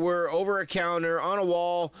behind where they were, over a counter, on a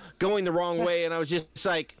wall, going the wrong way, and I was just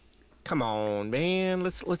like, come on, man,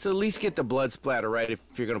 let's at least get the blood splatter right if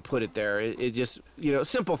you're going to put it there. It just,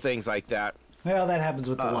 simple things like that. Well, that happens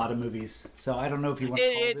with a lot of movies, so I don't know if you want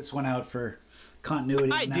to call this one out for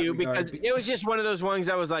continuity. I do, because it was just one of those ones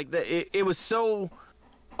that was like, it was so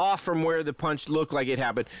off from where the punch looked like it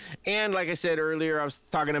happened. And like I said earlier, I was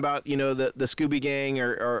talking about, the Scooby Gang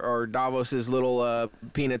or Davos's little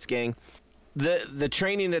Peanuts gang. The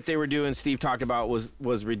training that they were doing, Steve talked about,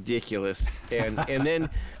 was ridiculous. And then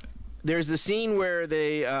there's the scene where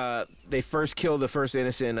they first kill the first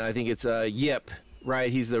innocent. I think it's Yip,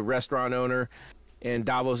 right? He's the restaurant owner. And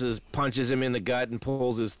Davos punches him in the gut and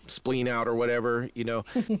pulls his spleen out or whatever,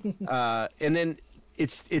 and then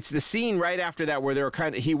it's the scene right after that where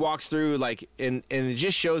he walks through and it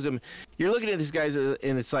just shows him, you're looking at these guys and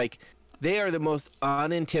it's like they are the most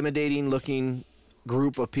unintimidating looking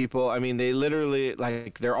group of people. I mean, they literally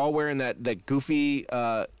they're all wearing that goofy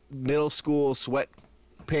middle school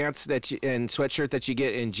sweatpants and sweatshirt that you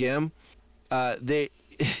get in gym. The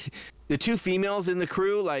two females in the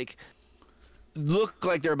crew look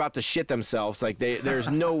like they're about to shit themselves. There's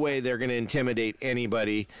no way they're going to intimidate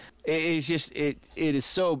anybody. It's just it is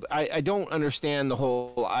so. I don't understand the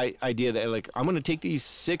whole idea that I'm going to take these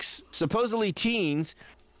 6 supposedly teens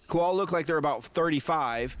who all look like they're about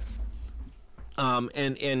 35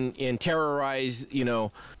 and terrorize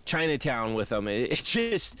Chinatown with them. It's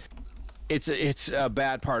just it's a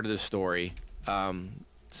bad part of the story. Yeah,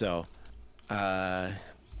 I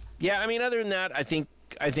mean, other than that, I think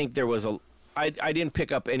there was I didn't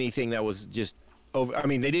pick up anything that was just over. I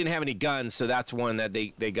mean, they didn't have any guns, so that's one that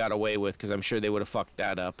they got away with, because I'm sure they would have fucked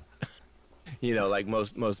that up, like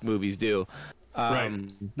most movies do. Right.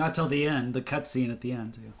 Not till the end, the cutscene at the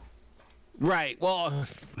end too. Right. Well,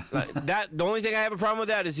 the only thing I have a problem with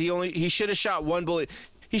that is he should have shot one bullet.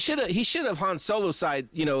 He should have Han Solo side,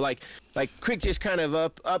 quick, just kind of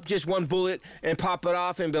up just one bullet and pop it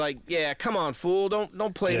off and be like, yeah, come on, fool,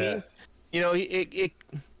 don't play me.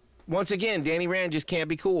 Once again, Danny Rand just can't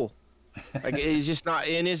be cool. It's just not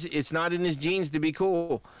it's not in his genes to be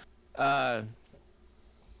cool. I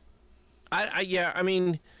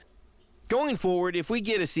mean, going forward, if we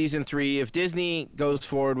get a season 3, if Disney goes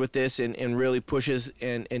forward with this and really pushes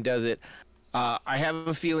and does it, I have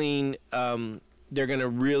a feeling they're going to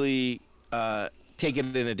really take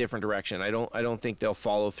it in a different direction. I don't think they'll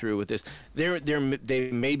follow through with this.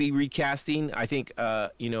 They may be recasting. I think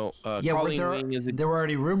Colleen Wing is there were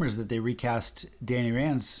already rumors that they recast Danny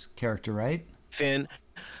Rand's character, right? Finn.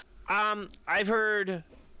 I've heard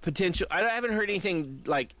potential. I haven't heard anything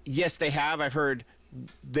like yes they have. I've heard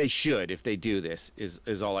they should if they do this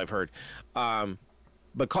is all I've heard.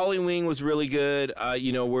 But Colleen Wing was really good.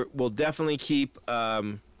 We'll definitely keep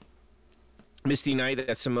Misty Knight,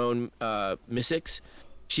 that's Simone Missick.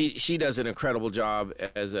 She does an incredible job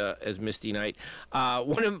as Misty Knight.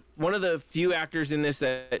 One of the few actors in this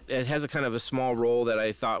that has a kind of a small role that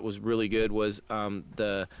I thought was really good was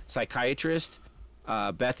the psychiatrist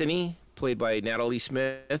Bethany, played by Natalie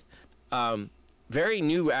Smith. Very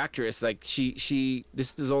new actress. Like she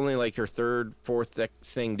this is only like her third, fourth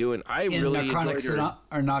thing doing. I In really Narcotics enjoyed her.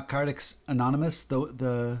 or Narcotics Anonymous,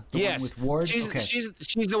 the Yes, one with Ward. she's Okay.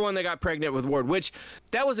 she's the one that got pregnant with Ward. Which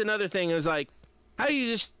that was another thing. It was like, how do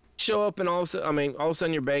you just show up and all of a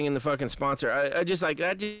sudden you're banging the fucking sponsor? I just like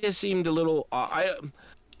that just seemed a little.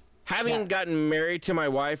 Having gotten married to my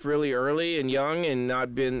wife really early and young and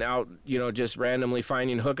not been out, just randomly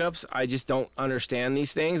finding hookups, I just don't understand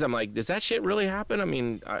these things. I'm like, does that shit really happen? I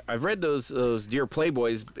mean, I've read those Dear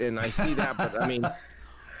Playboys and I see that, but I mean,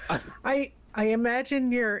 I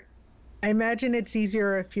imagine it's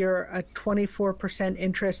easier if you're a 24%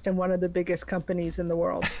 interest in one of the biggest companies in the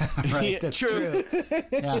world. Right, yeah, that's true.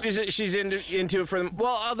 Yeah. She's into it for them.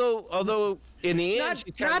 Well, although in the end,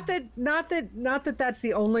 Not that that's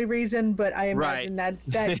the only reason, but I imagine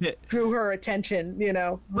that drew her attention,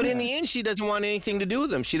 But in the end, she doesn't want anything to do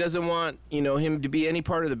with him. She doesn't want, him to be any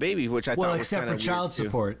part of the baby, which I thought was except kind for of child weird, too.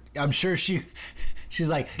 support. I'm sure she's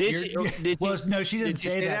like. Well, no, she didn't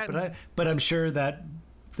say that, but I'm sure that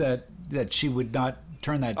she would not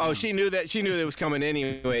turn that. Oh, down. she knew that. She knew it was coming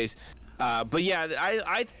anyways. But yeah,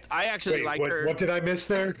 I actually like her. What did I miss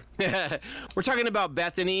there? We're talking about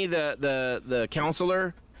Bethany, the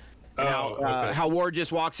counselor. And how Ward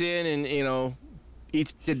just walks in and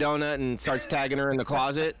eats the donut and starts tagging her in the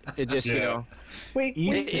closet. It just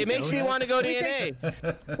it makes me want to go to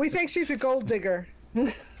NA. We think she's a gold digger.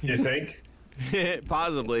 You think?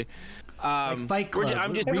 Possibly. Like Fight Club.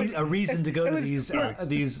 I'm just a reason to go to was-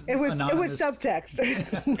 these It was anonymous.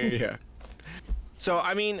 subtext. yeah. So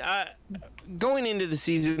I mean, going into the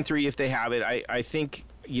season 3, if they have it, I think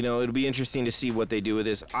it'll be interesting to see what they do with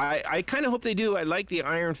this. I kind of hope they do. I like the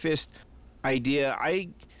Iron Fist idea.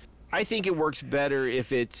 I think it works better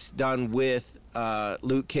if it's done with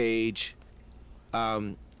Luke Cage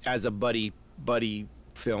as a buddy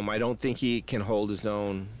film. I don't think he can hold his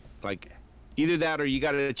own. Like either that or you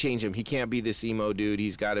got to change him. He can't be this emo dude.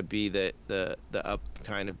 He's got to be the up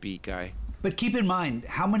kind of beat guy. But keep in mind,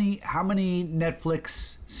 how many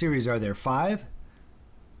Netflix series are there? 5?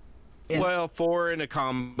 Well, 4 in a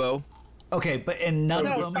combo. Okay, but none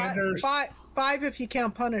No, of them. five if you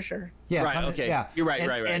count Punisher. Yeah, Right, okay. Yeah, You're right, and,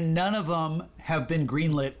 right. And none of them have been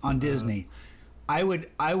greenlit on Disney. I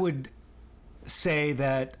would say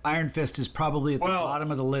that Iron Fist is probably at the bottom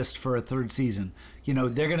of the list for a 3rd season. They're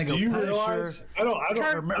going to go Do you Punisher, realize? I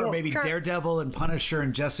don't. or maybe Daredevil and Punisher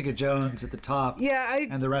and Jessica Jones at the top. Yeah,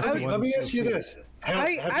 and the rest of the Let me ones ask you you'll see. this: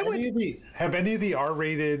 Have any of the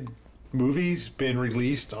R-rated movies been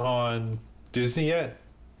released on Disney yet?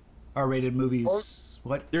 R-rated movies.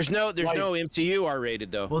 What? There's no MCU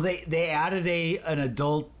R-rated though. Well, they added an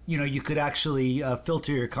adult. You could actually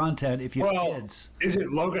filter your content if you have kids. Is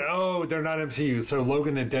it Logan? Oh, they're not MCU. So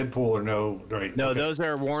Logan and Deadpool are no, right? No, okay. those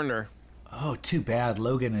are Warner. Oh, too bad.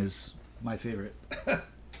 Logan is my favorite.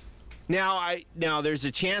 Now there's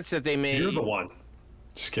a chance that they may. You're the one.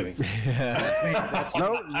 Just kidding.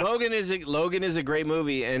 Logan is a great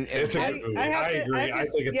movie, and It's a good movie. I agree. I think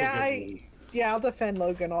it's a good movie. Yeah, I'll defend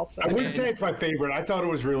Logan also. I wouldn't say it's my favorite. I thought it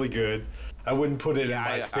was really good. I wouldn't put it in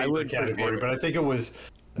my favorite category, but I think it was.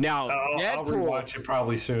 now I'll Deadpool. rewatch it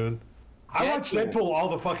probably soon. I watch Deadpool all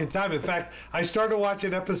the fucking time. In fact, I started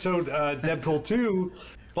watching episode Deadpool 2.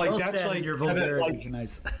 Like Well that's said, like your kinda vulgarity. like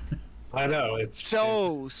Nice. I know it's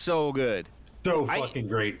So good. so fucking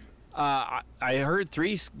great. I heard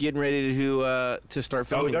 3's getting ready to start Oh,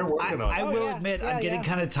 filming. they're working on I it. will yeah. admit, Yeah, I'm getting yeah.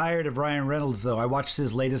 kind of tired of Ryan Reynolds, though. I watched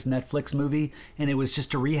his latest Netflix movie, and it was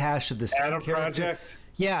just a rehash of the same Adam character. Project.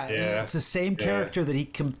 Yeah, and Yeah. it's the same Yeah. character that he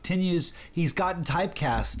continues. He's gotten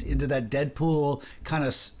typecast into that Deadpool kind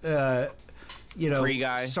of, Free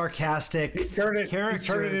guy. sarcastic Turn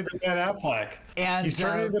character. it into Ben Affleck. And, he's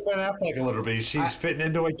turning into Ben Affleck a little bit. She's fitting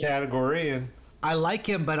into a category, and I like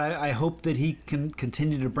him, but I hope that he can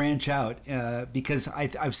continue to branch out because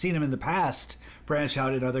I've seen him in the past branch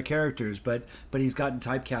out in other characters, but he's gotten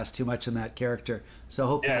typecast too much in that character. So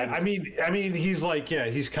hopefully, yeah, I mean, he's like,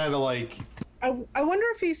 he's kind of like. I wonder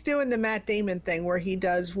if he's doing the Matt Damon thing where he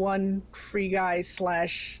does one Free Guy /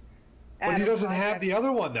 But he doesn't have the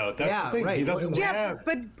other one though. That's Yeah, the thing. right. He doesn't Yeah,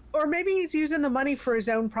 have. or maybe he's using the money for his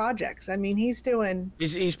own projects. I mean, he's doing.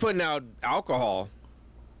 He's putting out alcohol.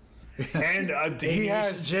 And he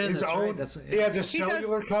has Gin, his that's own. right, that's- He has a does-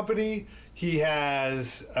 cellular company. He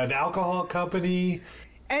has an alcohol company.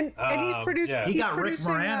 And he's producing. yeah. he he's got Rick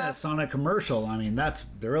producing, Moranis on a commercial. I mean, that's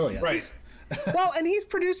brilliant. Right. well, and he's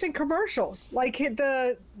producing commercials. Like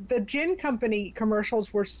the gin company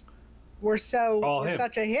commercials were All him.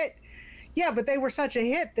 such a hit. Yeah, but they were such a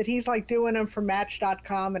hit that he's like doing them for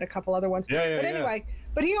Match.com and a couple other ones. Yeah, but anyway,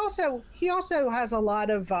 but he also has a lot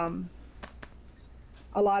of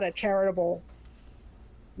charitable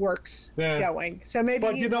works going. So maybe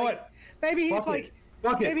But he's you know like, what? maybe he's Fuck like it.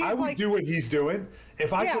 Fuck it. maybe I he's would like do what he's doing.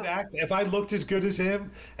 If I Yeah. could act, if I looked as good as him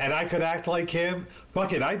and I could act like him,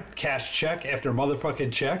 fuck it, I'd cash check after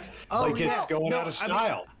motherfucking check. Like it's going out of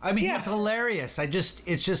style. I mean, Yeah. he's hilarious.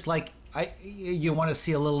 It's just like you want to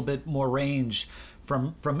see a little bit more range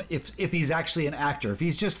from if he's actually an actor. If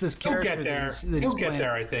he's just this He'll character, get there. that He'll he's get playing.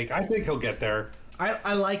 there, I think. I think he'll get there.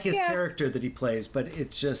 I like his Yeah. character that he plays, but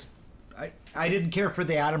it's just I didn't care for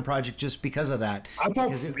the Adam Project just because of that. I thought,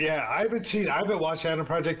 Because it- I haven't watched Adam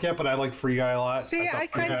Project yet, but I like Free Guy a lot. see I I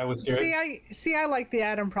thought Free Guy was good. I like the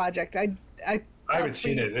Adam Project. I haven't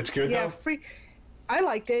seen it. It's good Yeah, though. I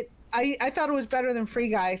liked it. I thought it was better than Free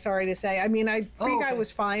Guy. Sorry to say. I mean, Free Guy okay.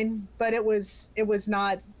 was fine, but it was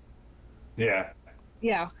not. Yeah.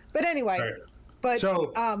 Yeah, but anyway, Right. but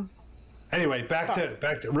So- Anyway, back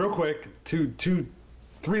Sorry. to real quick.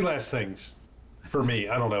 Three last things for me.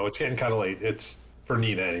 I don't know. It's getting kind of late. It's for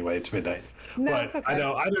Nina anyway. It's midnight. No, but it's okay. I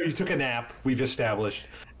know you took a nap. We've established.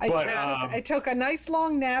 I took a nice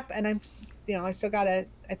long nap, and I still got I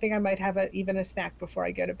think I might have even a snack before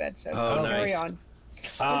I go to bed. So carry nice.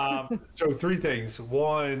 on. So three things.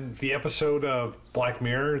 One, the episode of Black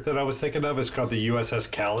Mirror that I was thinking of is called the USS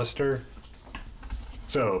Callister.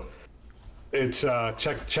 So it's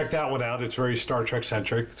check that one out. It's very Star Trek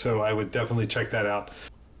centric, so I would definitely check that out.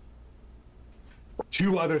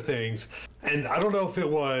 Two other things, and I don't know if it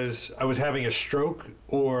was I was having a stroke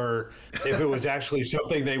or if it was actually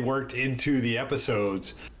something they worked into the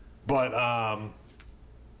episodes, but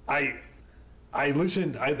I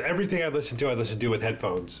listened. Everything I listen to with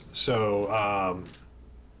headphones. So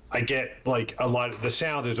I get like a lot. The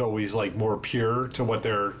sound is always like more pure to what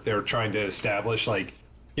they're trying to establish. Like,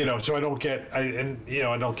 so I don't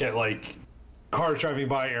get like cars driving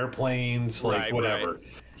by, airplanes, like Right, whatever. right.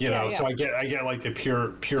 Yeah. So I get like the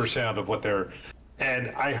pure sound of what they're. And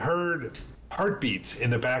I heard heartbeats in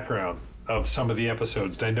the background of some of the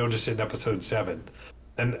episodes. I noticed it in episode 7.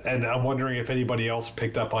 And I'm wondering if anybody else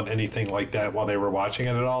picked up on anything like that while they were watching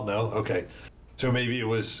it at all. No? Okay. So maybe it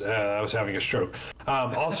was I was having a stroke.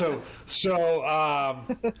 Also,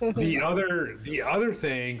 the other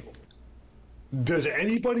thing, does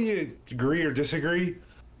anybody agree or disagree?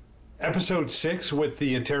 Episode 6 with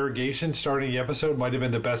the interrogation starting the episode might have been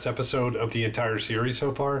the best episode of the entire series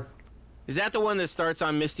so far. Is that the one that starts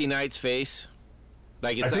on Misty Knight's face?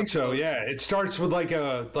 Like it's I think up so. close? Yeah, it starts with like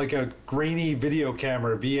a grainy video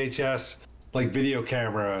camera, VHS like video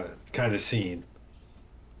camera kind of scene.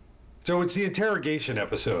 So it's the interrogation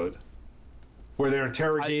episode where they're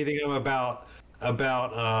interrogating him about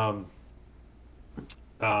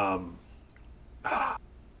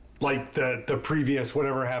like the previous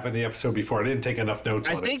whatever happened the episode before. I didn't take enough notes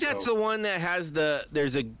on I it. think that's so. the one that has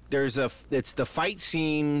it's the fight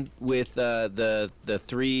scene with the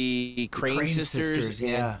three Crane, sisters,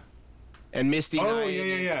 yeah. and Misty Oh, Knight.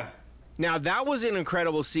 yeah. Now that was an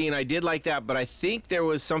incredible scene. I did like that, but I think there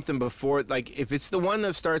was something before. Like if it's the one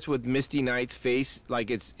that starts with Misty Knight's face,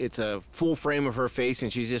 like it's a full frame of her face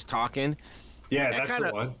and she's just talking. Yeah, That that's kinda-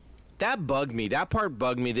 the one. That bugged me. That part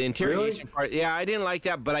bugged me. The interrogation part. Yeah, I didn't like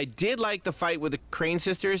that, but I did like the fight with the Crane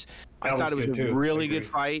sisters. I That thought it was was good, a too. really Agreed. good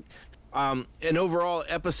fight. An overall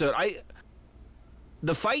episode.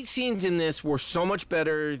 The fight scenes in this were so much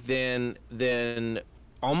better than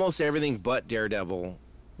almost everything but Daredevil,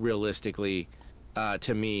 realistically,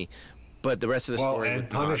 to me. But the rest of the Well, story and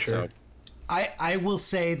was not, Punisher. so. I will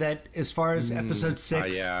say that as far as episode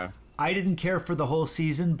 6, yeah. I didn't care for the whole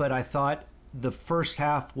season, but I thought the first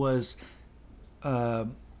half was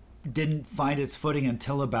didn't find its footing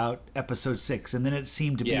until about episode 6, and then it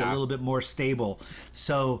seemed to be a Yeah. little bit more stable.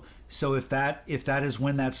 So if that is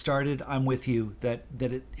when that started, I'm with you that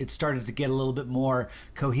it started to get a little bit more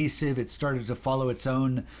cohesive. It started to follow its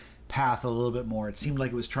own path a little bit more. It seemed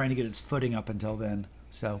like it was trying to get its footing up until then.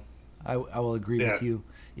 So I will agree Yeah. with you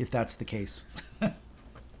if that's the case.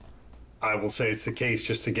 I will say it's the case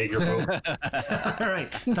just to get your vote. All right,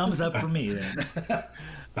 thumbs up for me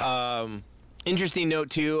then. Interesting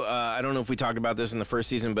note too. I don't know if we talked about this in the first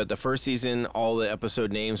season, but the first season, all the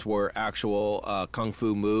episode names were actual kung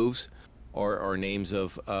fu moves, or names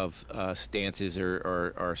of stances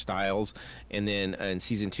or styles. And then in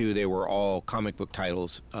season 2, they were all comic book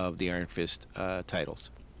titles of the Iron Fist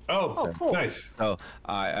titles. Oh, cool. nice. So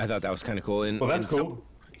I thought that was kind of cool. And Well, that's and some- cool.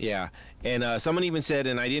 Yeah, and someone even said,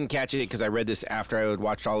 and I didn't catch it because I read this after I had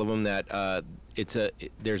watched all of them, that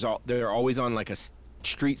they're always on like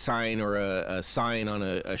street sign or a sign on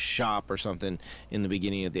a shop or something in the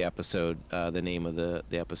beginning of the episode, the name of the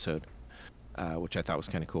episode, which I thought was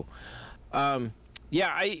kind of cool.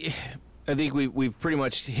 Yeah, I think we've pretty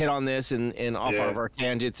much hit on this and off of our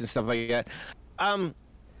tangents and stuff like that. Can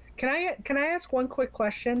I ask one quick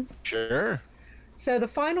question? Sure. So the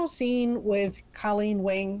final scene with Colleen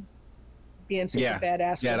Wing being super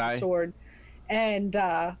badass with the sword, and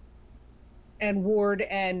Ward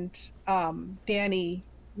and Danny,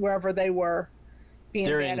 wherever they were, being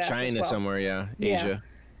they're badass in China as well. somewhere, Asia.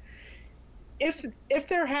 If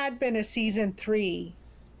there had been a season 3,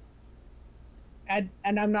 and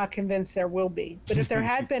I'm not convinced there will be, but if there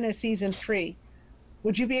had been a season 3,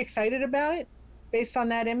 would you be excited about it based on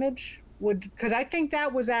that image? Because I think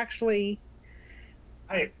that was actually.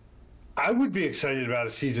 I would be excited about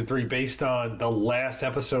a season 3 based on the last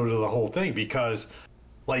episode of the whole thing, because,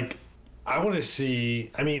 like, I want to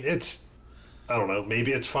see. I mean, I don't know.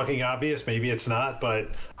 Maybe it's fucking obvious. Maybe it's not. But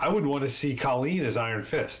I would want to see Colleen as Iron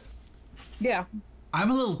Fist. Yeah.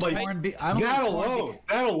 I'm a little torn. That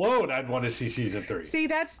alone, I'd want to see season 3. See,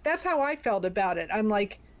 that's how I felt about it. I'm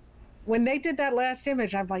like, when they did that last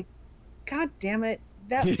image, I'm like, God damn it.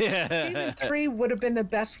 That season 3 would have been the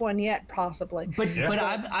best one yet, possibly. But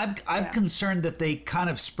I'm concerned that they kind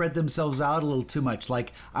of spread themselves out a little too much.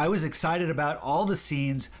 Like, I was excited about all the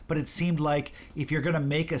scenes, but it seemed like if you're going to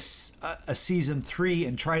make a season 3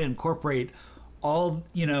 and try to incorporate all,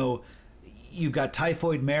 you've got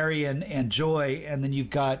Typhoid Mary and Joy, and then you've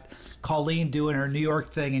got Colleen doing her New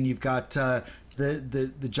York thing, and you've got the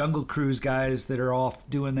Jungle Cruise guys that are off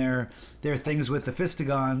doing their things with the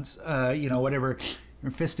Fistigons, whatever. Or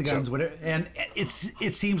Fistigons, whatever, and it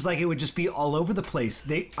seems like it would just be all over the place.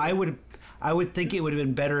 I would think it would have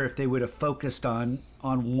been better if they would have focused on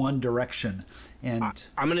one direction. And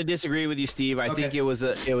I'm going to disagree with you, Steve. I think it was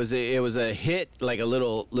a hit, like a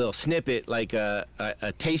little snippet, like a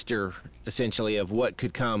taster, essentially, of what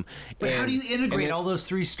could come. But how do you integrate all those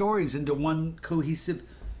 3 stories into one cohesive?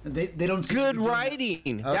 They don't seem good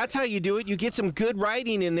writing. That's how you do it. You get some good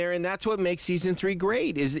writing in there, and that's what makes season 3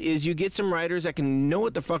 great. Is you get some writers that can know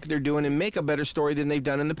what the fuck they're doing and make a better story than they've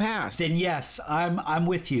done in the past. Then yes, I'm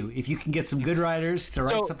with you. If you can get some good writers to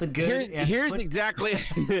write something good, here's exactly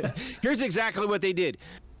what they did.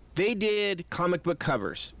 They did comic book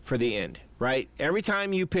covers for the end, right? Every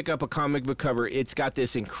time you pick up a comic book cover, it's got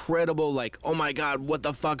this incredible, like, oh my God, what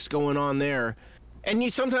the fuck's going on there?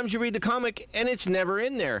 And sometimes you read the comic and it's never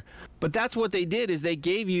in there. But that's what they did, is they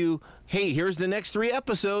gave you, hey, here's the next 3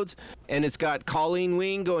 episodes, and it's got Colleen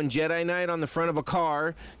Wing going Jedi Knight on the front of a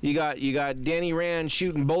car. You got Danny Rand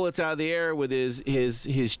shooting bullets out of the air with his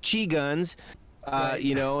chi guns.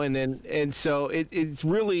 And so it's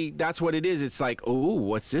really, that's what it is. It's like, oh,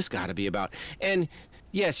 what's this got to be about? And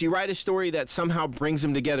yes, you write a story that somehow brings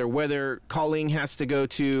them together. Whether Colleen has to go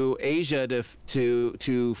to Asia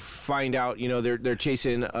to find out, they're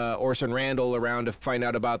chasing Orson Randall around to find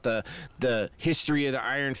out about the history of the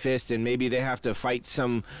Iron Fist, and maybe they have to fight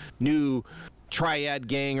some new triad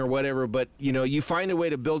gang or whatever, but you find a way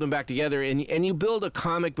to build them back together, and you build a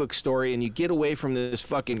comic book story, and you get away from this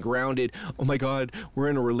fucking grounded, oh my God, we're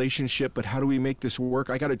in a relationship, but how do we make this work?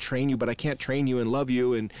 I got to train you, but I can't train you and love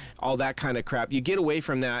you, and all that kind of crap. You get away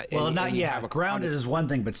from that. Well, not yet. Grounded is one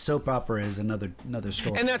thing, but soap opera is another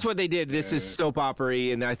story. And that's what they did. This is soap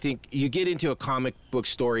opera-y, and I think you get into a comic book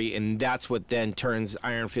story, and that's what then turns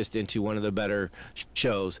Iron Fist into one of the better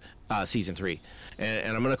shows. Season 3,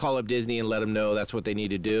 and I'm going to call up Disney and let them know that's what they need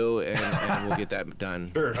to do, and we'll get that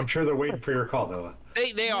done. Sure, I'm sure they're waiting for your call, Noah.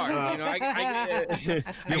 They are.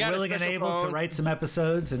 You're willing and able to write some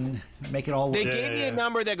episodes and make it all work. They gave me a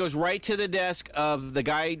number that goes right to the desk of the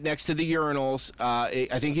guy next to the urinals.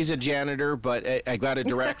 I think he's a janitor, but I got a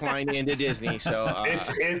direct line into Disney. So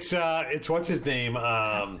it's what's his name?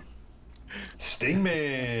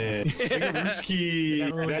 Stingman,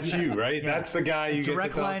 Stingarooski. That's you, right? Yeah. That's the guy you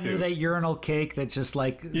direct get to talk line to. That urinal cake that just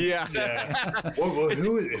like yeah.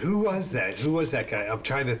 Who was that? Who was that guy? I'm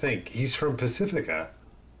trying to think. He's from Pacifica.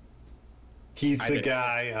 He's the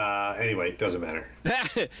guy. Anyway, it doesn't matter.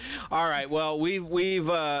 All right. Well, we've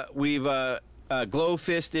glow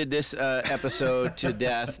fisted this episode to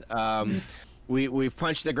death. We've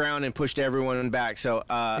punched the ground and pushed everyone back. So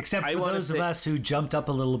except for those of us who jumped up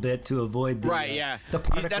a little bit to avoid the the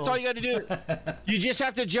particles. That's all you got to do. You just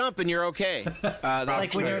have to jump and you're okay.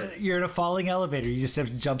 Like when you're in a falling elevator, you just have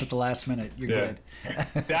to jump at the last minute. You're good.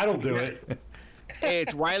 That'll do it. Hey,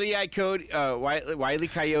 it's Wile E.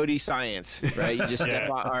 Coyote science, right? You just step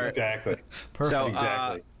on. Exactly. Perfect. So,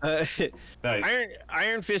 exactly. Nice.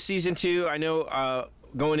 Iron Fist season 2. I know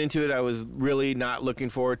going into it, I was really not looking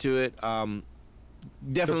forward to it.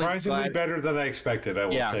 definitely Surprisingly glad. better than I expected. I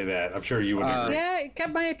will Yeah. say that. I'm sure you would agree. Yeah, it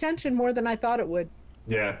kept my attention more than I thought it would.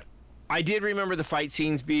 Yeah. I did remember the fight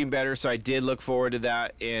scenes being better, so I did look forward to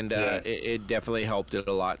that, and it definitely helped it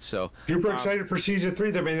a lot. So Super excited for season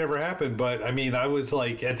 3. That may never happen, but I mean, I was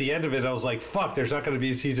like, at the end of it, I was like, "Fuck, there's not going to be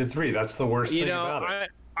a season 3." That's the worst you thing know, about it.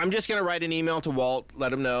 I'm just gonna write an email to Walt,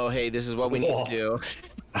 let him know, hey, this is what we need to do.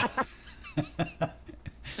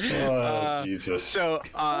 Jesus. So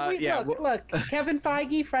Look, Kevin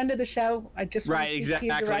Feige, friend of the show. I just want Right, to speak to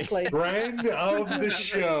you exactly. directly. Friend of the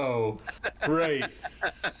show. Right.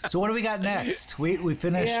 So what do we got next? We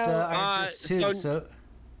finished Iron Fist 2. So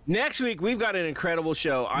next week we've got an incredible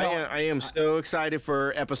show. I am so excited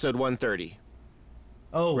for episode 130.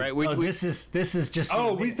 Right, this is just.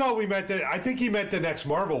 Oh, we thought we meant that. I think he meant the next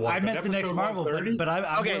Marvel one. I meant the next Marvel, but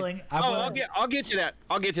I'm Okay. willing. I'll get to that.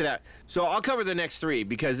 I'll get to that. So I'll cover the next 3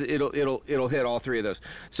 because it'll hit all 3 of those.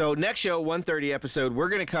 So next show, 130 episode, we're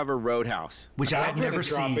gonna cover Roadhouse. which I've never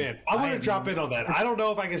seen. I want to drop in on that. I don't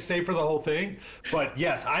know if I can stay for the whole thing, but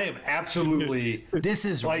yes, I am absolutely. This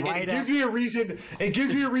is Like right it gives me a reason. It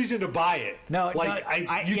gives me a reason to buy it. No, like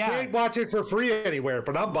no, you yeah. can't watch it for free anywhere,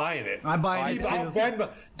 but I'm buying it. I'm buying Steve, it I'll too. Venmo,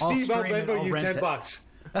 I'll Steve, I'll stream it, Venmo I'll you rent it. $10.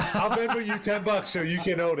 I'll Venmo you $10 so you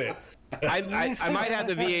can own it. I might have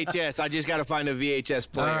the VHS. I just got to find a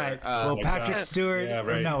VHS player. All right. Well, Patrick Stewart. Yeah,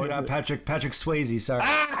 right. No, not Patrick Swayze. Sorry.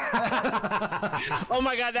 Oh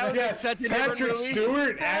my God, that was Yes, such a different Patrick movie.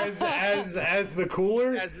 Stewart as the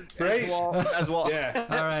cooler. As Walt. Yeah.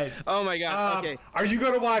 All right. Oh my God. Okay. Are you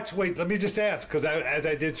going to watch? Wait, let me just ask, because as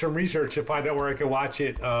I did some research to find out where I can watch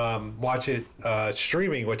it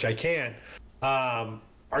streaming, which I can't.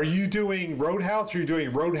 Are you doing Roadhouse? Or are you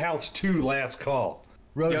doing Roadhouse 2: Last Call?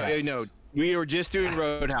 Roadhouse. No, we were just doing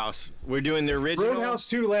Roadhouse. We're doing the original. Roadhouse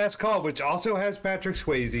 2: Last Call, which also has Patrick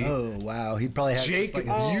Swayze, Oh wow, he probably has Jake just like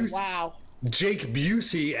Oh, Busey, wow. Jake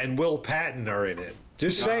Busey, and Will Patton are in it.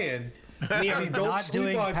 Just saying. we are Don't not sleep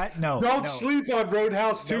doing on, no. Don't sleep on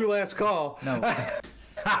Roadhouse 2: Last Call. No.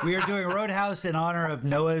 We are doing Roadhouse in honor of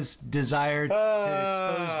Noah's desire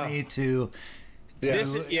to expose me to.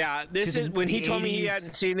 This to is when he the told me he 80s.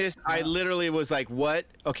 hadn't seen this. I literally was like, "What?"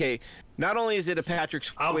 Okay, not only is it a Patrick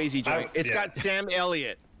Swayze joint, it's got Sam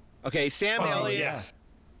Elliott. Okay, Sam Elliott, Yes.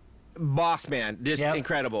 boss man, just Yep.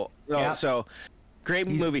 incredible. Yep. So great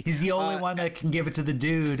movie. He's the only one that can give it to the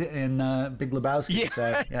dude in Big Lebowski. Yeah.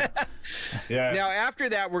 So, yeah. Yeah. Now after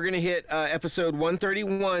that, we're gonna hit episode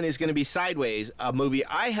 131 is gonna be Sideways, a movie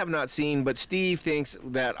I have not seen, but Steve thinks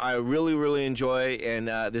that I really, really enjoy, and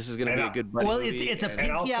this is gonna be a good buddy Well, movie. it's a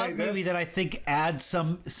and- I'll pinky out say movie this. that I think adds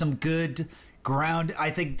some good ground.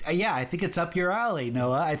 I think I think it's up your alley,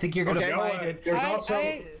 Noah. I think you're gonna Okay. find it.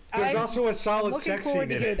 There's I'm also a solid looking sex forward scene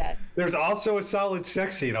to in hear it. that. There's also a solid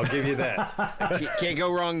sex scene. I'll give you that. Can't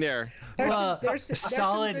go wrong there. There's some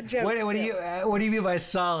solid. good jokes What do you too. what do you mean by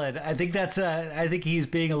solid? I think that's I think he's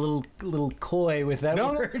being a little coy with that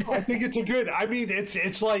No, word. I think it's a good. I mean,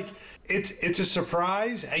 it's like it's a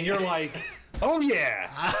surprise, and you're like, oh yeah,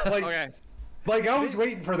 like Okay. like I was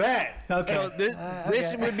waiting for that. Okay. So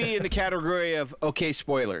this would be in the category of okay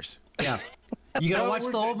spoilers. Yeah. You gotta No, watch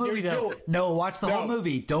the whole movie you're though. doing- No, watch the whole No.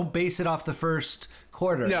 movie. Don't base it off the first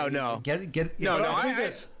quarter. No. Get No, But no, I'll say I-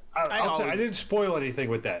 this. I I'll say, always- I didn't spoil anything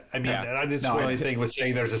with that. I mean, Yeah. I didn't No, spoil I- anything with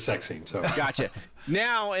saying there's a sex scene. So Gotcha.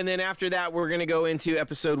 Now and then after that, we're going to go into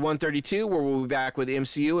episode 132, where we'll be back with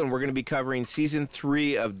MCU, and we're going to be covering season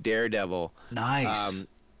 3 of Daredevil. Nice.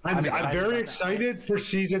 I'm excited about very that. excited for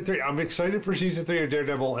season 3. I'm excited for season 3 of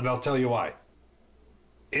Daredevil, and I'll tell you why.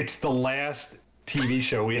 It's the last TV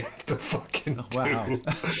show we have to fucking Wow. do.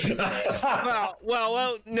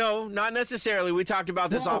 Well, no, not necessarily. We talked about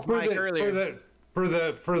this off mic earlier. For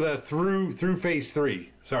the through phase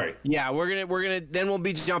 3. Sorry. Yeah, we're gonna then we'll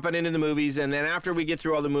be jumping into the movies, and then after we get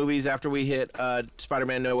through all the movies, after we hit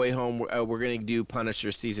Spider-Man: No Way Home, we're gonna do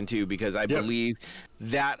Punisher season 2 because I believe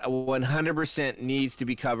that 100% needs to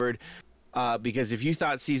be covered. Because if you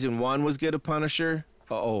thought season 1 was good of Punisher,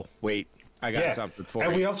 wait, I got something for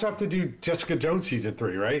And you. we also have to do Jessica Jones season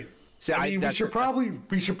 3, right? See, I mean,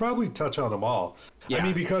 we should probably touch on them all. Yeah. I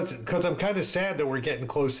mean, because I'm kind of sad that we're getting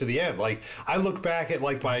close to the end. Like, I look back at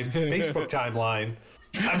like my Facebook timeline.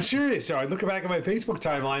 I'm serious. So I look back at my Facebook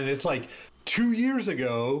timeline, and it's like 2 years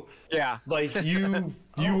ago. Yeah. Like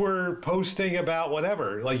you were posting about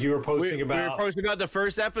whatever. Like you were posting we about. were posting about the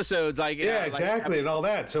first episodes, like Yeah, exactly, and all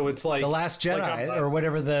that. So it's like The Last Jedi, like I'm- or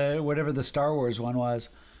whatever the Star Wars one was.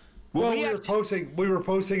 Well, we we were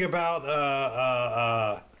posting about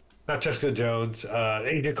not Jessica Jones,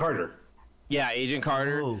 Agent Carter. Yeah, Agent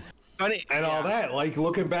Carter. Oh. Funny, And all that, like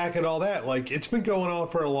looking back at all that, like it's been going on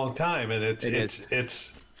for a long time, and It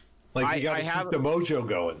it's Like you got to keep the mojo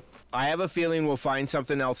going. I have a feeling we'll find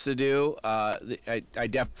something else to do. I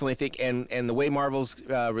definitely think, and the way Marvel's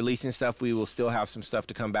releasing stuff, we will still have some stuff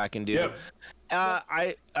to come back and do. Yep.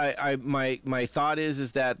 My thought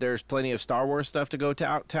is that there's plenty of Star Wars stuff to go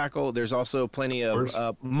tackle. There's also plenty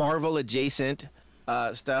of Marvel adjacent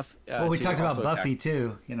stuff. Well, we talked about Buffy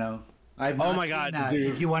too. You know, I've not my seen God, that.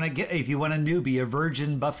 dude. If you want a newbie, a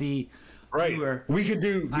virgin Buffy. Right. viewer, We could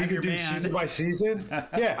do I'm your man. season by season.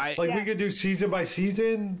 Yeah. We Yes. could do season by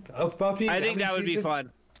season of Buffy. I How think many that would be seasons?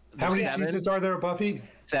 fun. How many 7? seasons are there of Buffy?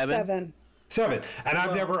 7. 7. And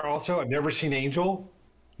I've never seen Angel.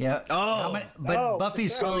 Yeah. Oh. But for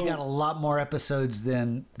Buffy's sure. probably got a lot more episodes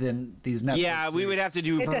than these Netflix. Yeah, we would have to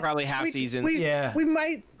do probably half seasons. Yeah. We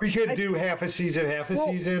might. We could do half a season,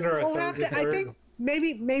 or a We'll third. have to. a I third. think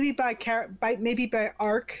maybe by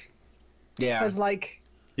arc, Yeah. because like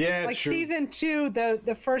true. season 2,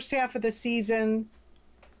 the first half of the season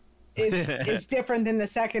is different than the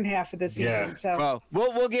second half of the season. Yeah. So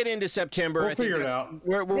Well, we'll get into September. We'll I think figure it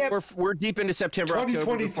that's- out. We're deep into September. October,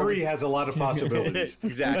 2023 has a lot of possibilities.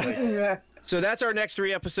 exactly. yeah. So that's our next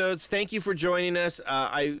 3 episodes. Thank you for joining us.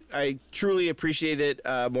 I truly appreciate it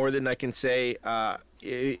more than I can say.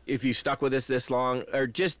 If you stuck with us this long, or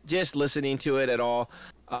just listening to it at all,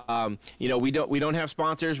 we don't have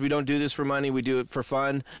sponsors. We don't do this for money. We do it for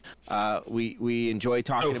fun. We enjoy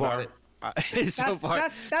talking So far. about it. So far,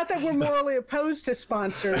 Not that we're morally opposed to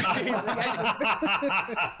sponsors.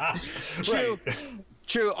 True.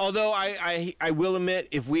 True. Although I will admit,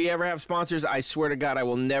 if we ever have sponsors, I swear to God, I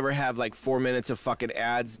will never have like 4 minutes of fucking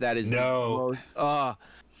ads. That is No.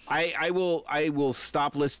 I will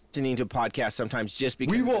stop listening to podcasts sometimes just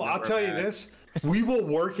because We of the will. I'll number tell of you ads. this. We will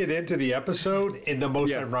work it into the episode in the most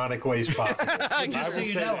Yeah. ironic ways possible. I Just so will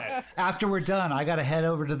you say know, that. after we're done, I got to head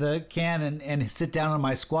over to the can and sit down on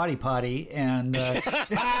my squatty potty and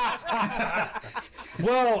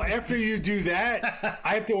Well, after you do that,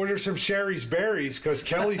 I have to order some Sherry's Berries because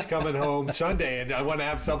Kelly's coming home Sunday, and I want to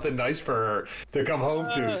have something nice for her to come home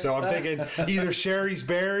to. So I'm thinking either Sherry's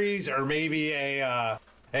Berries or maybe a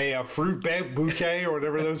fruit bouquet or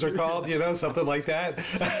whatever those are called, something like that.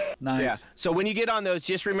 nice. Yeah. So when you get on those,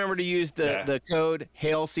 just remember to use the code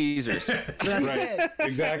Hail Caesars. That's Right. it.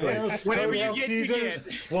 Exactly. Whatever Hail you get, you Caesars,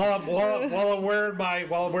 while I'm wearing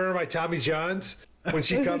my Tommy Johns. When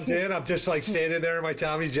she comes in, I'm just like standing there in my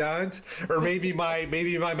Tommy Johns, or maybe my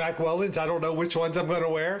Mac Weldons. I don't know which ones I'm going to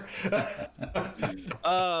wear.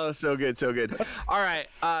 Oh, so good, so good. All right.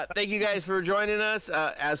 Thank you guys for joining us.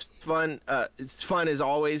 It's fun as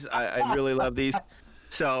always. I really love these.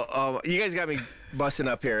 So you guys got me busting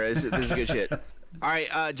up here. This is good shit. All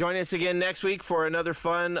right. Join us again next week for another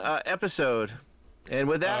fun episode. And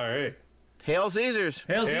with that, All right. Hail Caesars.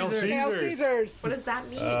 Hail Hail Caesar. Caesar. Hail Caesars. What does that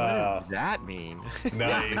mean? What does that mean?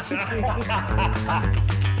 Nice.